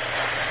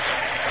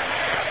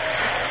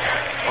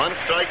 1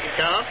 strike to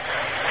count.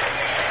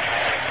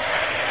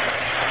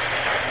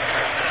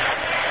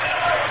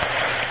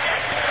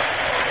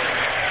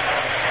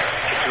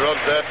 Pitcher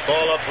rubs that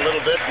ball up a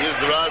little bit. Uses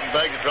the rosin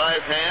bag to dry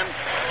his hands.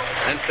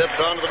 And steps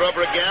onto the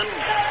rubber again.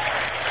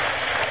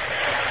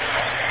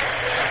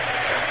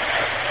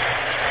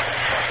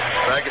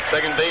 Back at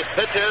second base,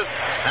 pitches,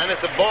 and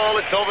it's a ball.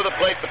 It's over the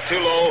plate, but too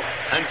low,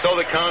 and so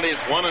the count is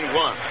 1 and 1.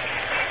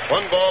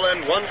 1 ball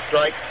and 1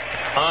 strike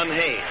on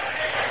Hayes.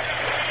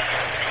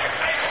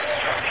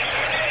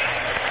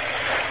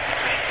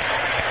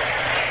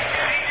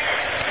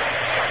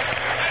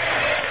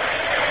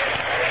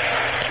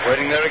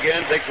 Waiting there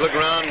again, takes a look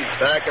around,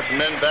 back at the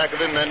men back of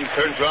him, then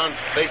turns around,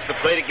 faces the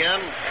plate again,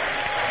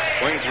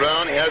 swings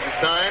around, he has a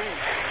sign.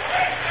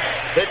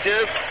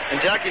 Pitches, and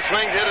Jackie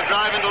swings hit a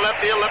drive into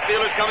left field. Left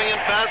fielder's coming in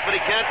fast, but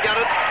he can't get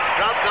it.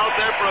 Drops out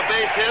there for a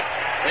base hit.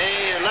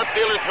 The left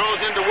fielder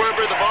throws into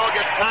Werber. The ball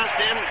gets past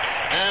him,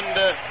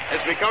 and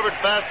it's recovered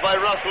fast by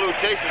Russell, who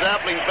chases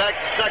Appling back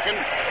to second.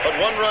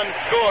 But 1 run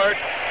scored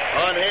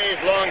on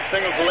Hayes' long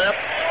single to left.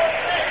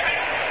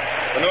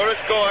 Ventura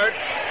scored.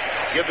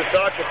 Give the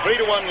Sox a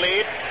 3-1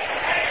 lead.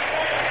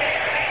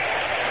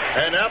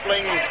 And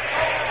Appling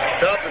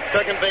stopped at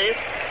second base.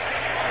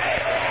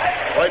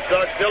 White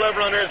Sox still have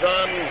runners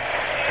on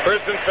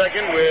first and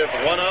second with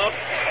one out,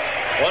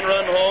 one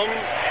run home,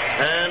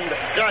 and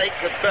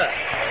Dyke at bat.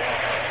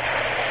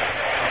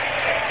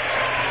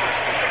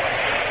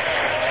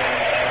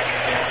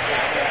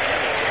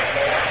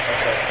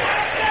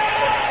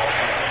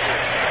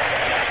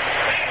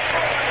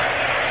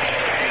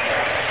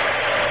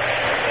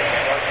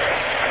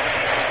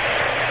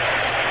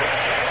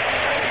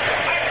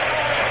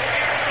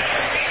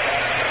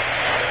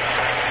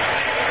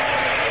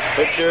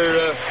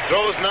 Pitcher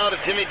throws now to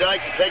Jimmy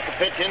Dyke to take the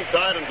pitch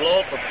inside and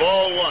blow for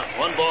ball one.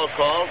 One ball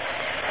called.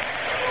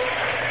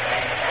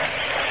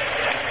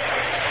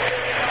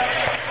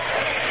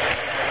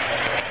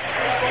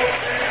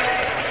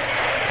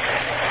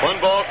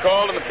 One ball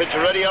called and the pitcher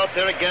ready out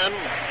there again.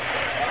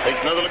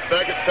 Takes another look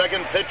back at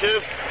second,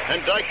 pitches,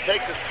 and Dyke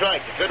takes a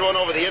strike. A good one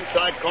over the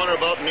inside corner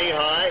about knee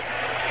high.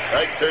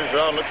 Dyke turns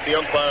around, looks at the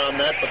umpire on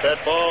that, but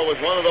that ball was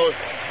one of those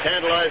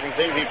tantalizing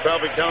things. He'd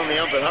probably tell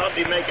the umpire, how did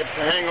he make it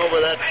hang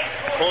over that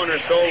corner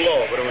so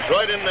low? But it was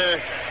right in there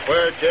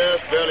where it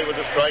just barely was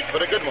a strike,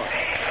 but a good one.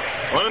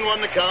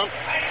 1-1 the count.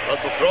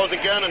 Russell throws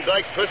again, and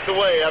Dyke twists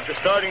away. After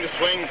starting to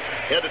swing,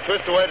 he had to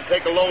twist away to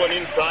take a low one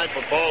inside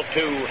for ball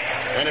two,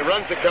 and it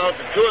runs the count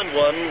to 2-1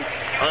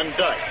 on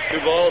Dyke.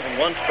 2 balls and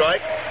 1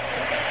 strike.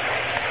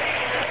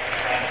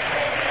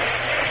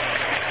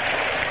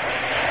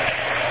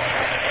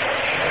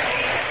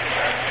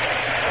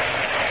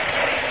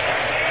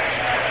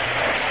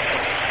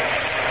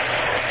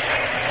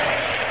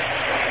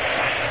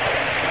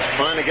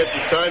 Finally gets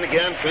his sign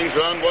again, swings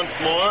around once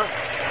more,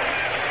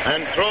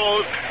 and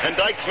throws, and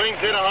Dyke swings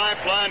in a high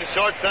fly into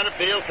short center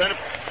field. Center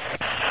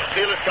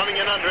fielder's coming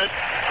in under it.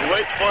 He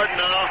waits for it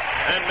now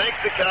and makes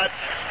the catch,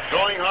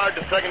 throwing hard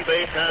to second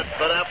base,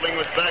 but Appling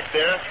was back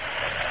there.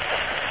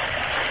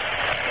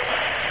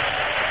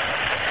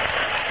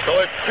 So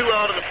it's 2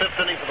 out of the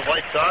 5th inning for the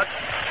White Sox.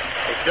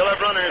 They still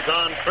have runners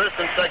on first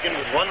and second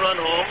with 1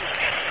 run home.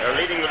 They're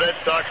leading the Red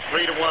Sox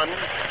 3-1,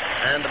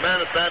 and the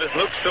man at bat is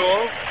Luke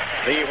Sewell,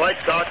 the White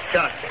Sox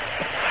catcher.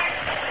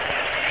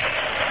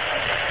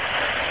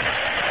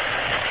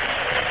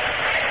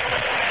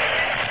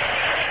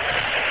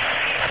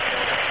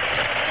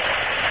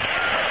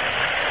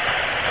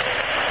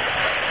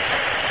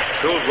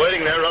 Sewell's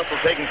waiting there. Russell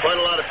taking quite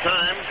a lot of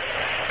time,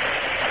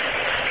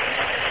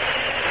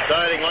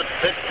 deciding what to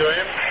pitch to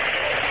him.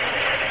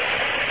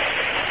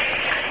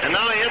 And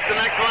now he hits the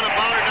next one, a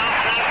bounder down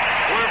past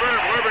Werber.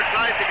 Werber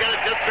tries to get it,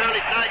 just barely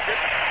tags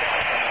it.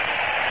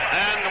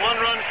 And the 1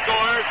 run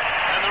scores,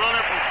 and the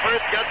runner from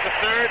first gets to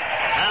third,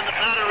 and the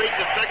batter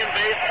reaches second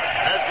base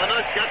as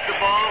Manush gets the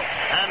ball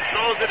and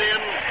throws it in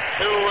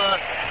to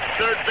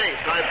third base.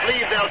 I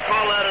believe they'll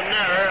call that an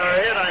error, or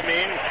a hit, I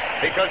mean,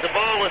 because the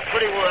ball was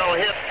pretty well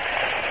hit.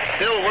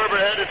 Still, Werber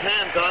had his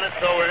hands on it,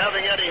 so we're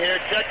having Eddie here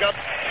check up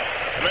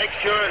to make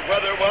sure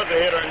whether it was a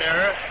hit or an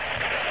error.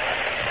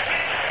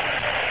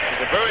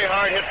 It's a very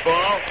hard hit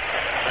ball,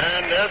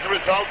 and as a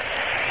result,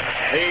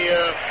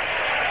 the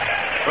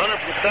runner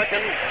from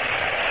second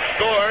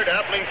scored.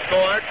 Appling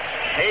scored.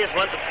 Hayes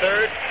went to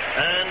third,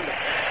 and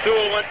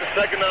Sewell went to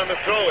second on the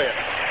throw-in.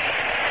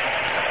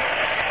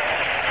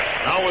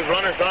 Now with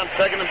runners on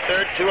second and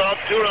third, 2 out,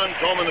 2 runs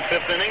home in the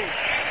 5th inning.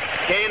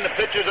 Kane, the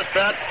pitcher's at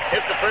bat,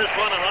 hits the first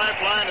one, a high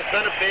fly into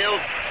center field,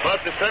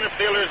 but the center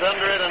fielder's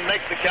under it and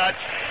makes the catch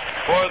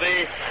for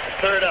the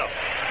third out.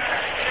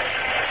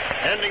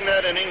 Ending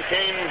that inning,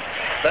 Kane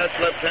bats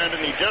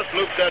left-handed, and he just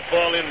looped that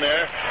ball in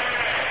there.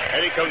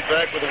 Eddie comes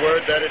back with the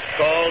word that it's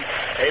called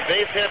a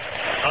base hit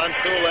on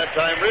Sewell that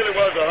time. Really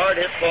was a hard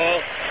hit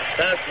ball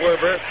past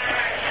Werber.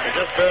 He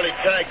just barely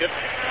tagged it,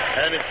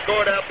 and it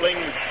scored Appling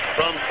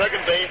from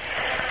second base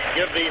to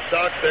give the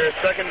Sox their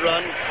second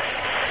run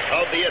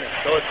of the inning.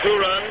 So it's 2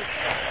 runs,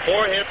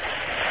 4 hits,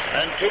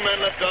 and 2 men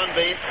left on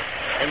base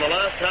in the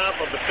last half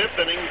of the 5th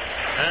inning.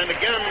 And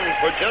again,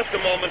 for just a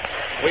moment,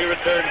 we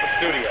return to the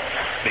studio.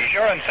 Be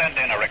sure and send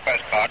in a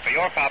request card for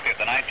your copy of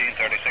the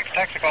 1936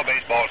 Texaco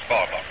Baseball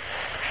Scorebook.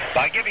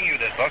 By giving you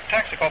this book,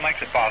 Texaco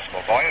makes it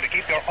possible for you to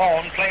keep your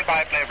own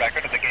play-by-play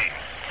record of the game.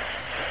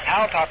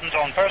 Hal Totten's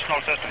own personal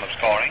system of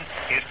scoring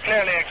is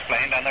clearly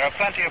explained, and there are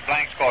plenty of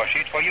blank score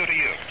sheets for you to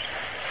use.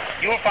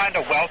 You'll find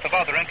a wealth of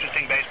other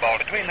interesting baseball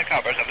between the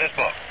covers of this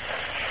book.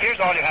 Here's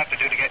all you have to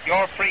do to get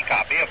your free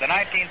copy of the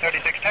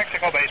 1936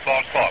 Texaco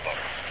Baseball Scorebook.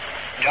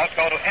 Just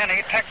go to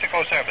any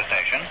Texaco service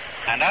station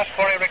and ask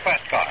for a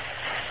request card.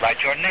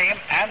 Write your name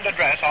and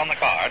address on the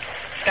card,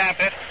 stamp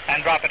it,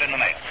 and drop it in the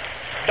mail.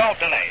 Don't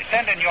delay.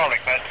 Send in your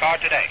request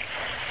card today.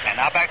 And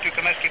now back to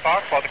Comiskey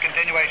Park for the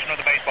continuation of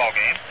the baseball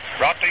game,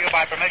 brought to you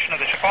by permission of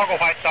the Chicago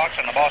White Sox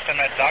and the Boston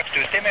Red Sox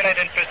to stimulate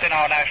interest in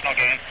our national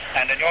game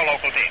and in your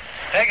local team.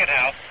 Take it,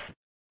 Hal.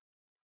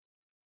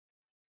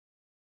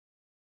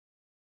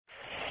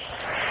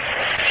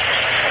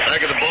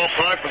 Back at the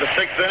ballpark for the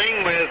 6th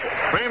inning with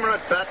Kramer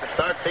at bat to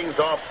start things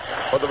off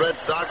for the Red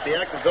Sox. The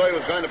Akazoy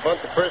was going to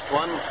bunt the first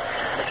one.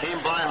 It came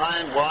by high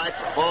and wide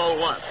for ball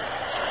one.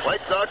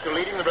 White Sox are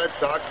leading the Red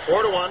Sox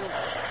 4-1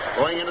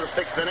 going into the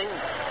sixth inning.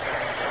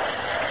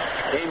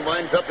 Kane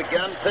winds up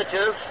again,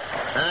 pitches,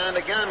 and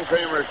again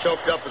Kramer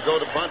choked up as though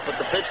to bunt, but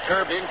the pitch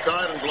curved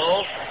inside and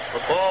low for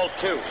ball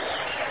two.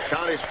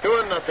 Count is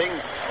 2-0,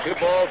 2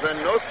 balls and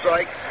no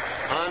strikes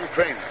on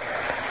Kramer.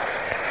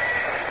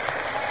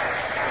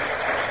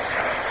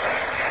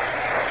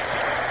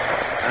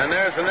 And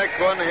there's the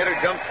next one. The hitter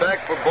jumps back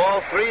for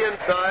ball 3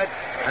 inside,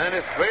 and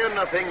it's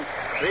 3-0,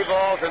 3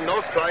 balls and no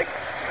strikes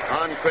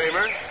on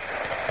Kramer.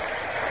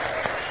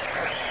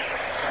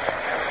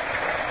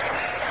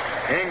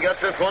 Kane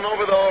gets this one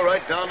over, though,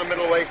 right down the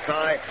middle waist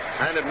high,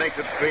 and it makes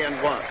it 3-1.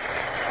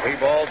 3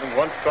 balls and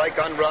 1 strike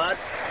on Rod.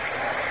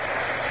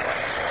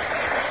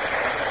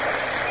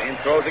 Kane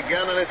throws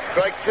again, and it's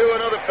strike 2,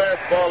 another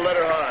fastball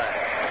letter high.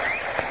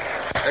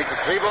 Makes it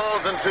 3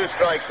 balls and 2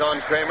 strikes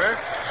on Kramer.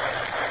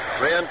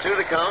 3-2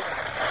 the count.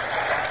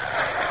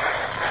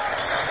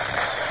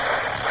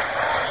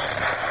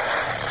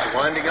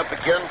 Winding up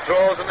again,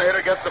 throws, and the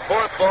hitter gets the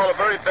 4th ball, a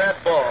very bad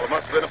ball. It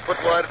must have been a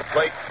foot wide of the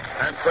plate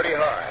and pretty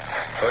high.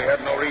 So he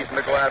had no reason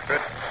to go after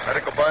it. Let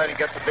it go by, and he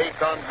gets the base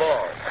on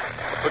ball.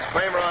 It puts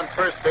Kramer on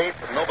first base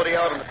with nobody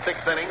out in the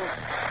 6th inning.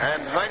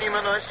 And Heine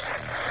Manush,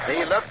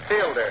 the left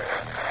fielder,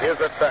 is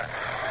at bat.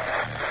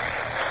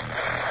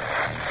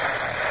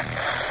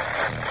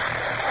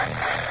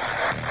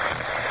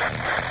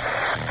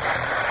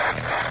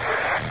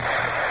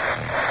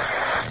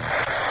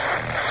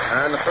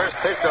 And the first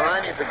pitch to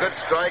Heine is a good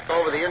strike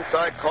over the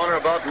inside corner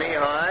about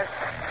knee-high.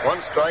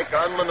 1 strike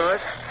on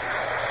Manush.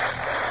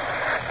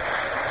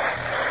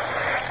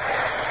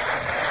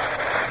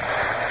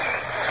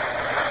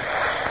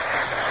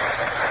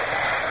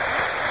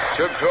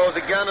 Shug throws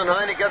again, and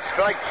Heine gets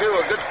strike 2.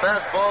 A good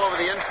fastball over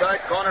the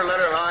inside corner,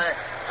 letter high,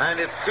 and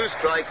it's 2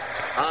 strikes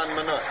on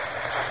Manush.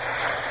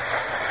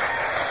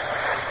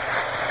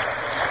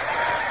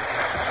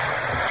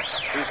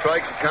 Two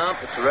strikes to count.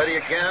 It's ready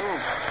again.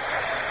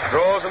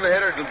 Throws, and the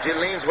hitter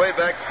leans way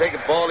back to take a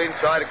ball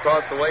inside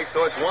across the way,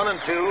 so it's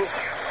 1-2.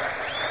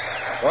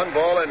 1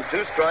 ball and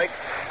 2 strikes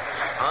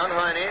on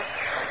Heine.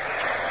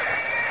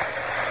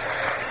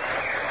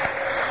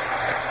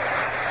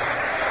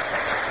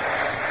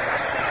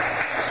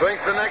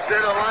 Swings the next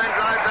hitter, line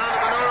drive down to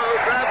Benura, who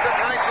grabs it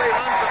nicely,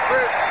 runs to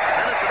first,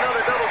 and it's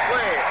another double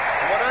play.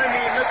 And what I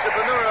mean, Mr.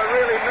 Benura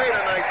really made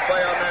a nice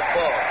play on that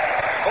ball.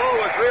 The ball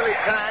was really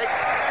tagged.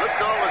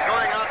 Lipsall was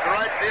going out to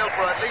right field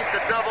for at least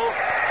a double,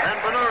 and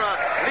Benura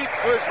leaped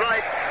to his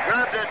right,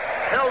 grabbed it,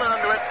 held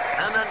onto it,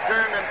 and then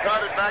turned and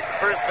trotted back to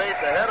first base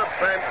ahead of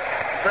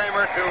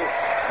Kramer to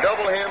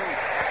double him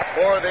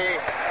for the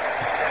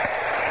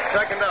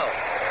second out.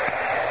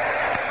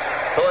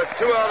 So it's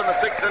 2 out in the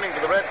 6th inning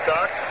for the Red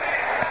Sox.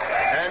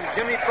 And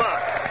Jimmy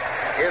Fox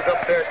is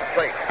up there at the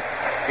plate.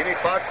 Jimmy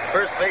Fox,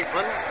 first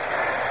baseman.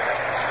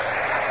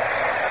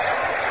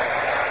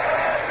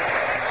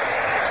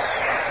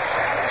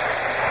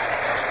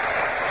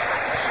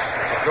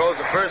 Throws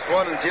the first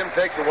one, and Jim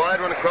takes a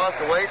wide one across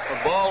the waist for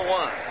ball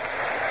 1.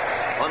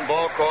 1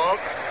 ball called.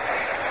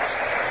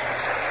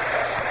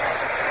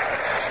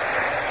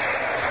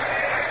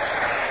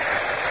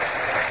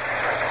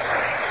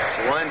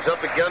 He winds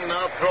up again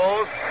now,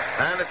 throws.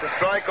 And it's a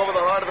strike over the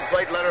heart of the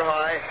plate, letter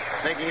high,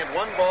 making it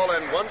 1 ball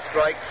and 1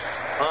 strike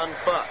on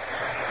Fox.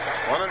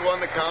 1-1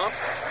 the count.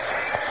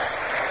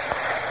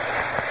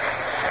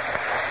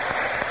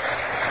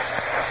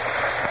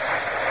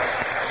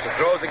 He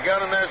throws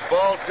again, and there's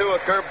ball 2, a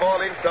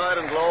curveball inside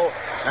and low,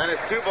 and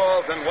it's 2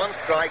 balls and 1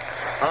 strike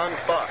on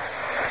Fox.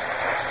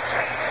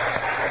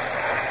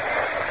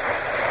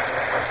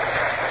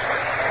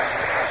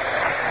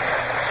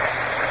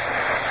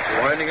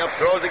 Winding up,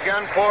 throws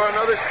again for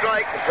another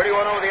strike. A pretty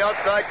one over the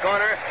outside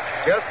corner,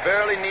 just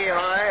barely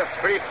knee-high. A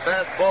pretty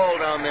fast ball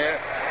down there.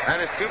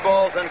 And it's 2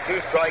 balls and 2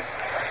 strikes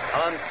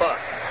on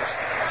Fox.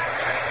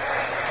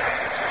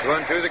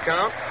 2-2 the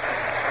count.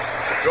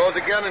 He throws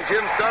again, and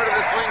Jim started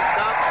the swing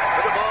stop,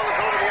 but the ball is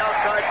over the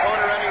outside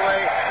corner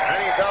anyway, and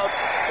he's out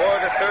for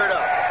the 3rd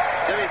out.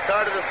 Jimmy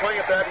started the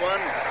swing at that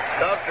one.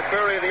 Stops the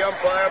query of the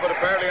umpire, but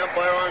apparently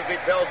umpire Ormsby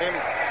tells him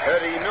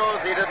that he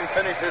knows he didn't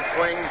finish his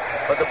swing,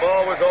 but the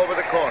ball was over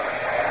the corner.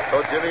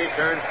 So Jimmy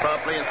turns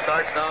promptly and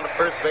starts down to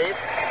first base,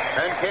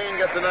 and Kane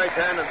gets a nice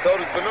hand, and so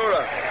does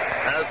Benura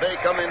as they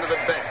come into the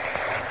bench.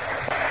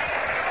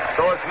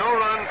 So it's no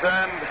runs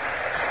and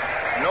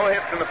no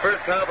hits in the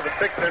first half of the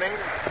 6th inning.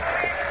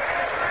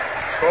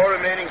 Score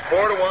remaining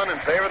 4-1 in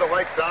favor of the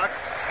White Sox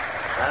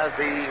as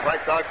the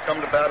White Sox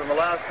come to bat in the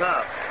last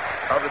half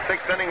of the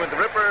 6th inning with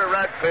Ripper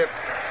Radcliffe.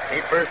 He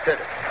first hit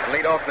it.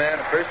 Leadoff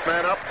man, first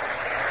man up.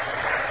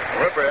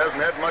 Ripper hasn't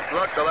had much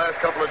luck the last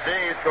couple of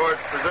days towards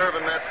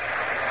preserving that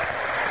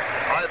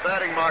high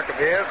batting mark of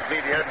his. I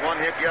believe he had 1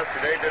 hit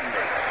yesterday, didn't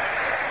he?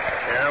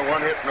 Yeah,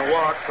 1 hit and a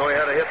walk, so he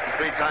had a hit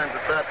 3 times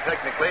at bat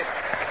technically.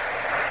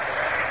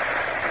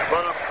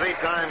 Spun up 3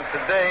 times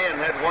today and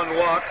had 1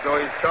 walk, so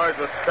he's charged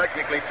with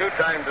technically 2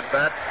 times at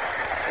bat.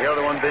 The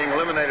other one being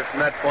eliminated from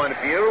that point of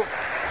view.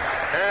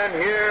 And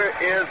here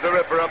is the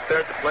Ripper up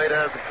there at the plate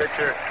as the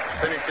pitcher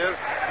finishes.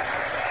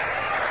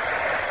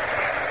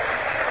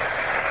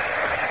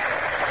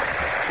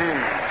 To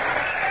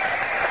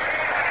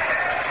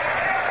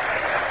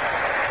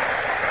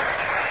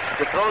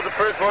throw the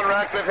first one,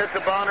 Ratcliffe hits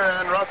the bounder,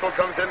 and Russell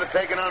comes in to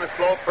take it on a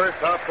slow first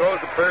hop, throws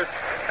the first,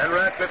 and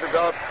Ratcliffe is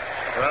out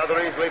rather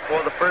easily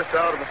for the first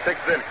out of the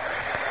sixth inning.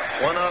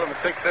 One out of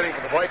the sixth inning for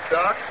the White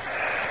Sox,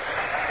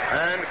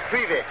 and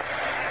Krivich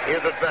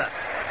is at bat.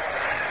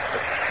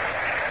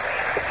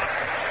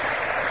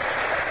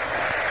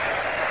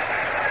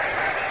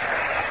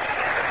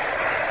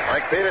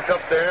 Mike Krivich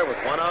up there with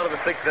one out of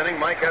the sixth inning.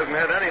 Mike hasn't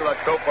had any luck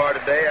so far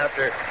today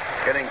after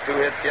getting 2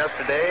 hits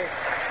yesterday.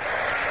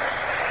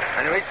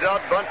 And he reaches out,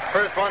 bunts the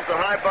first one to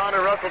high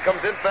bounder. Russell comes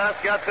in fast,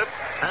 gets it,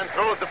 and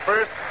throws the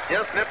first,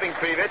 just nipping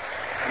Krivich.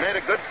 Made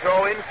a good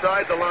throw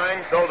inside the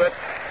line so that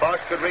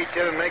Fox could reach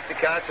in and make the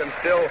catch and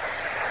still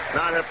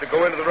not have to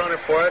go into the runner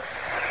for it.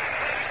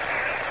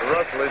 So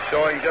Russell is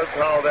showing just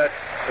how that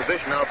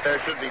position out there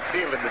should be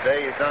fielded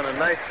today. He's done a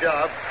nice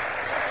job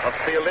of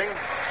fielding.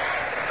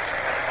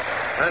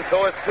 And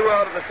so it's 2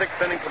 out of the sixth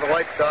inning for the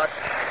White Sox,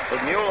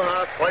 with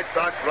Muehlhaus, White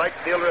Sox right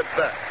fielder at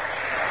bat.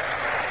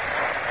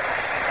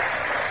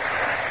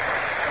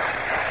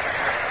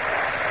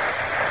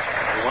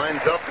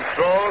 Winds up and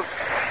throws,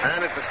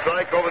 and it's a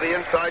strike over the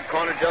inside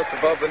corner just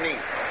above the knee.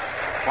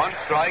 1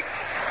 strike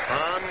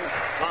on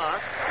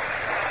Haas.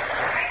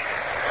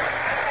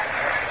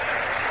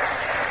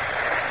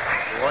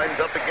 He winds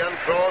up again,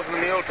 throws, and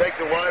the Mule takes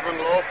a wide one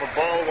low for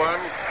ball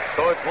 1.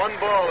 So it's 1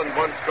 ball and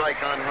 1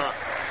 strike on Haas.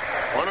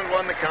 1-1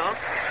 the count.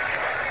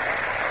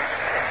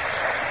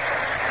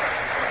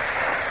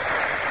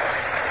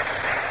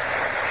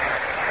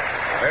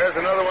 There's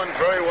another one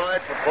very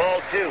wide for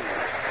ball 2.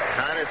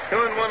 And it's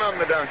 2-1 on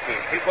the donkey.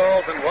 2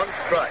 balls and 1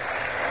 strike.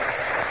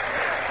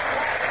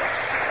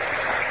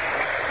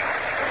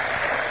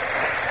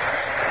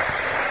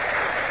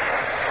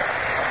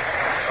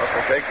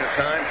 Russell takes his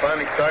time,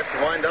 finally starts to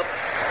wind up,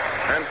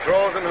 and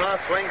throws, and Haas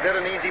swings it,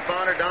 an easy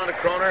bounder down to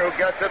Kroner, who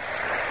gets it,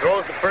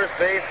 throws to first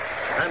base,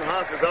 and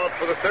Haas is out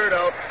for the 3rd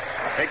out,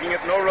 making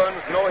it no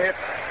runs, no hits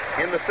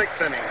in the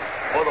 6th inning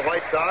for the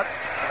White Sox.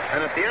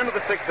 And at the end of the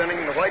 6th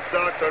inning, the White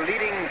Sox are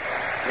leading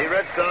the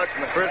Red Sox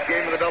in the first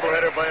game of the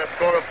doubleheader by a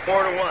score of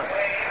 4-1.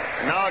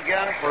 And now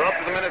again, for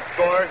up-to-the-minute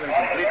scores and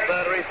complete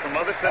batteries from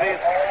other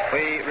cities,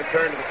 we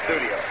return to the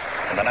studio.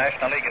 In the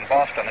National League in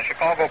Boston, the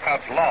Chicago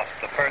Cubs lost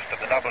the first of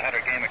the doubleheader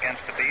game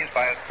against the Bees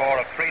by a score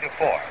of 3-4.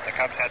 The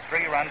Cubs had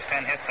 3 runs,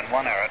 10 hits, and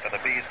 1 error, to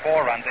the Bees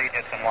 4 runs, 8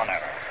 hits, and 1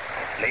 error.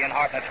 Lee and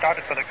Hartnett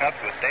started for the Cubs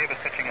with Davis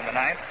pitching in the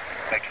 9th.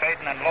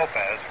 McFadden and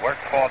Lopez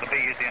worked for the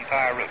Bees the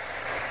entire route.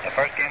 The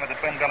first game of the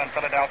twin bill in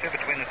Philadelphia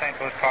between the St.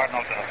 Louis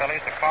Cardinals and the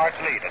Phillies, the Cards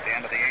lead at the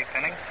end of the 8th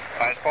inning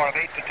by a score of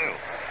 8-2.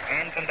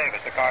 Haynes and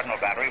Davis, the Cardinal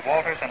battery,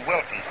 Walters and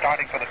Wilson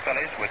starting for the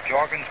Phillies with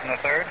Jorgens in the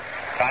 3rd,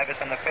 Davis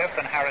in the 5th,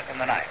 and Harris in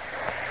the 9th.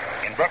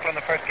 In Brooklyn,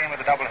 the first game of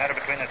the doubleheader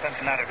between the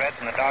Cincinnati Reds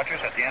and the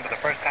Dodgers, at the end of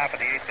the first half of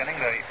the 8th inning,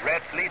 the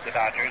Reds lead the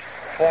Dodgers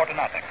 4-0.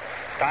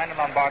 Stein and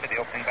Lombardi, the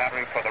opening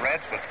battery for the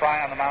Reds, with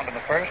Fry on the mound in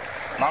the 1st,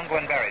 Mungo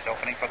and Berries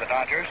opening for the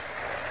Dodgers,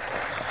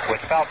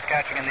 with Phelps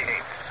catching in the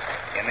 8th.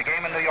 In the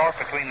game in New York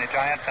between the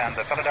Giants and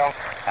the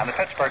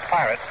Pittsburgh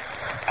Pirates,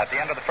 at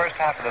the end of the first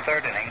half of the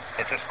 3rd inning,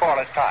 it's a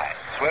scoreless tie.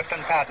 Swift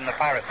and Patton, the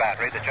Pirate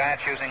battery, the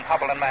Giants using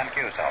Hubble and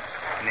Mancuso.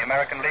 In the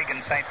American League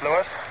in St.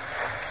 Louis,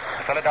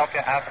 the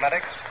Philadelphia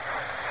Athletics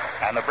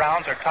and the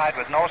Browns are tied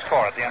with no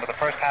score at the end of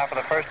the first half of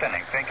the 1st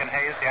inning. Fink and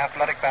Hayes, the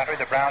Athletic battery,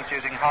 the Browns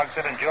using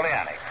Hogsett and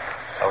Giuliani.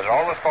 Those are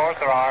all the scores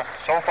there are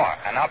so far.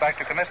 And now back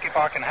to Comiskey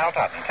Park in Hal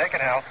Totten. Take it,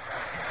 Hal.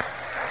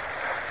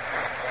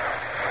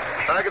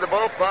 Back at the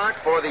ballpark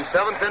for the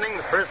 7th inning,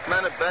 the first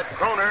man at bat,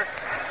 Kroner,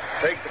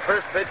 takes the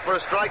first pitch for a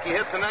strike. He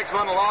hits the next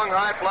one, a long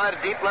high fly to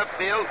deep left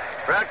field.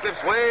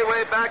 Ratcliffe's way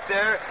back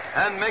there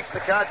and makes the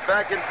catch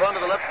back in front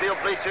of the left field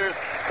bleachers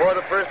for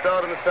the first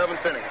out in the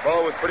 7th inning. The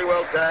ball was pretty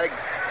well tagged,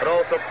 but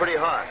also pretty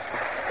hot.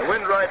 The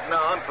wind right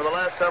now, and for the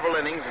last several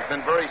innings, has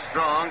been very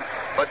strong,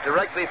 but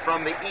directly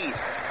from the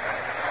east.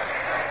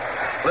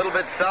 A little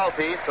bit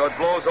southeast, so it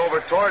blows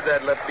over toward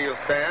that left field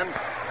stand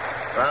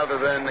rather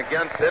than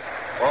against it.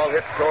 Ball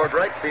hit toward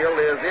right field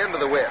is into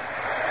the wind.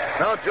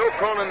 Now Joe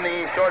Cronin,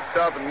 the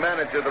shortstop and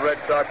manager of the Red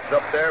Sox, is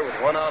up there with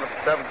 1 out of the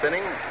 7th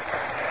inning.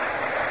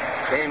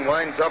 Kane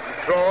winds up and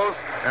throws,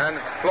 and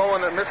it's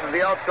flowing and misses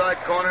the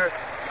outside corner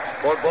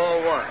for ball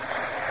 1.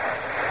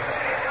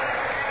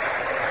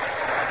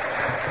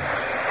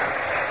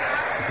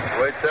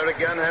 Waits there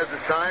again, has the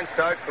sign,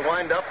 starts to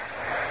wind up.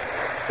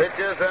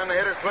 Pitches, and the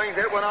hitter swings.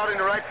 Hit one out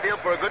into right field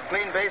for a good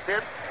clean base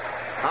hit.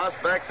 Haas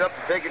backs up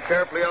to take it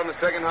carefully on the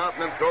second hop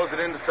and then throws it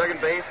into second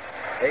base.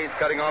 Hayes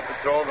cutting off the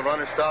throw, the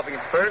runner stopping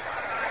at first.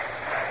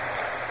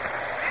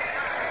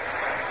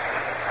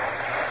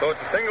 So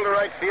it's a single to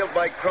right field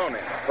by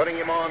Cronin, putting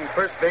him on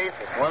first base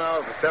with 1 out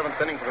of the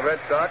 7th inning for the Red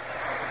Sox.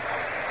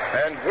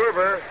 And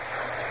Werber,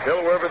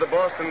 Bill Werber, the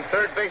Boston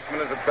third baseman,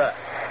 is at bat.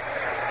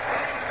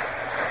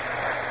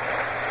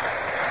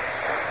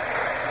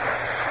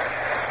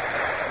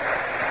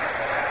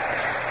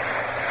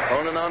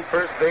 Cronin on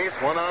first base,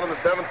 1 out in the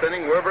 7th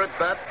inning. Werber at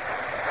bat,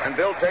 and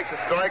Bill takes a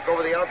strike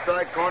over the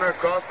outside corner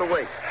across the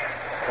waist.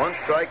 1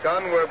 strike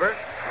on Werber.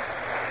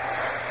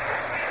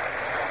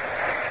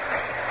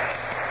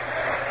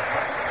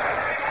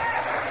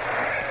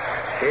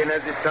 Kane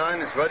has his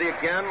sign. It's ready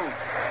again.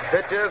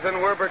 Pitches,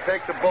 and Werber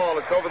takes the ball.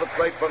 It's over the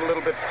plate, but a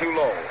little bit too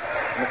low.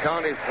 And the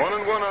count is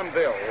 1-1 on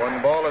Bill.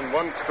 1 ball and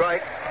 1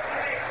 strike.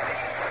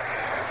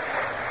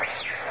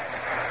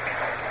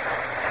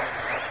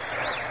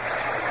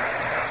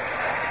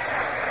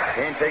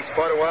 Kane takes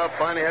quite a while.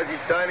 Finally has his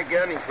sign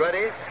again. He's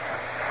ready.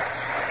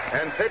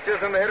 And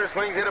pitches, and the hitter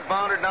swings, hit a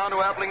bounder down to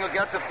Appling, who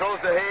gets it, throws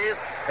to Hayes.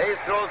 Hayes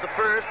throws to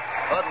first,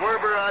 but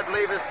Werber, I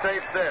believe, is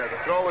safe there. The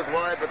throw was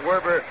wide, but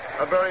Werber,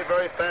 a very,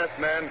 very fast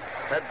man,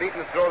 had beaten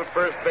his throw to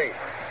first base.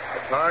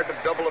 It's hard to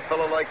double a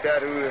fellow like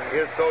that who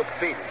is so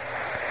speedy.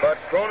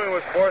 But Cronin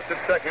was forced at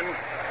second.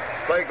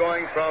 Play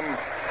going from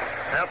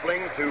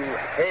Appling to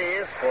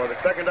Hayes for the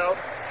second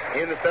out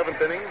in the 7th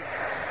inning.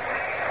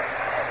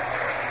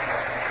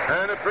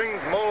 And it brings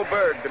Mo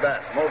Berg to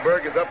bat. Mo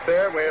Berg is up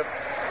there with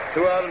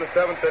 2 out in the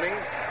 7th inning.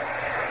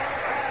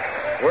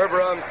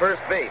 Werber on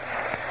first base.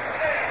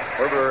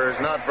 Werber is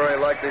not very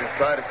likely to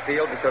try to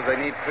steal because they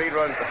need 3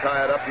 runs to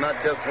tie it up, not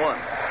just 1.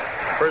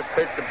 First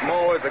pitch to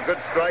Mo is a good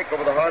strike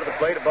over the heart of the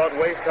plate, about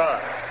waist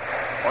high.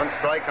 1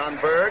 strike on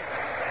Berg.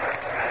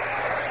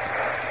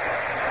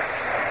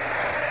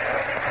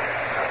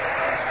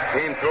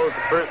 Kane throws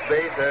to first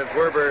base as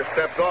Werber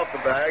steps off the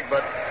bag,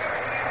 but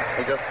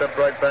he just stepped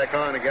right back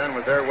on again,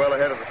 was there well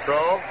ahead of the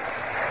throw.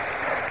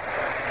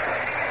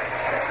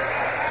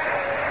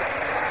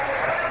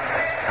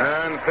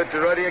 And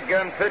pitcher ready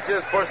again,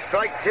 pitches for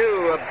strike 2.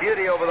 A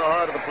beauty over the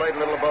heart of the plate, a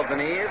little above the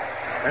knees.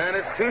 And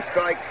it's 2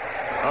 strikes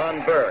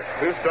on Berg.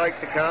 2 strikes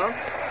to count.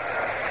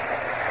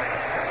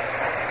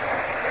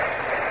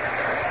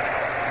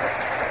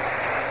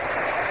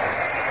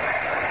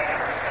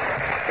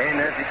 Kane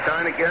has his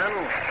sign again.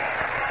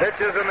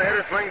 Pitches, and the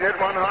hitter swings, hit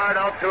one hard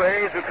out to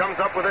Hayes, who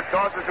comes up with it,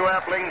 tosses to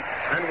Appling,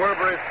 and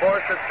Werber is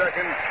forced at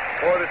second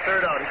for the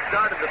third out. He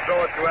started to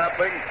throw it to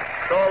Appling,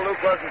 saw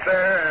Luke wasn't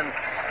there, and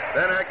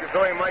then acted as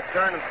though he might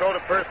turn and throw to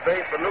first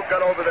base, but Luke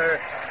got over there,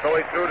 so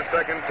he threw to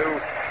second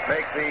to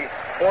make the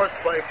 4th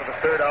play for the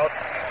third out.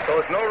 So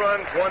it's no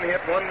runs, 1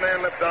 hit, 1 man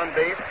left on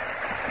base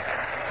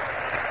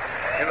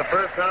in the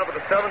first half of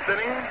the 7th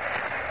inning.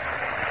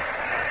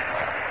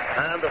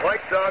 And the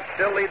White Sox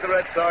still lead the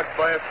Red Sox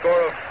by a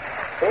score of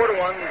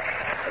 4-1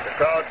 as the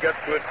crowd gets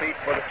to its feet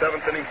for the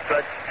 7th inning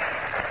stretch.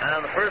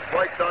 And the first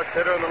White Sox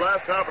hitter in the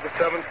last half of the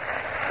 7th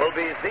will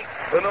be Zeke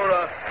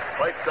Ventura,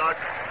 White Sox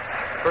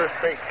first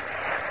baseman.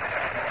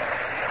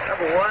 I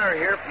have a wire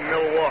here from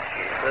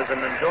Milwaukee. There's an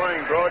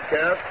enjoying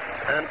broadcast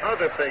and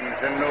other things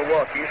in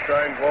Milwaukee,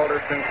 signed Walter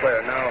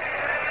Sinclair. Now,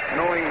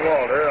 knowing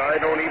Walter, I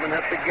don't even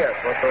have to guess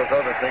what those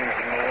other things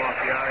in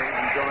Milwaukee are he's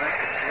enjoying.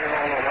 We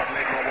all know what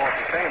made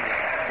Milwaukee famous.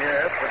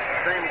 Yes, but at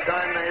the same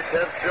time, they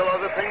have still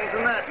other things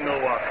than that in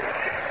Milwaukee.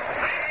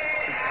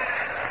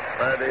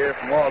 Glad to hear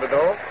from Walter,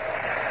 though.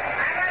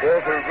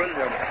 Walter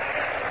Williams.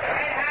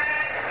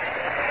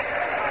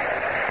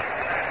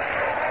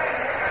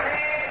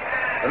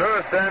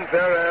 Ventura stands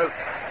there as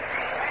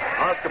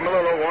Oscar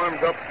Miller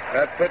warms up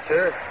that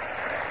pitcher.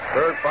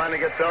 Berg finally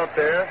gets out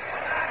there.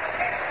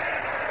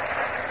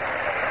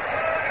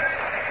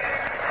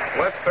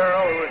 Wes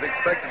Farrell, who is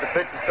expected to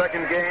pitch the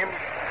second game,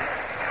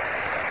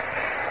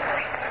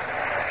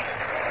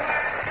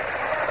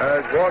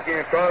 is walking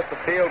across the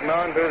field and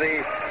on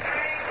to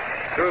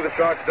through the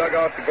Sox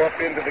dugout to go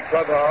up into the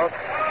clubhouse.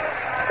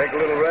 Take a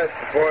little rest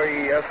before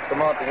he has to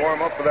come out to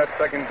warm up for that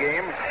second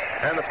game.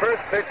 And the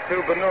first pitch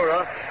to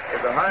Ventura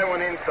is a high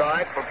one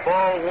inside for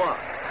ball 1.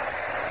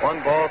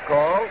 1 ball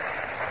called.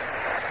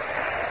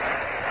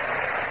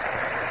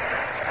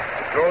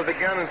 He throws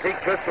again, and Zeke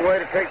twists away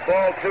to take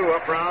ball 2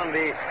 up around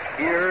the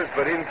ears,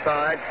 but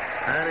inside.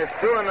 And it's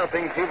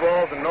 2-0, 2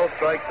 balls and no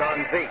strikes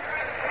on Zeke.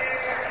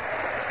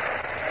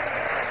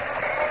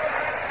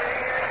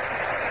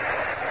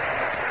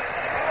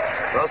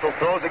 Russell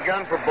throws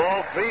again for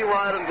ball 3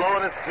 wide and low,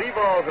 and it's 3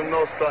 balls and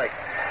no strikes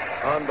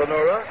on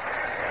Ventura.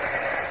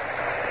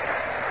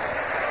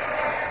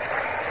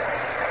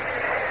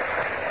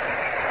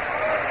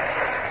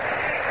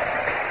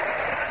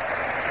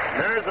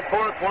 There's the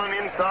 4th one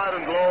inside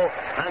and low,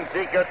 and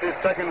Zeke gets his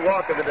second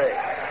walk of the day.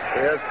 He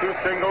has 2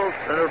 singles,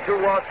 or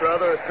 2 walks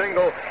rather, a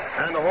single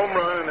and a home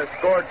run, and has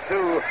scored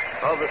 2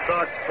 of the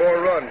Sox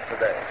 4 runs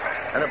today.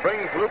 And it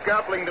brings Luke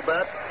Appling to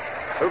bat.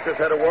 Luke has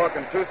had a walk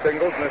and 2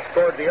 singles and has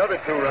scored the other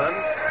 2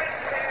 runs.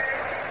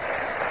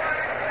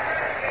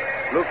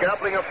 Luke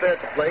Appling up there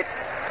at the plate.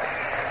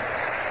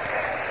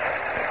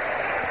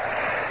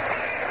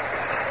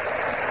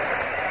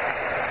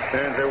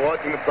 And they're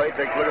watching the plate.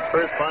 Takes a look at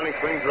first, finally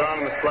swings around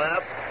in the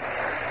slab.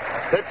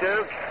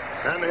 Pitches,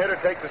 and the hitter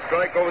takes a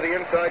strike over the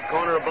inside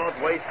corner about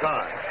waist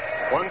high.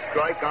 1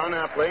 strike on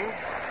Appling.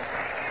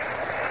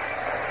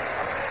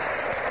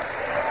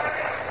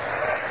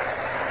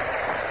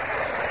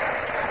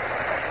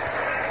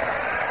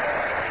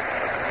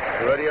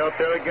 Ready out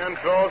there again,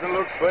 throws, and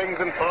Luke swings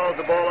and fouls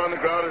the ball on the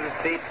ground at his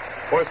feet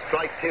for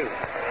strike 2.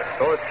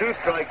 So it's 2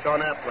 strikes on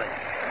Appling.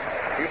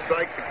 2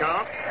 strikes to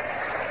count.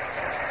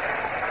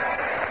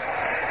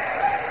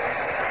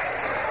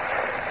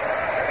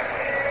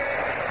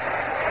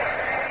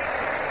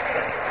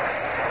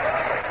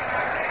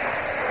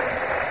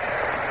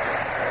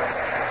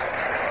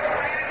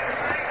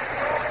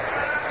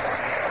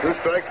 2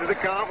 strikes to the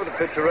count with the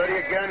pitcher ready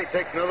again. He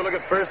takes another look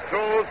at first,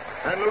 throws,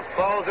 and Luke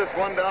fouls this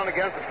one down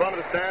against the front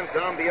of the stands,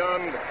 down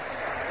beyond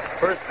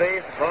first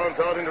base. Fouls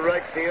out into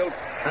right field,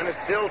 and it's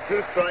still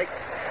 2 strikes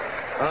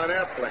on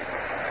Appling.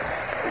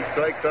 2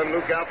 strikes on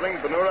Luke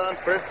Appling. Benura on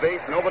first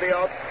base, nobody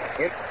out.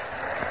 In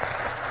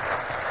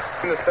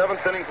the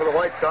 7th inning for the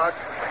White Sox,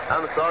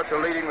 and the Sox are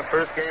leading the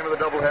first game of the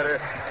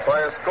doubleheader by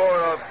a score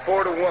of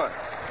 4-1.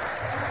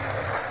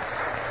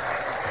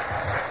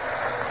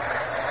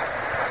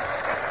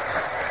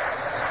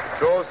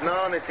 Throws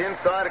now, and it's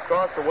inside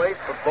across the waist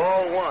for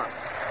ball 1.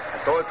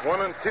 So it's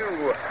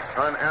 1-2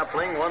 on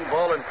Appling. 1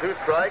 ball and 2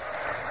 strikes.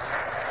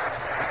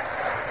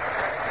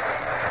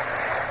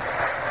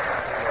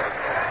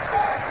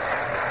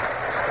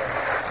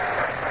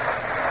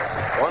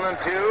 One and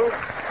two,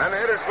 and the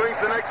hitter swings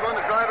the next one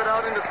to drive it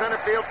out into center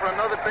field for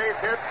another base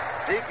hit.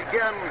 Zeke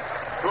again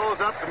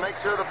slows up to make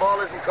sure the ball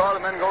isn't caught,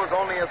 and then goes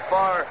only as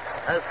far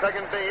as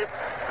second base.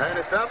 And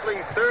it's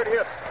Appling's 3rd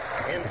hit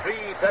in 3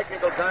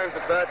 technical times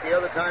at bat. The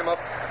other time up,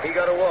 he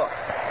got a walk.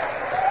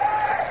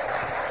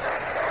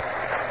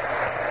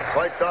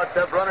 White Sox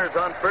have runners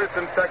on first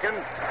and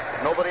second.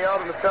 Nobody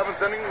out in the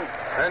 7th inning,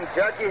 and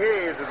Jackie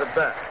Hayes is at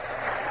bat.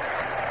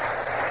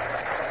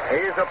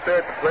 Hayes up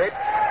there at the plate.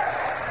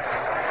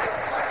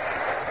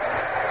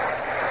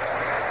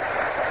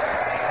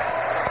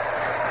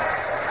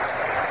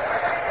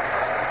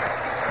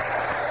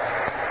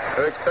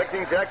 They're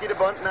expecting Jackie to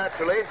bunt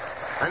naturally,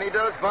 and he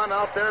does bunt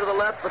out there to the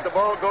left, but the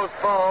ball goes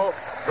foul.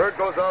 Bird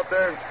goes out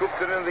there and scoops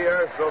it into the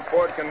air so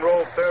Ford can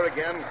roll fair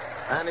again,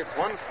 and it's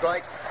 1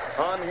 strike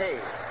on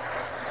Hayes.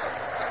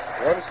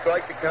 1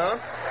 strike to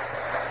count.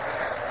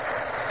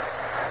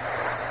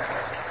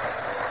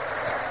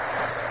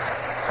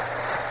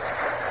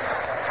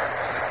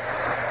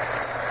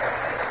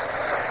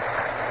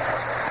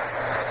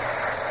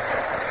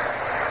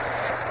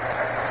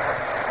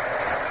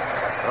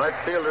 Right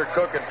fielder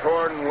Cook had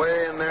torn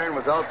way in there and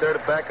was out there to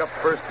back up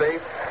first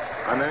base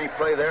on any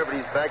play there, but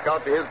he's back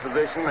out to his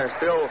position. They're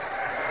still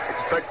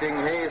expecting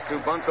Hayes to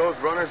bunt those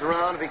runners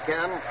around if he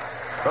can.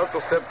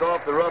 Russell steps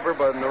off the rubber,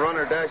 but the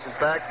runner dashes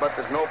back, but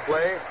there's no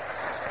play.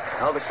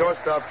 Now the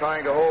shortstop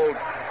trying to hold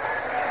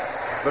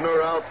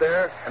Benura out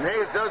there, and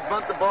Hayes does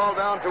bunt the ball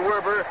down to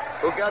Werber,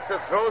 who gets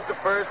it, throws to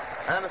first,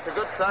 and it's a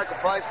good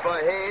sacrifice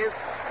by Hayes.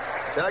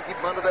 Jackie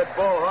bunted that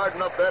ball hard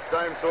enough that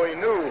time, so he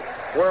knew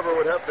Werber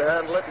would have to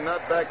handle it and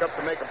not back up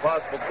to make a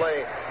possible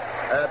play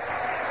at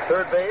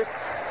third base.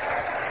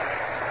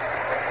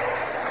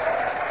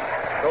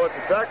 So it's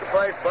a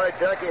sacrifice by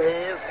Jackie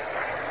Hayes.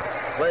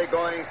 Play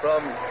going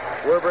from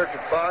Werber to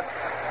Fox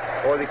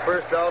for the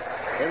first out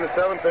in the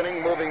 7th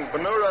inning, moving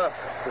Benura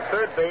to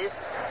third base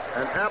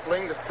and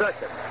Appling to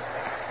second.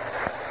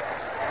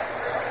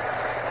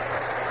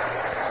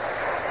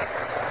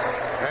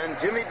 And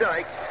Jimmy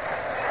Dykes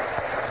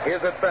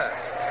is at bat.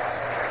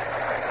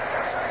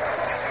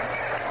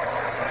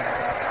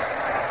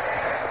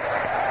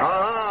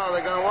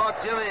 They're going to walk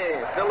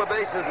Jimmy, fill the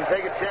bases, and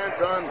take a chance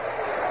on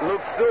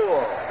Luke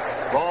Sewell.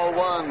 Ball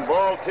 1,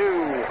 ball 2.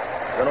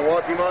 Going to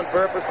walk him on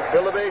purpose to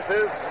fill the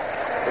bases.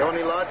 The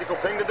only logical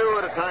thing to do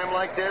at a time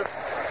like this.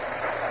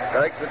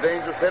 Dykes, the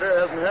dangerous hitter,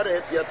 hasn't had a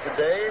hit yet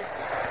today.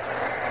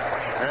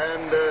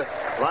 And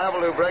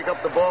liable to break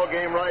up the ball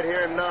game right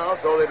here and now,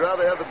 so they'd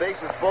rather have the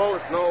bases full.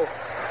 It's no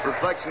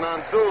reflection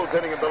on Sewell's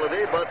hitting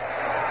ability, but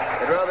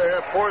they'd rather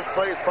have force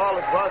plays foul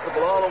as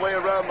possible all the way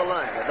around the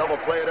line. A double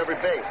play at every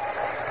base.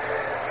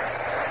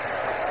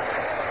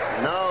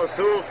 Now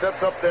Sewell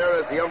steps up there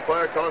as the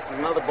umpire tosses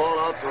another ball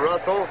out to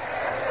Russell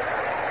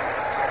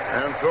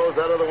and throws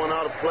that other one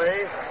out of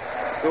play.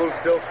 Sewell's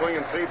still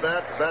swinging 3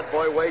 bats. The bat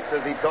boy waits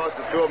as he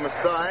tosses 2 of them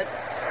aside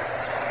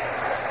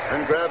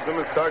and grabs them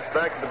and starts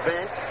back to the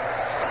bench.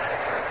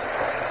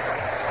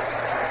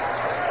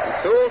 And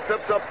Sewell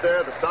steps up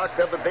there. The Sox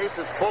have the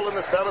bases full in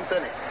the 7th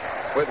inning.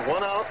 With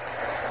 1 out,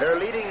 they're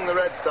leading the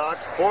Red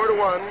Sox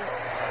 4-1,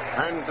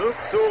 and Luke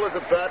Sewell is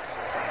at bat.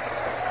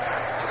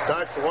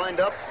 Starts to wind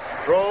up.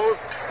 Throws,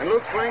 and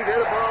Luke swings, hit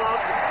the ball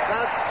out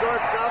past the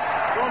shortstop.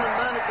 Cronin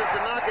manages to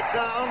knock it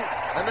down,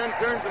 and then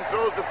turns and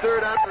throws to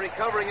third after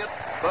recovering it.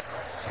 But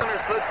runner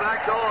slips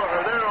back to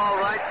they're all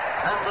right,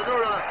 and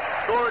Benura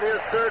scored his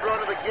 3rd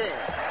run of the game.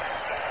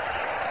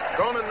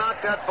 Cronin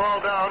knocked that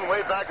ball down way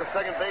back at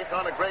second base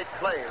on a great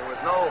play. There was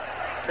no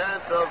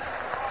chance of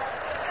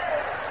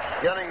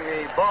getting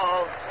the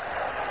ball.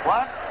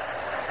 What?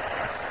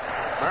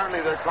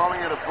 Apparently they're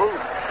calling it a boot.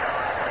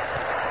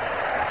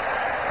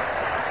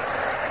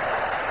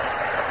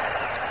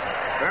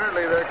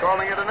 Apparently they're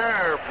calling it an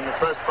error from the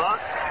press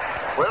box.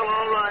 Well,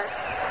 all right.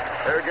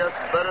 Their guess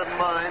is better than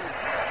mine.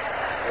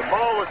 The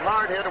ball was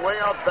hard hit way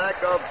out back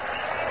of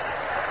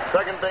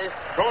second base.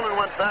 Cronin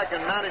went back and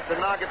managed to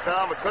knock it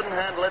down, but couldn't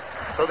handle it.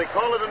 So they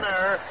call it an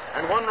error,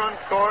 and 1 run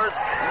scores.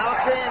 Now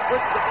Kane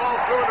pushes the ball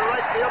through to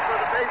right field for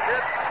the base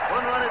hit.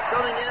 1 run is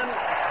coming in,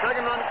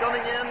 2nd run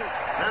coming in,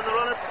 and the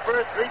runner for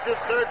first reaches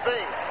third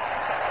base.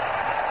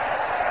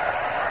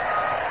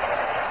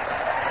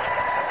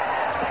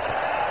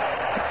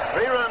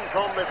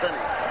 Home this inning.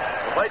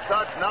 White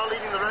Sox now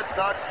leading the Red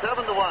Sox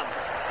 7-1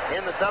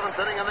 in the 7th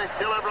inning, and they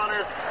still have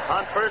runners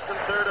on first and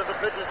third as the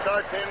pitcher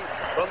starts in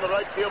from the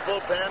right field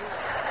bullpen.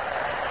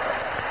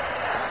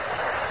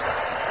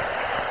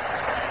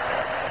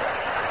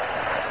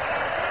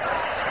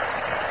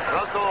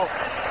 Russell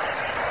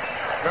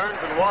turns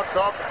and walks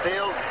off the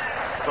field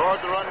toward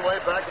the runway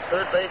back to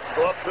third base to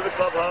go up to the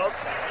clubhouse.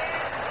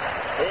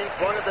 Kane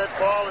swung at that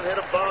ball and hit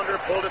a bounder,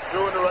 pulled it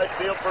through into right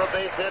field for a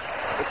base hit.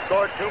 It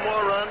scored 2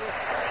 more runs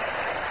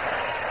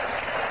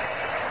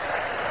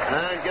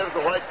and gives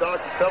the White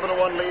Sox a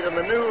 7-1 lead, and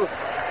the new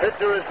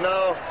pitcher is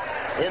now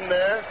in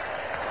there.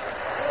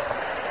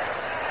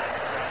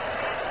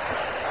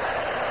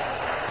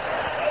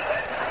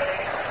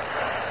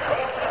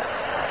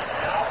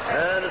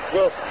 And it's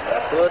Wilson.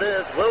 That's who it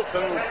is.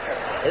 Wilson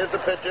is the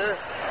pitcher.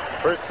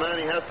 First man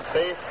he has to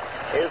face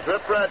is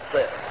Rip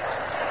Radcliffe.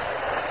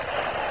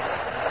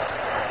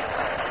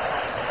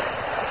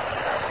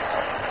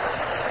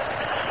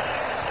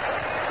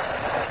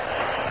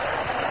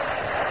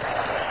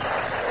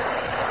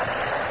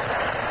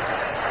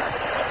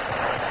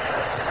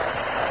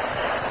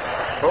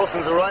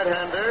 Wilson's a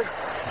right-hander.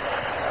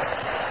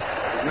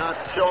 He's not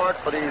short,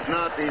 but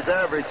he's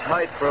average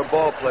height for a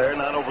ball player,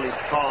 not overly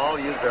tall.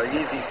 Uses an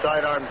easy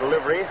sidearm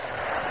delivery.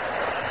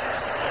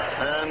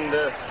 And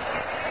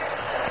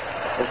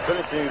he's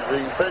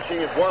finishing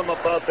his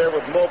warm-up out there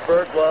with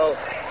Moberg while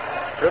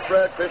Rip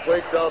Radcliffe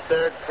waits out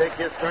there to take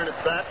his turn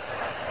at bat.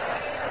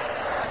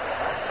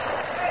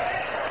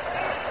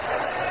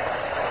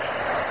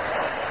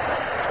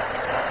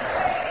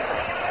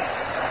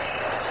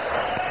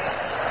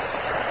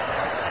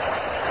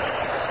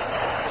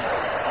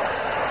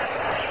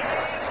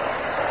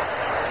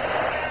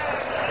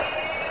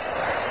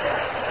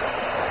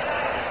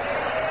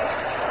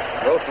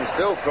 Wilson's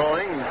still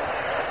throwing,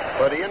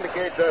 but he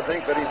indicates, I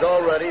think, that he's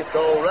all ready.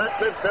 So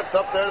Radcliffe steps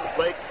up there to the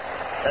plate,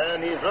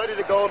 and he's ready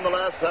to go in the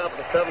last half of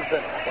the 7th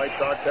inning. White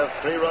Sox have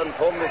 3 runs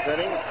home this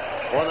inning,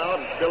 1 out,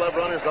 and still have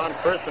runners on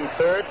first and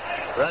third.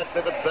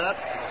 Radcliffe at bat.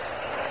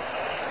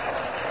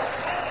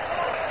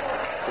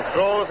 He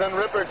throws, and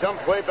Ripper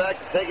jumps way back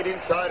to take it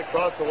inside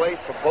across the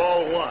waist for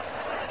ball 1.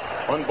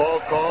 1 ball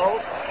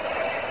called.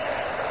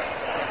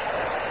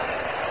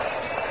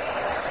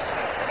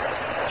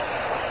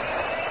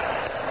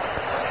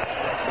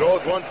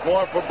 Throws once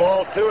more for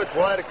ball 2. It's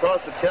wide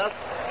across the chest,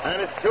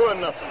 and it's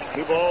 2-0.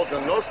 2 balls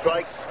and no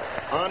strikes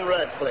on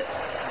Radcliffe.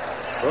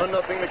 1-0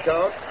 to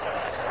count.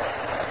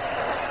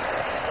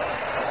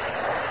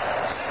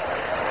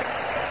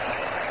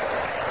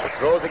 It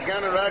throws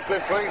again, and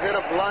Radcliffe swings in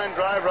a line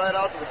drive right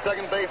out to the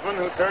second baseman,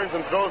 who turns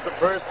and throws to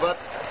first, but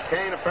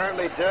Kane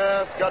apparently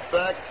just got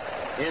back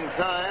in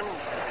time.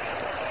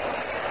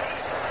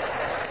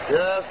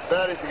 Just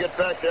managed to get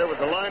back there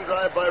with a line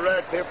drive by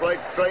Radcliffe right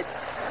straight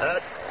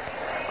at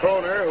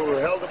Kroner, who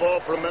held the ball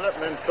for a minute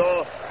and then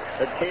saw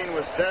that Kane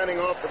was standing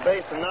off the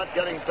base and not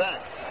getting back.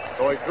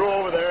 So he threw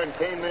over there, and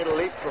Kane made a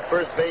leap for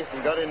first base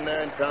and got in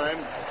there in time.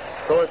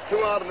 So it's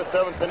 2 out in the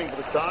 7th inning for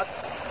the Sox.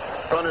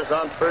 Runners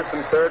on first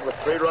and third with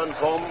 3 runs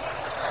home.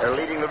 They're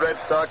leading the Red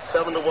Sox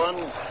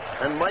 7-1,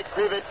 and Mike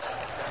Krivich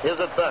is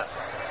at bat.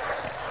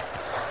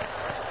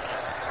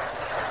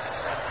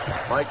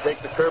 Mike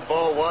takes the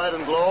curveball wide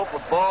and low for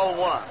ball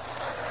 1.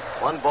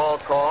 1 ball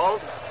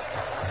called.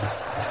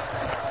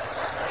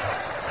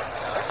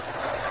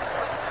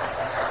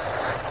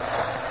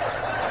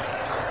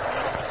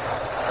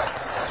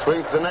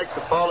 Swings the next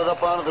to foul it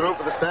up onto the roof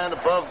of the stand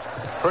above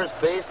first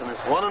base, and it's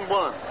 1-1.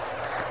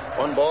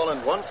 1 ball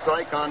and 1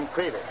 strike on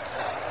Krivich.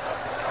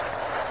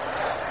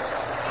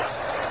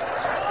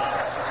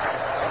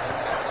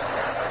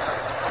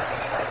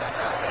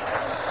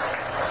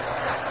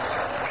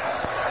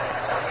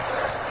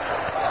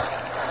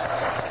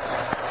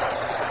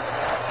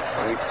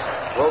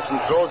 Wilson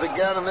throws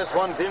again, and this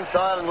one's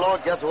inside and low.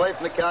 It gets away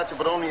from the catcher,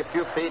 but only a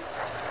few feet.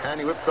 And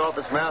he whips off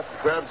his mask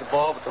and grabs the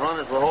ball, but the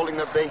runners were holding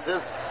their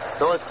bases.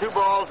 So it's 2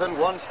 balls and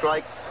 1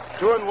 strike.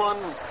 2-1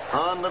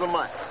 on Little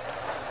Mike.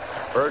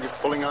 Berg is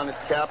pulling on his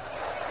cap.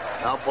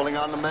 Now pulling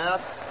on the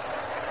mask.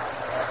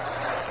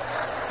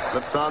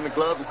 Slips on the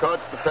glove and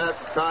cuts the pass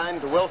sign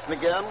to Wilson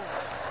again.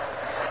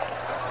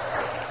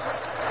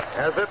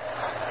 Has it.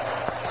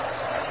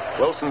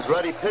 Wilson's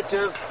ready,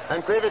 pitches,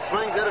 and Krivich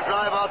swings at a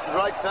drive out to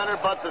right center,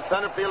 but the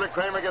center fielder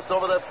Kramer gets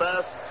over there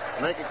fast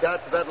to make a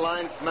catch of that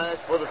line smash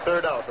for the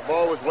 3rd out. The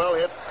ball was well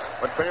hit,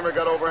 but Kramer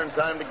got over in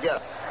time to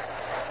get.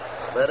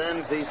 That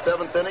ends the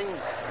 7th inning.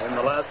 In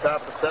the last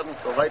half of the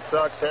 7th, the White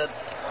Sox had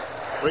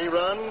 3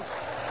 runs.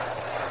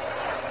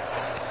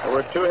 There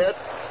were 2 hits,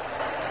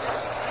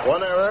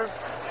 1 error,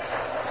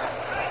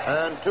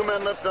 and 2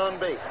 men left on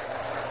base.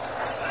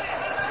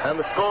 And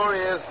the score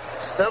is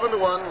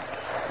 7-1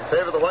 in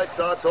favor of the White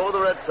Sox over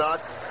the Red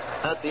Sox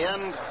at the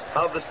end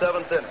of the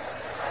 7th inning.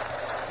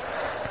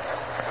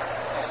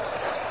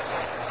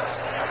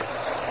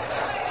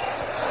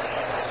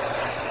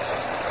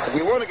 If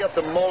you want to get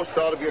the most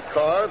out of your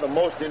car, the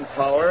most in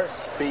power,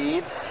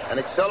 speed, and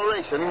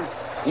acceleration,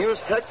 use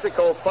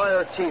Texaco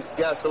Fire Chief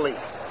gasoline.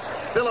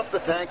 Fill up the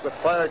tank with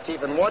Fire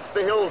Chief and watch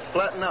the hills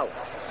flatten out.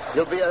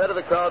 You'll be ahead of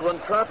the crowd when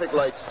traffic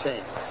lights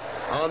change.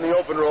 On the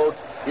open road,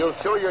 you'll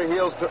show your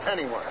heels to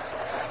anyone.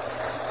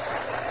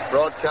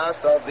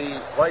 Broadcast of the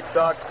White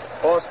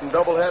Sox-Boston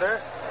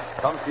doubleheader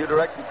comes to you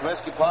direct from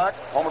Comiskey Park,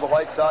 home of the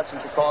White Sox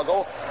in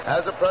Chicago,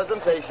 as a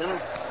presentation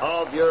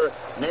of your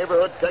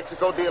neighborhood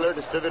Texaco dealer,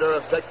 distributor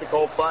of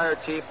Texaco Fire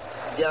Chief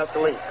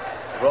gasoline.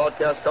 The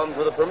broadcast comes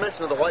with the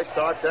permission of the White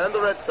Sox and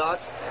the Red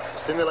Sox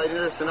to stimulate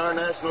interest in our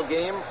national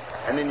game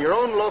and in your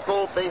own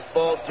local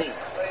baseball team.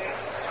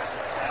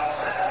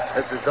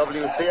 This is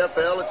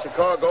WCFL at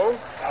Chicago.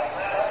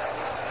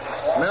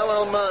 Mel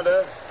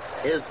Almada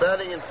is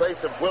batting in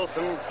place of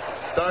Wilson to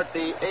start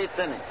the 8th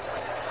inning.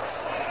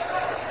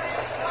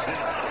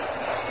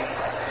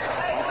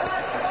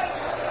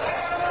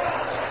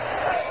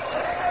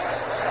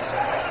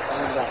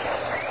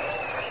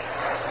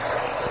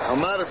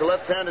 Almada's a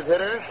left-handed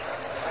hitter.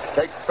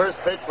 Takes the first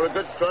pitch for a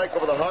good strike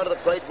over the heart of the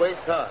plate,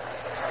 waist high.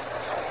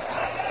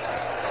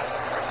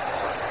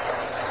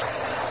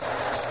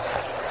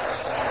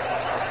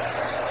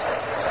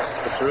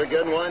 Pitcher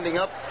again winding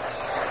up.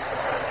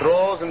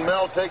 Throws, and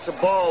Mel takes a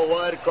ball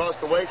wide across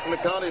the waist, and the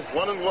count is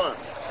 1-1.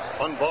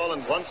 1 ball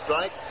and 1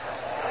 strike.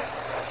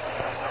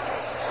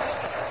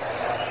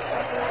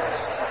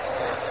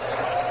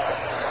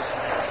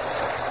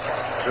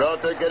 They're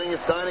out there getting his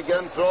sign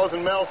again, throws,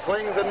 and Mel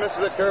swings and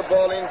misses a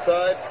curveball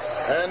inside,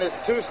 and it's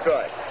 2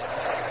 strikes.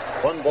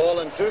 1 ball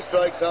and 2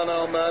 strikes on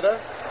Almada.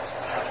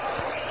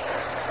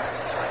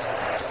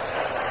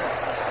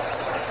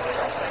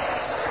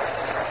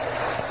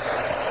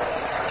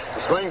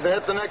 He swings to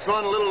hit the next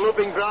one, a little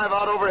looping drive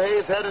out over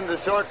Hayes' head into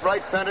short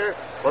right center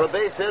for a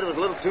base hit. It was a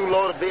little too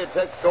low to be a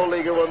Texaco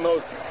leaguer, one of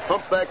those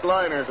humpback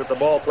liners that the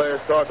ball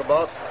players talk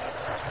about.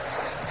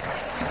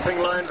 Swing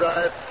line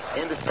drive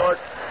into short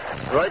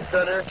right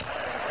center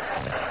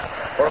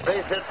for a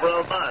base hit for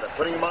Almada,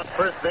 putting him on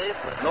first base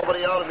with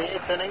nobody out in the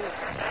 8th inning,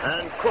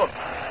 and Cook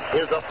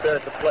is up there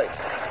at the plate.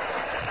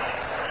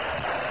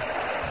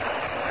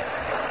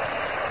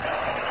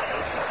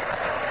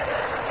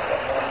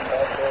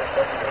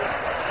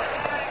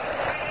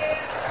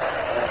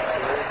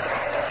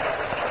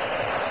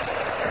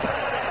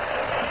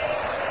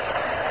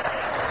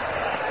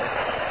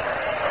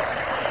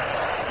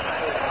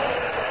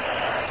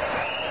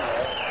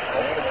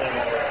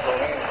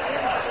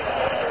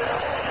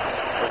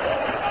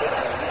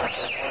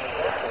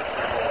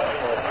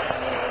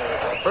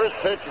 First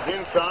pitch is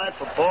inside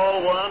for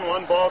ball 1.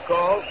 1 ball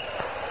called.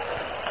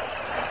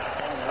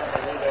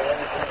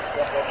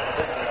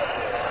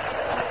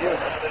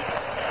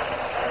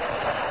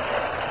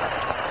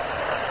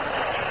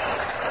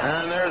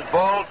 And there's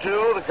ball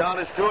 2. The count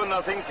is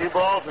 2-0. 2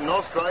 balls and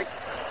no strikes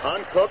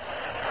on Cook.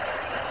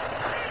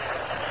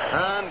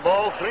 And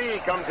ball 3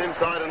 comes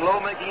inside and low,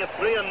 making it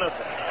 3-0.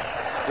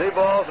 3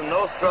 balls and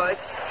no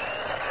strikes.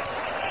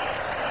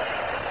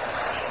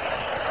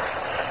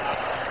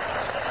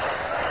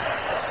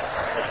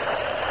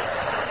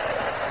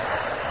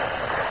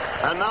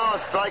 And now a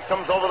strike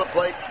comes over the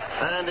plate,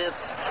 and it's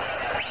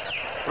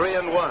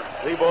 3-1.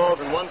 3 balls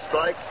and 1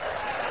 strike.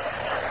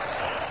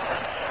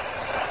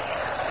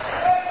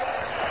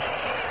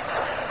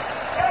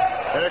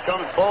 Here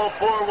comes ball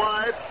 4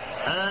 wide,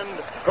 and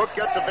Cook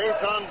gets a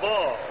base on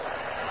ball.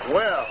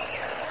 Well,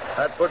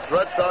 that puts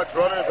Red Sox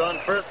runners on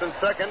first and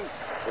second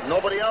with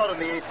nobody out in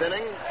the 8th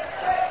inning.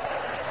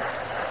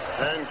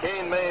 And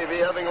Kane may be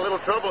having a little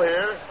trouble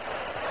here,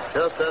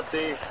 just as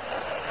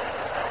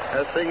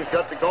things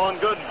got to going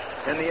good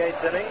in the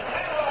 8th inning.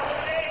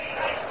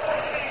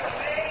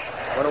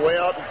 Went away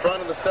out in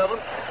front in the 7th.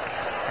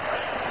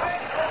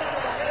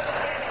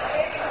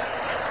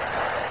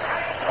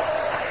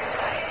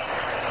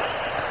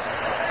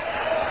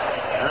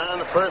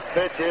 And the first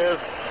pitch is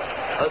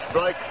a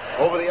strike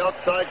over the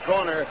outside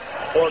corner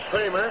for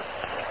Kramer.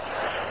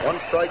 1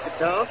 strike to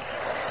count.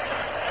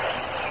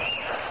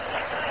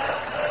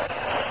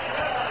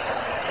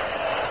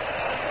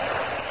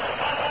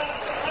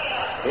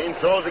 Kane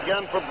throws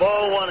again for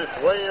ball 1. It's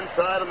way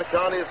inside, and the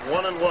count is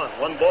 1-1.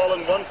 1 ball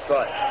and 1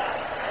 strike.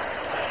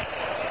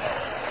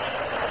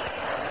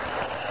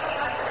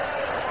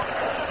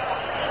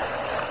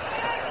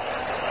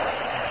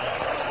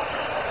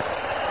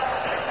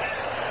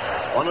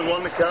 One and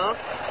 1 the count.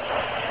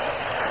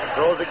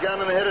 Throws again,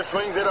 and the hitter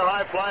swings it a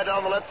high fly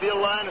down the left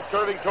field line. It's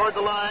curving toward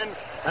the line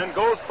and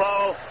goes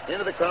foul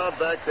into the crowd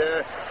back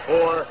there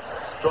for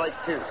strike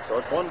 2. So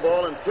it's 1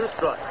 ball and 2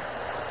 strikes.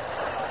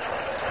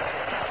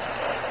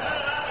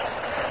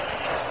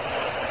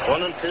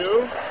 1 and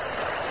 2.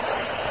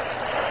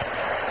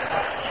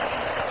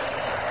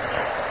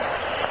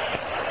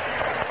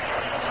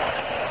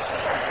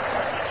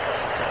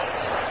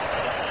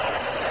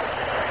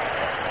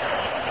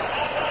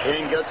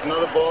 King gets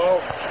another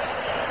ball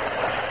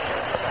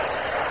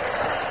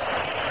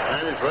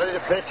and is ready to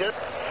pitch it.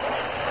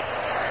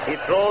 He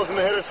throws and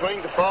the hitter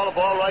swings to foul the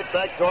ball right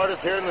back toward us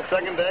here in the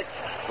second deck.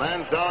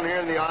 Lands down here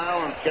in the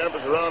aisle and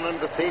scampers around under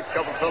the seats. A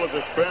couple fellows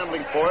are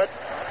scrambling for it.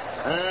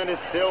 And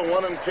it's still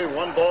 1 and 2.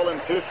 1 ball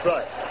and 2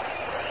 strikes.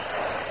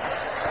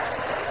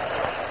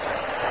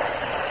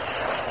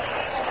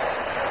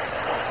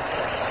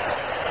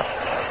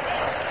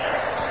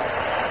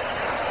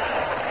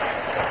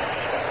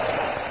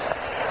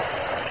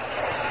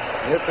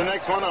 Hits the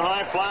next one, a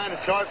high fly in a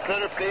short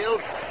center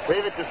field.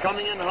 Krivich is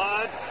coming in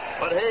hard,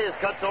 but Hayes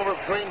cuts over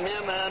between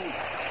him and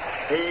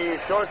the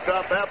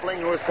shortstop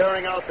Appling, who is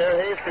tearing out there.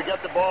 Hayes to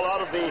get the ball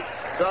out of the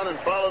sun and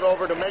followed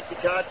over to make the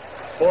catch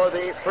for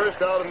the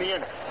first out in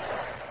the inning.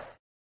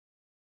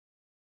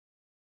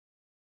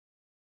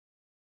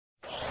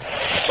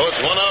 So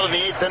it's 1 out in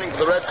the 8th inning for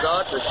the Red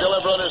Sox. They still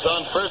have runners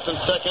on first and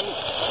second,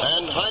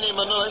 and Heine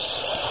Manush,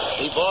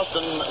 the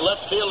Boston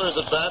left fielder, is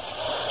at bat.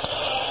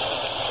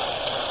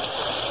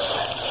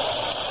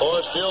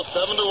 Score still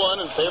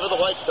 7-1 in favor of the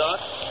White Sox.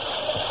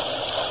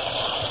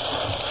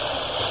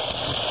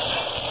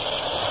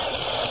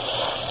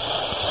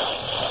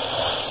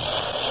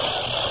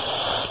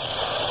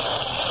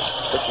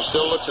 Pitcher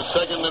still looks at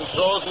second and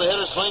throws, and the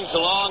hitter swings a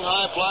long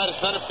high fly to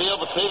center field,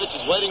 but Krivich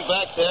is waiting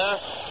back there.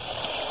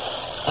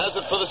 Has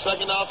it for the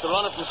second out. The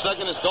runner from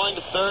second is going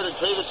to third, and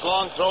Krivich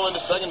long throw into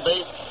second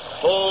base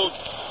holds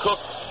Cook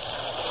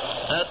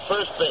at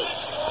first base.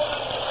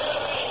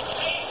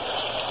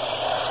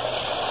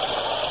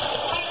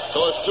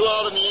 So it's 2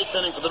 out in the 8th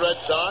inning for the Red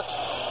Sox.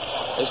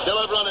 They still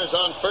have runners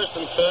on first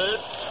and third.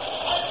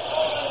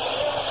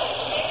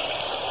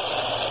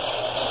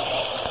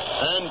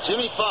 And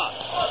Jimmy Fox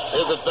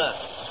is at bat.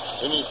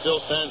 Jimmy still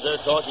stands there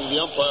talking to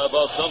the umpire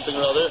about something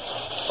or other.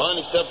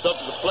 Finally steps up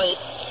to the plate.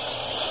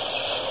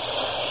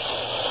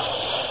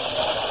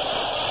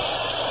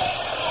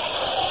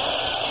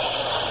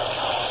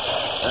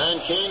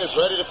 And Keane is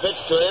ready to pitch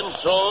to him.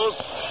 Throws.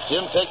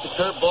 Jim takes the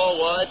curveball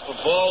wide for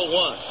ball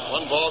 1.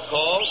 1 ball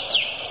called.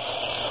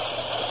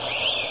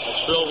 The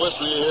shrill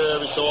whistle you hear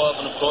every so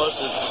often, of course,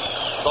 is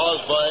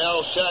caused by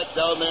Al Shack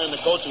down there in the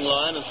coaching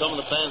line, and some of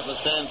the fans in the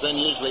stands then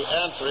usually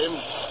answer him.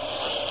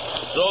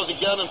 He throws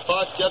again, and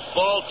Fox gets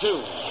ball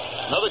 2.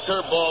 Another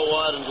curveball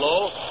wide and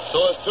low.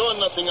 So it's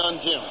 2-0 on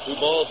Jim. 2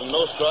 balls and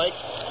no strikes.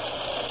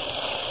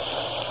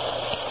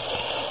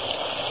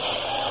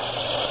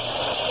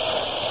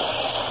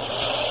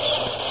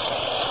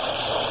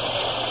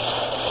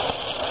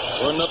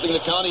 Nothing.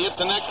 The county hits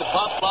the next. The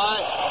pop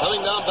fly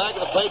coming down back of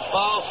the plate.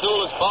 Foul.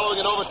 Sewell is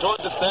following it over toward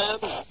the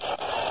stands.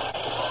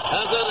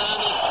 Has it, and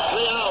it's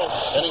 3 out.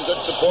 Getting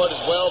good support as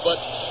well, but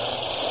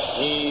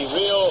the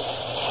real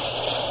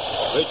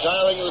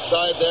retiring of the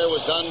side there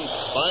was done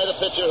by the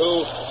pitcher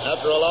who,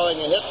 after allowing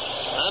a hit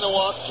and a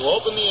walk to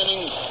open the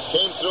inning,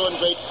 came through in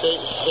great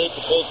shape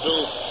to pull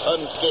through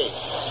unscathed.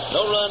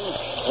 No run,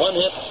 1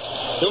 hit,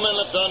 2 men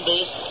left on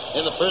base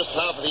in the first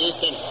half of the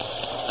 8th inning.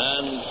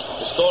 And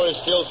the score is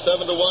still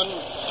 7-1.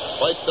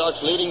 White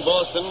Sox leading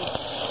Boston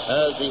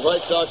as the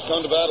White Sox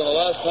come to bat in the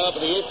last half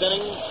of the 8th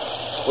inning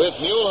with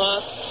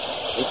Muehlhaus,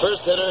 the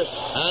first hitter,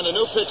 and a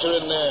new pitcher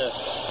in there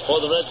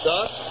for the Red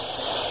Sox.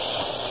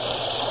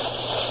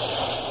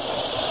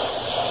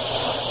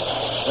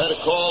 Had a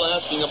call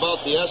asking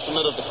about the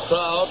estimate of the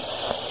crowd.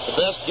 The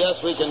best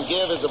guess we can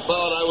give is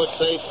about, I would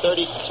say,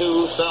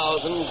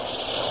 32,000,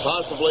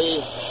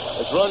 possibly.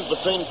 It runs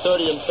between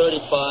 30 and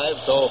 35,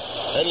 so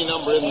any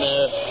number in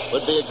there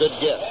would be a good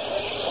guess.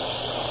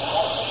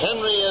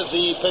 Henry is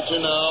the pitcher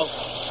now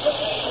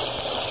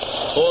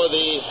for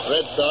the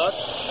Red Sox.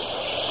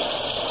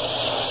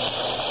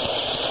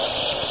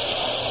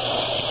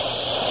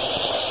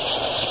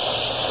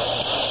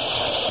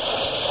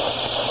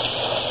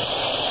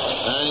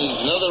 And he's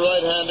another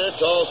right-hander,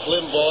 tall,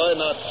 slim boy,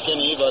 not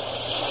skinny, but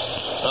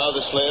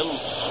rather slim.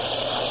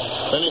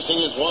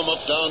 Finishing his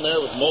warm-up down there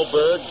with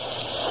Moberg,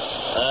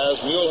 as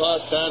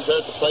Muehlhaus stands there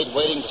at the plate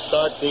waiting to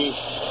start the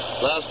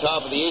last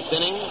half of the 8th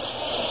inning.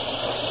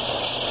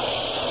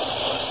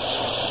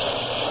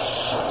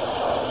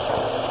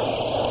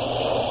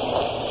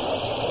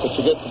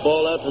 Pitcher gets the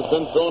ball after it's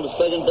been thrown to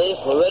second base.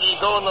 We're ready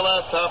to go in the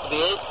last half of the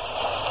 8th.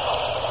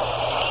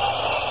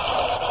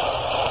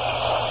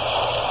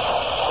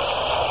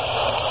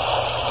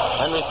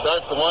 Henry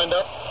starts the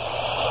windup.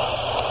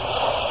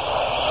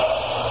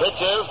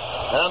 Pitches,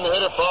 and the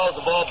hitter follows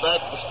the ball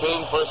back to the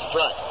screen for a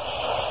strike.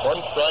 1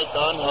 strike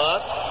on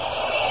Haas.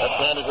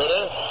 Left-handed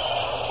hitter.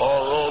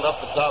 Ball rolled up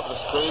the top of the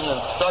screen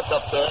and stuck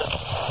up there.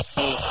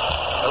 The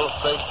little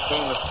space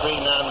between the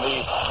screen and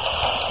the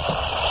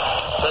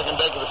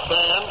second deck of the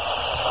stand.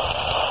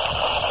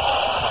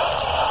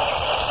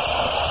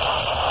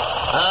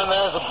 And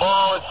there's a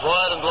ball. It's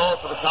wide and low,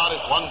 so the count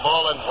is 1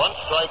 ball and 1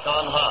 strike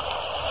on Haas.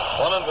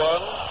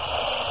 1-1.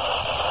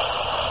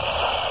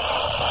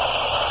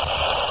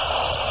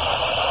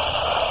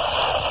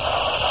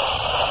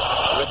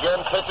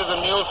 Again, pitches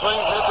and Mule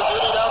swings. Here's the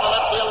beauty down the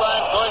left field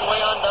line, going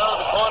way on down to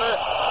the corner.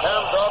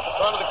 Comes off the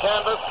front of the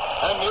canvas,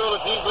 and Mule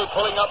is easily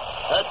pulling up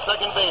at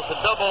second base. A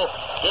double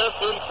just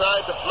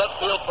inside the left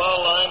field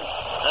foul line,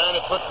 and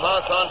it puts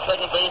Haas on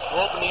second base to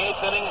open the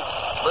 8th inning,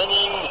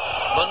 bringing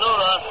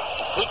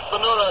Pete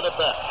Benura to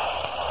bat.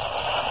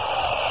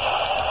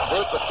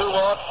 Duke with 2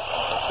 walks,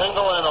 a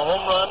single, and a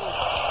home run,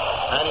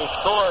 and he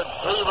scored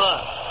 3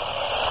 runs.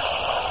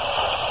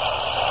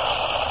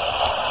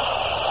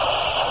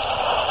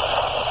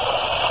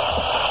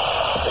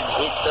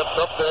 He steps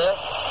up there.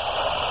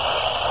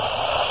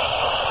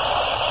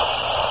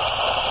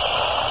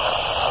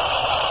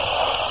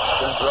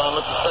 Turns around,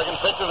 looks at second,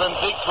 pitches, and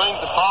Zeke swings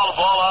to foul the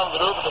ball out of the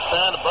roof of the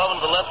stand above and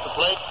to the left of the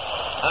plate,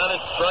 and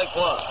it's strike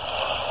one.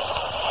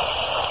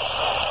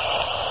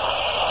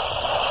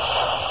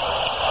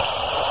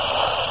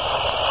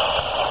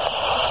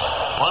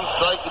 One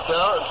strike to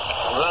count,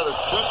 rather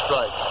two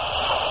strikes.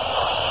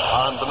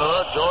 On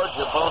Benura, George,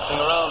 you're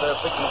bouncing around there,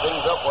 picking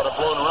things up, what are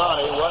blown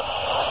around, eh? What?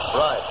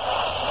 Right.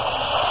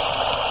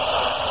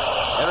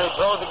 Henry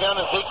throws again,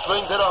 and Zeke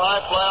swings it a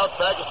high fly out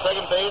back at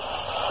second base.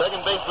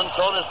 Second baseman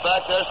Conan's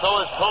back there, so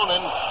is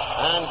Conan,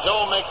 and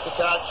Joe makes the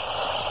catch,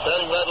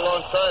 standing right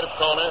alongside of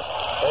Conan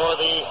for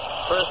the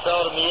first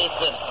out in the eighth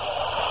inning.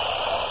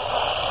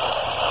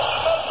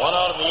 One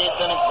out in the eighth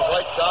inning for the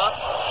White Sox,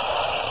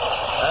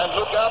 and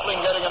Luke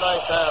Appling getting a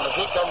nice hand as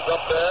he comes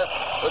up there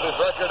with his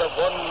record of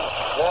 1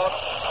 walk,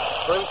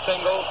 3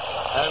 singles,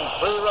 and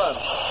 3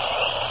 runs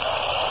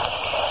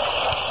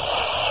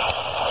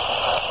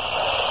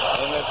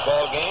in this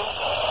ball game.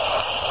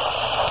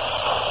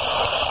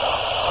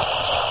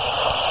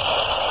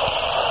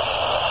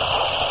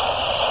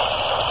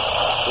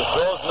 He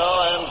throws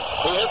now, and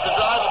he hits the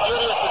drive. The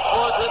Junior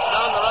scores it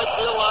down the right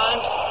field line.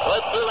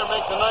 Right fielder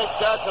makes a nice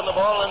catch on the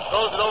ball and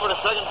throws it over to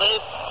second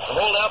base. The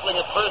hold Appling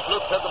at first.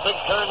 Luke took a big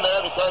turn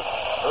there because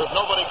there was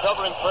nobody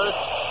covering first.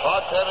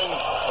 Fox having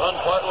run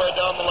part way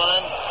down the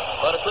line.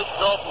 But a quick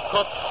throw from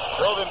Cook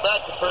drove him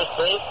back to first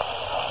base.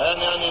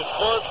 And on his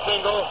fourth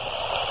single,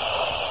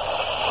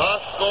 Fox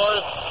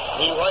scores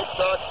the White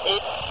Sox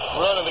 8th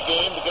run of the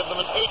game to give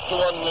them an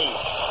 8-1 lead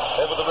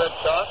over the Red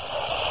Sox.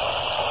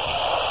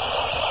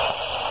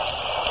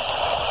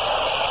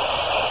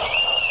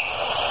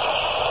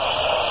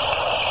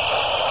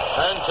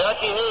 And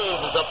Jackie Hayes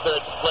is up there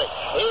at the plate.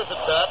 Hayes at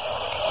bat.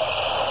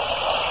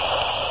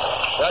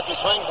 Jackie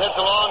swings, hits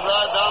a long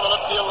drive down the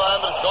left field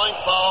line, but it's going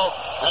foul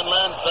and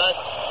lands back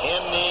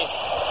in the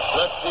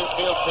left field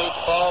seat.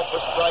 Foul for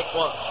strike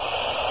one.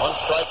 One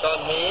strike on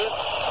Hayes.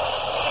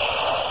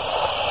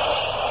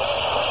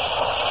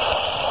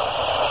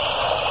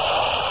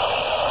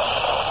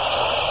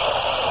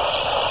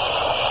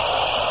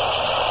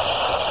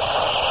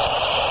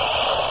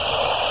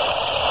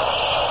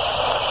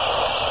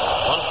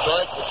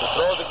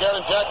 Throws again,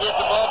 and Jackie hits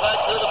the ball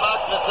back through the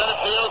box in the center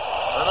field.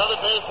 Another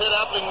base hit.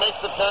 Appling makes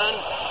the turn.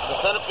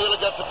 The center fielder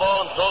gets the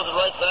ball and throws it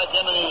right back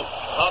in, and he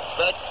hops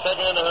back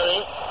second in a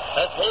hurry.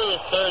 That's Hayes'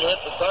 third hit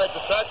besides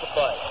the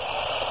sacrifice.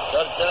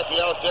 Got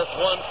Jackie out just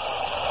once.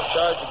 The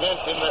charge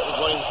against him, that was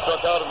when he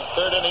struck out in the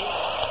third inning.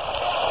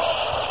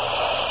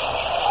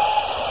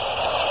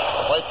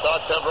 The White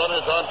Sox have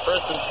runners on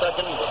first and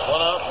second with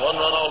 1 out, 1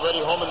 run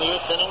already home in the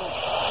 8th inning.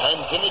 And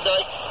Jimmy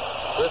Dykes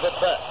is at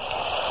bat.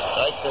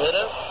 Dykes the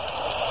hitter.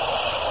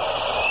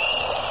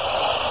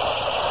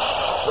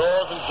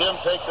 Throws, and Jim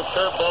takes the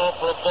curveball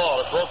for a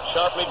ball. It broke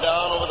sharply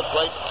down over the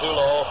plate, too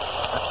low.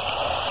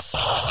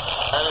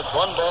 And it's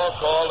 1 ball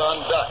called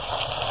on Dykes.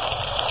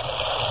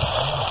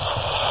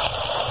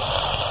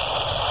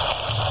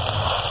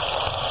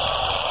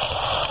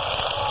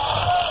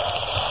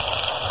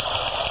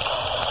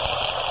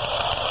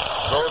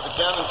 Throws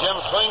again, and Jim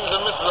swings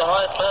and misses a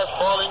high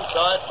fastball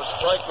inside for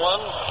strike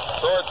one.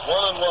 So it's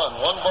 1-1.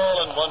 1 ball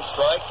and 1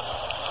 strike.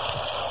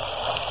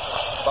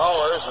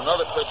 Bowers,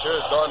 another pitcher,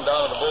 has gone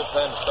down to the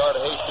bullpen to start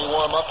a hasty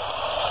warm-up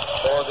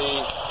for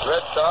the Red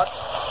Sox.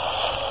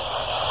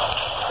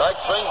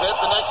 Dykes swings it.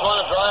 The next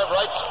one, a drive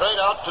right straight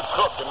out to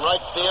Cook in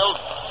right field.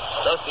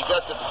 Dusty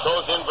gets it and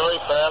throws in very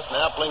fast. And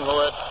Appling, who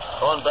had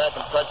gone back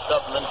and touched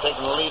up and then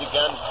taken the lead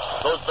again,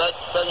 goes back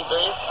to second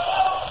base.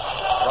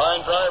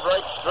 Line drive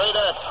right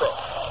straight at Cook.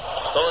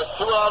 So it's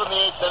 2 out in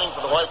the 8th inning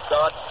for the White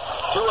Sox.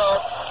 2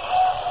 out,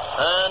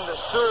 and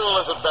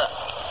Sewell is at bat.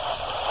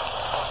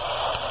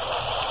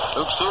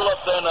 Luke Sewell up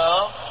there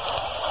now.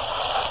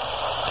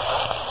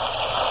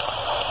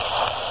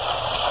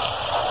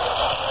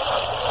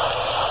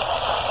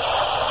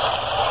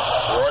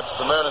 He watches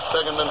the man at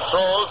second and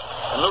throws.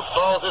 And Luke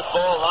falls this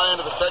ball high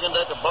into the second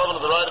deck above and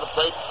to the right of the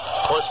plate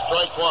for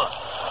strike one.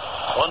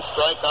 1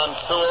 strike on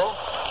Sewell.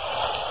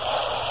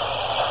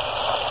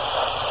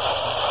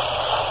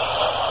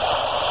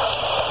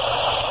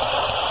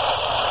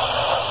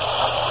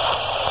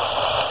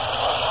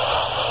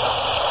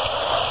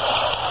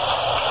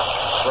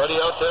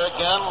 Out there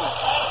again.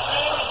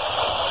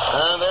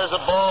 And there's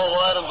a ball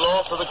wide and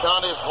low for the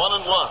count is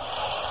 1-1.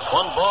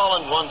 1 ball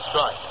and 1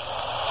 strike.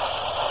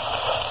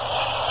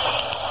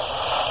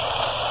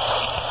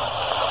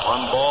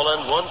 1 ball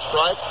and 1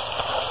 strike.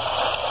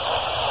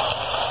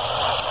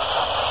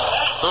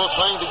 Sewell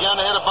swings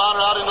again to hit a bounder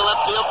out into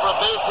left field for a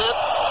base hit.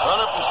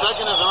 Runner from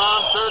second is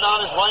around third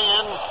on his way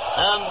in.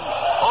 And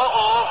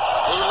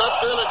the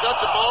left fielder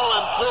got the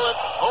ball and threw it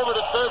over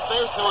to third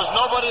base. There was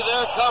nobody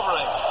there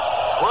covering.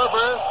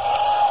 Werber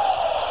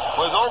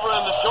was over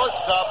in the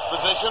shortstop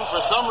position for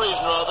some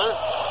reason or other,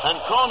 and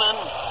Cronin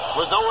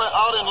was over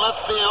out in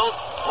left field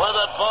where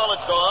that ball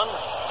had gone,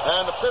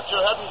 and the pitcher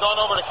hadn't gone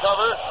over to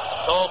cover,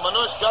 so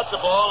Manouche got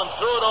the ball and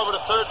threw it over to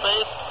third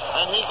base,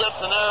 and he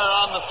gets an error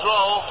on the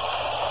throw.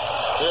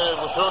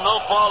 Through no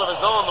fault of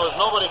his own, there was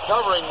nobody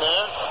covering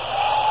there.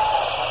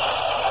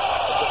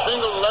 It's a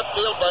single to left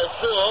field by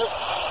Sewell.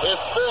 His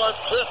fourth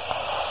hit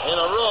in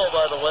a row,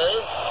 by the way.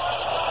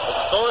 It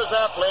scores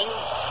Appling.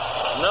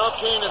 Now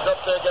Keane is up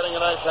there getting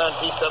a nice hand.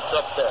 He steps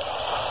up there.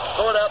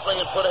 Scored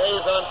Appling and put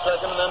Hayes on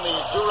second, and then the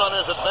two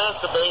runners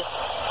advanced to base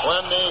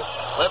when the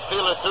left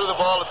fielder threw the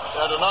ball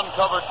at an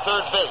uncovered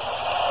third base.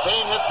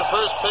 Keane hits the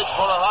first pitch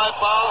for a high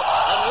foul,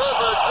 and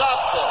Werber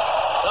drops it.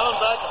 Down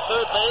back to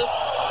third base.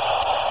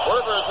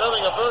 Werber is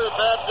having a very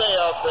bad day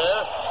out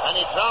there, and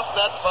he dropped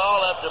that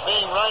foul after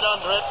being right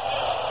under it.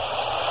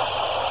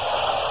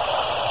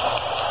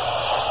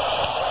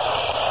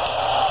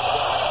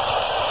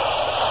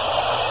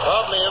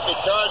 Probably he'll be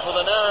charged with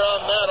an error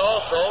on that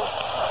also.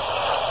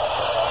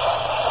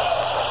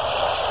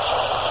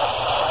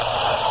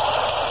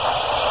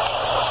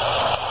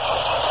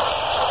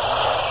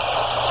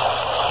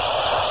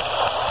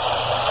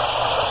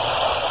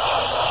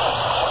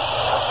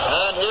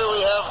 And here we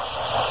have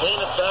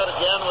Kane at bat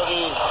again with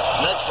the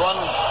next one,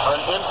 an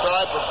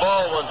inside for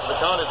ball one. So the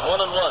count is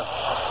 1-1.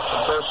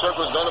 Of course, Shook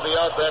was going to be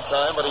out that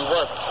time, but he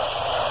wasn't.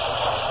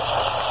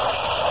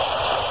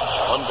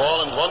 1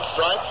 ball and 1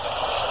 strike.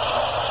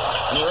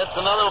 And he hits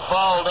another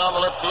foul down the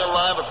left field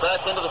line, but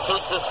back into the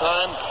seats this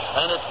time,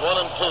 and it's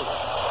 1-2.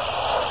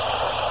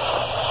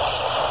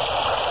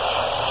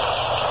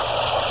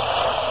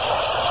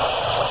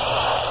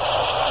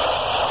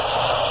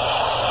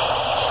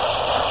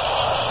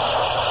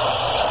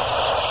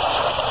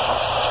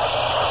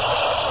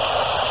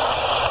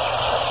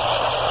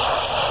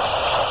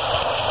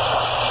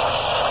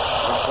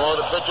 Before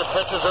the pitcher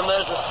pitches, and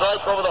there's a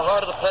strike over the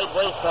heart of the plate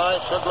waist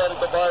high. Should let it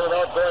go by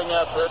without going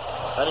after it.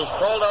 And he's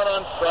called out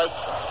on strike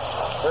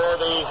for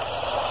the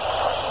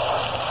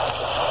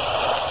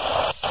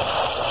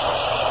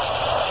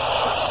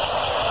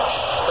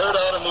third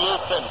out in the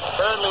 8th inning.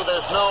 Apparently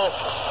there's no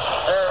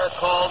error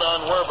called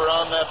on Werber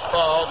on that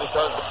foul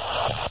because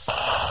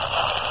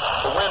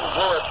the wind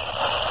blew it.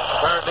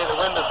 Apparently the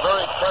wind is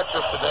very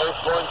treacherous today,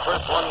 blowing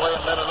first one way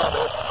and then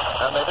another,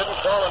 and they didn't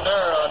call an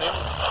error on him.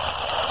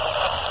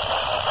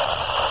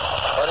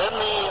 But in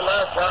the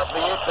last half of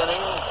the 8th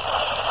inning,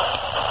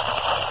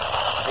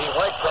 the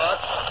White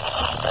Sox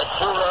had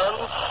 2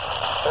 runs,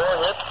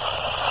 4 hits,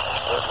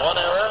 with 1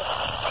 error,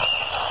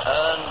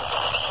 and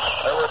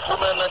there were 2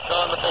 men left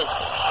on the base.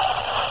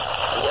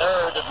 The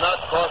error did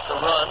not cost a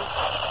run,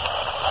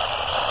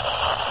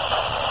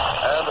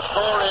 and the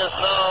score is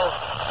now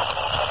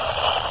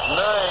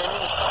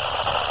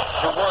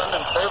 9-1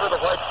 in favor of the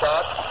White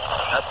Sox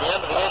at the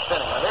end of the 8th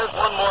inning. And here's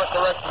one more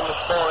correction in the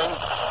scoring.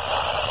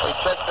 We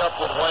checked up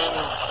with Wayne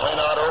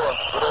Otto, a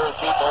good old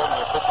T-Bone,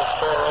 the official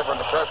scorer over in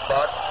the press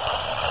box.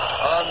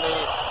 On the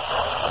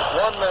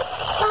one that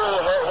Sewell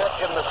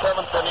hit in the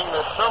 7th inning,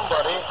 that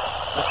somebody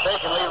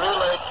mistakenly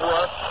relayed to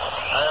us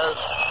as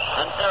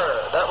an error.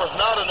 That was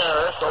not an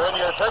error, so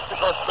in your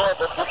technical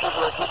scorebook, you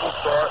people are keeping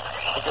score,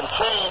 you can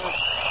change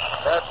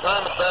that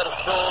time at bat of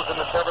Sewell's in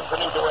the 7th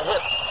inning to a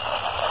hit.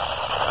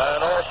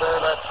 And also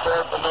that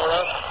scored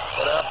Benura,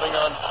 put Appling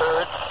on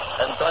third,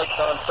 and Dykes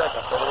on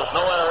second, so there was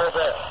no error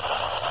there.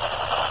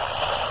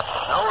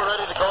 Now we're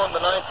ready to go in the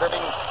 9th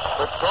inning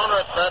with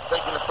Kroner at bat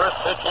taking the first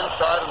pitch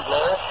inside and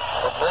low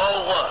for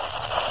ball 1.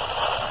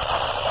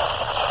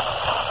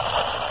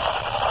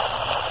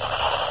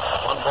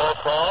 1 ball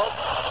called.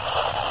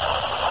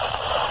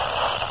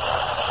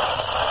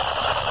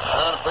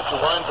 And the pitcher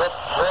winds up,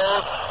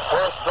 throws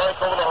for a strike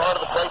over the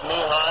heart of the plate,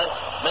 knee high,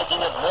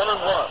 making it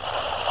 1-1.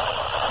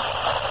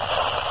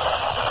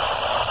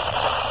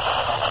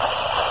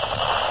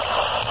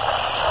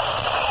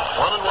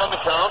 The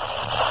count.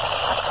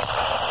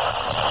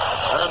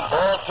 And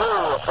ball 2,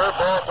 a third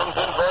ball comes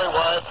in very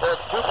wide for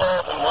 2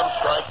 balls and 1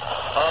 strike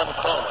on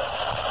Kroner.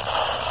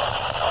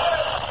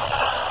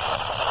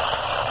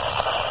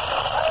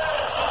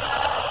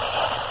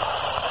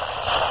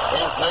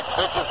 Kane's next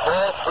pitch is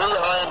ball 3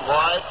 high and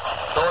wide,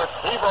 so it's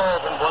 3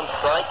 balls and 1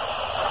 strike,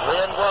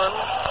 3-1.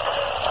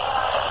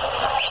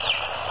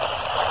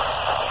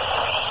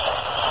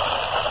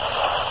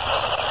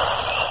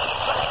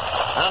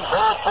 And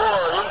ball 4,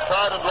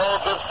 inside and low,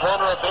 gives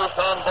Kroner a base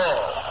on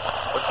ball.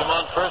 Puts him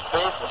on first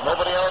base with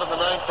nobody out in the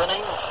 9th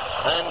inning.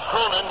 And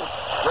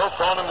Joe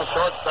Cronin, the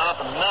shortstop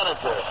and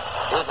manager,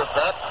 is at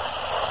bat.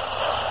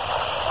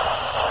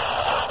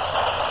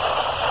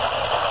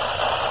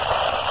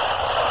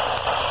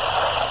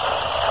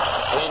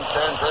 Kane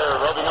stands there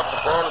rubbing up the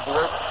ball as he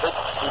waits to pitch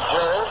to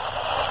Joe.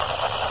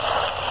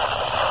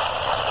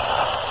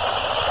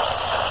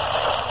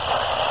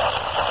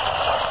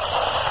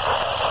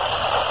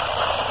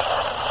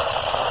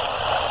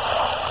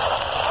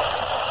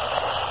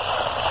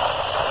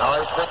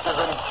 Pitches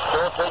and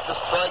Joe takes a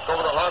strike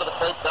over the heart of the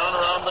plate down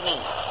around the knee.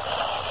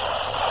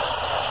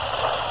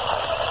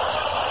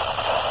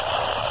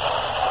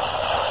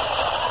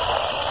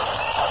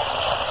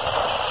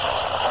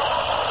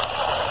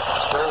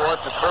 Joe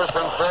watches first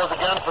and throws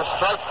again for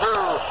strike 2.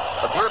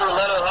 A beauty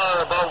letter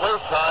high, about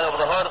waist high over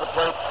the heart of the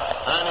plate,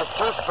 and his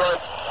 2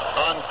 strikes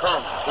on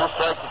Kroner. 2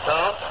 strikes to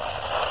count.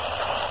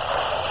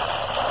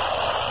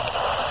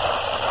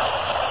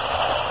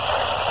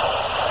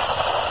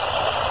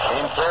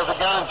 Throws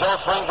again, and Joe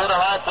swings it a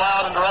high fly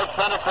out into right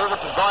center.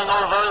 Kuzich is going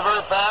over very,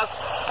 very fast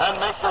and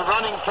makes a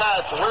running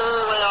catch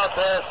way out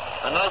there.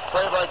 A nice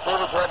play by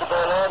Kuzich, who had to go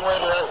a long way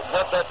to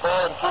get that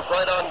ball and keep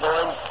right on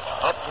going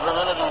up to the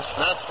minute he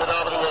snatched it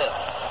out of the air.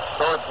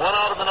 So it's 1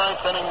 out of the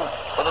 9th inning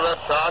for the Red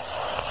Sox.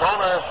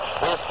 Toner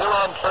is still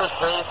on first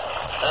base,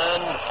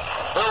 and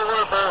Bill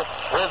Werber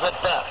is at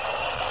bat.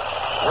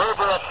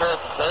 Werber up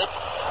there to take.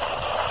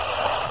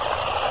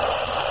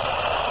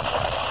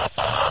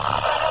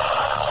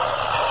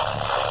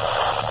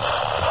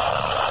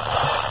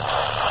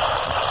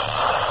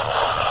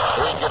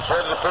 He gets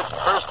ready to pitch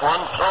the first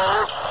one,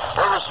 throws.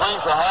 Werber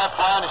swings a high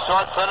fly in the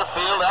short center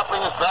field.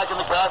 Appling is back in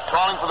the grass,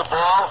 calling for the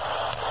ball.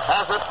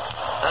 Has it,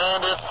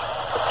 and it's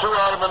 2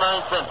 out of the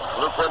 9th inning.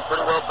 Luke went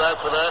pretty well back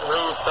for that.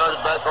 Hayes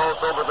started back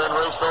also, but then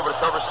raced over to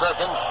cover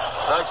second.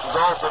 Sykes is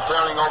also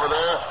tearing over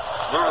there.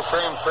 Do the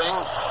same thing.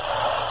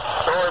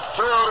 So it's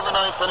 2 out of the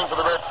 9th inning for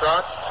the Red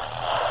Sox.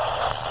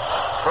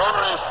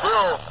 Kroner is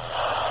still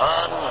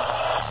on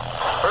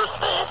first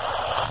base.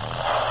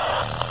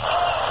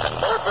 And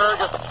Moberg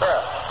at the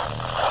bat.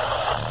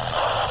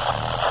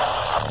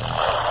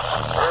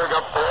 Berg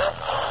up there.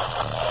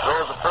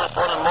 Throws the first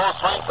one, and Mo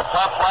swings the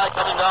top fly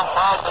coming down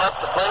foul to the left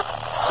to plate.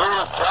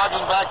 Sewell is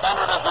jogging back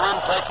under it as the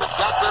wind takes it.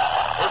 Gets it.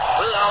 It's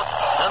 3 out,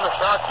 and the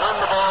Sox win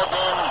the ball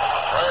game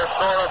by a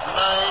score of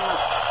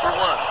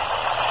 9-1.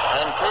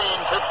 And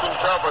Kane pitched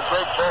himself a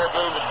great ball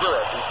game to do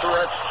it. These two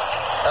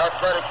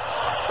athletic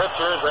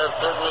pitchers have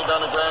certainly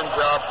done a grand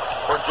job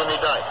for Jimmy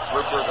Dykes,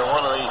 which is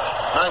one of the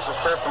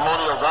nicest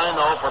testimonials I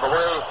know for the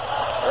way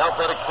the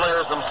athletic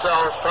players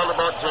themselves felt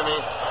about Jimmy,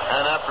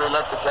 and after he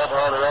left the club,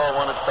 how they all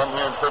wanted to come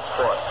here and pitch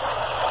for it.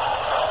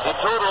 He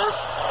totals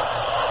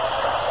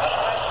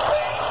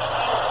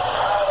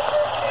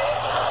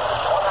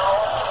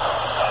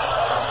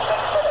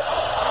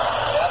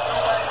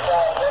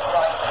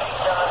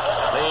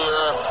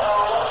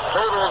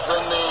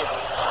in the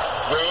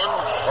game.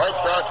 White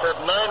Sox had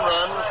 9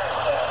 runs,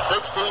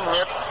 16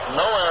 hits,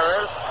 no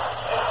errors.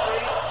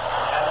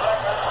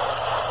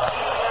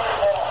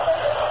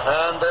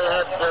 And they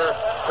had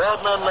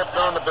 12 men left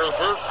on the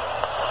bases.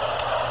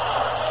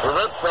 The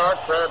Red Sox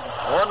had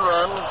 1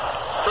 run,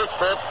 6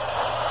 hits,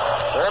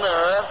 1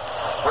 error,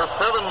 with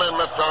 7 men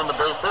left on the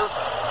bases.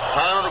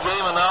 Time of the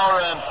game, 1 hour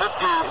and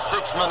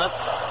 56 minutes.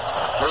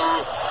 The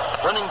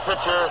winning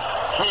pitcher,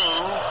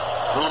 Kane.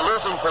 The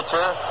losing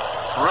pitcher,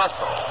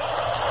 Russell.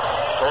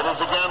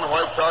 Totals again, the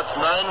White Sox 9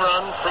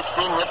 runs,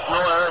 16 hits,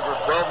 no errors with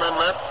 12 men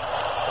left.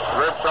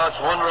 The Red Sox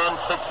 1 run,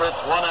 6 hits,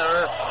 1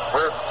 error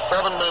with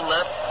 7 men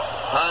left.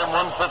 Time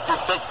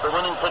 1:56, the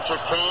winning pitcher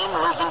Kane,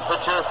 losing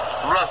pitcher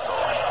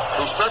Russell.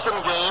 The second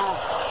game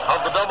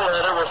of the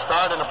doubleheader will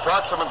start in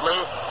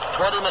approximately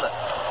 20 minutes,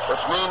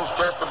 which means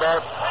just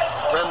about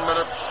 10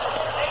 minutes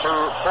to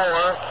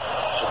 4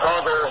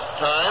 Chicago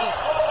time.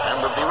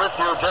 And we'll be with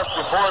you just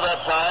before that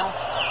time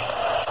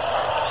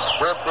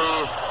with the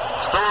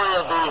story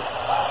of the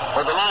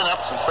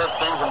lineups and such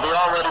things, and be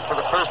all ready for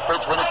the first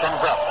pitch when it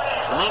comes up.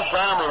 In the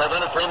meantime, we have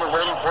entertainment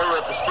waiting for you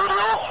at the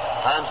studio,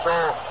 and so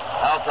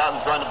Al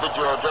Cotton's going to bid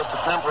you just a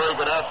temporary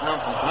good afternoon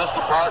from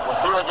Comiskey Park. We'll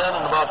see you again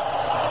in about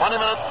 20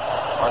 minutes,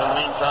 but in the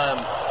meantime,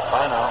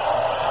 bye now.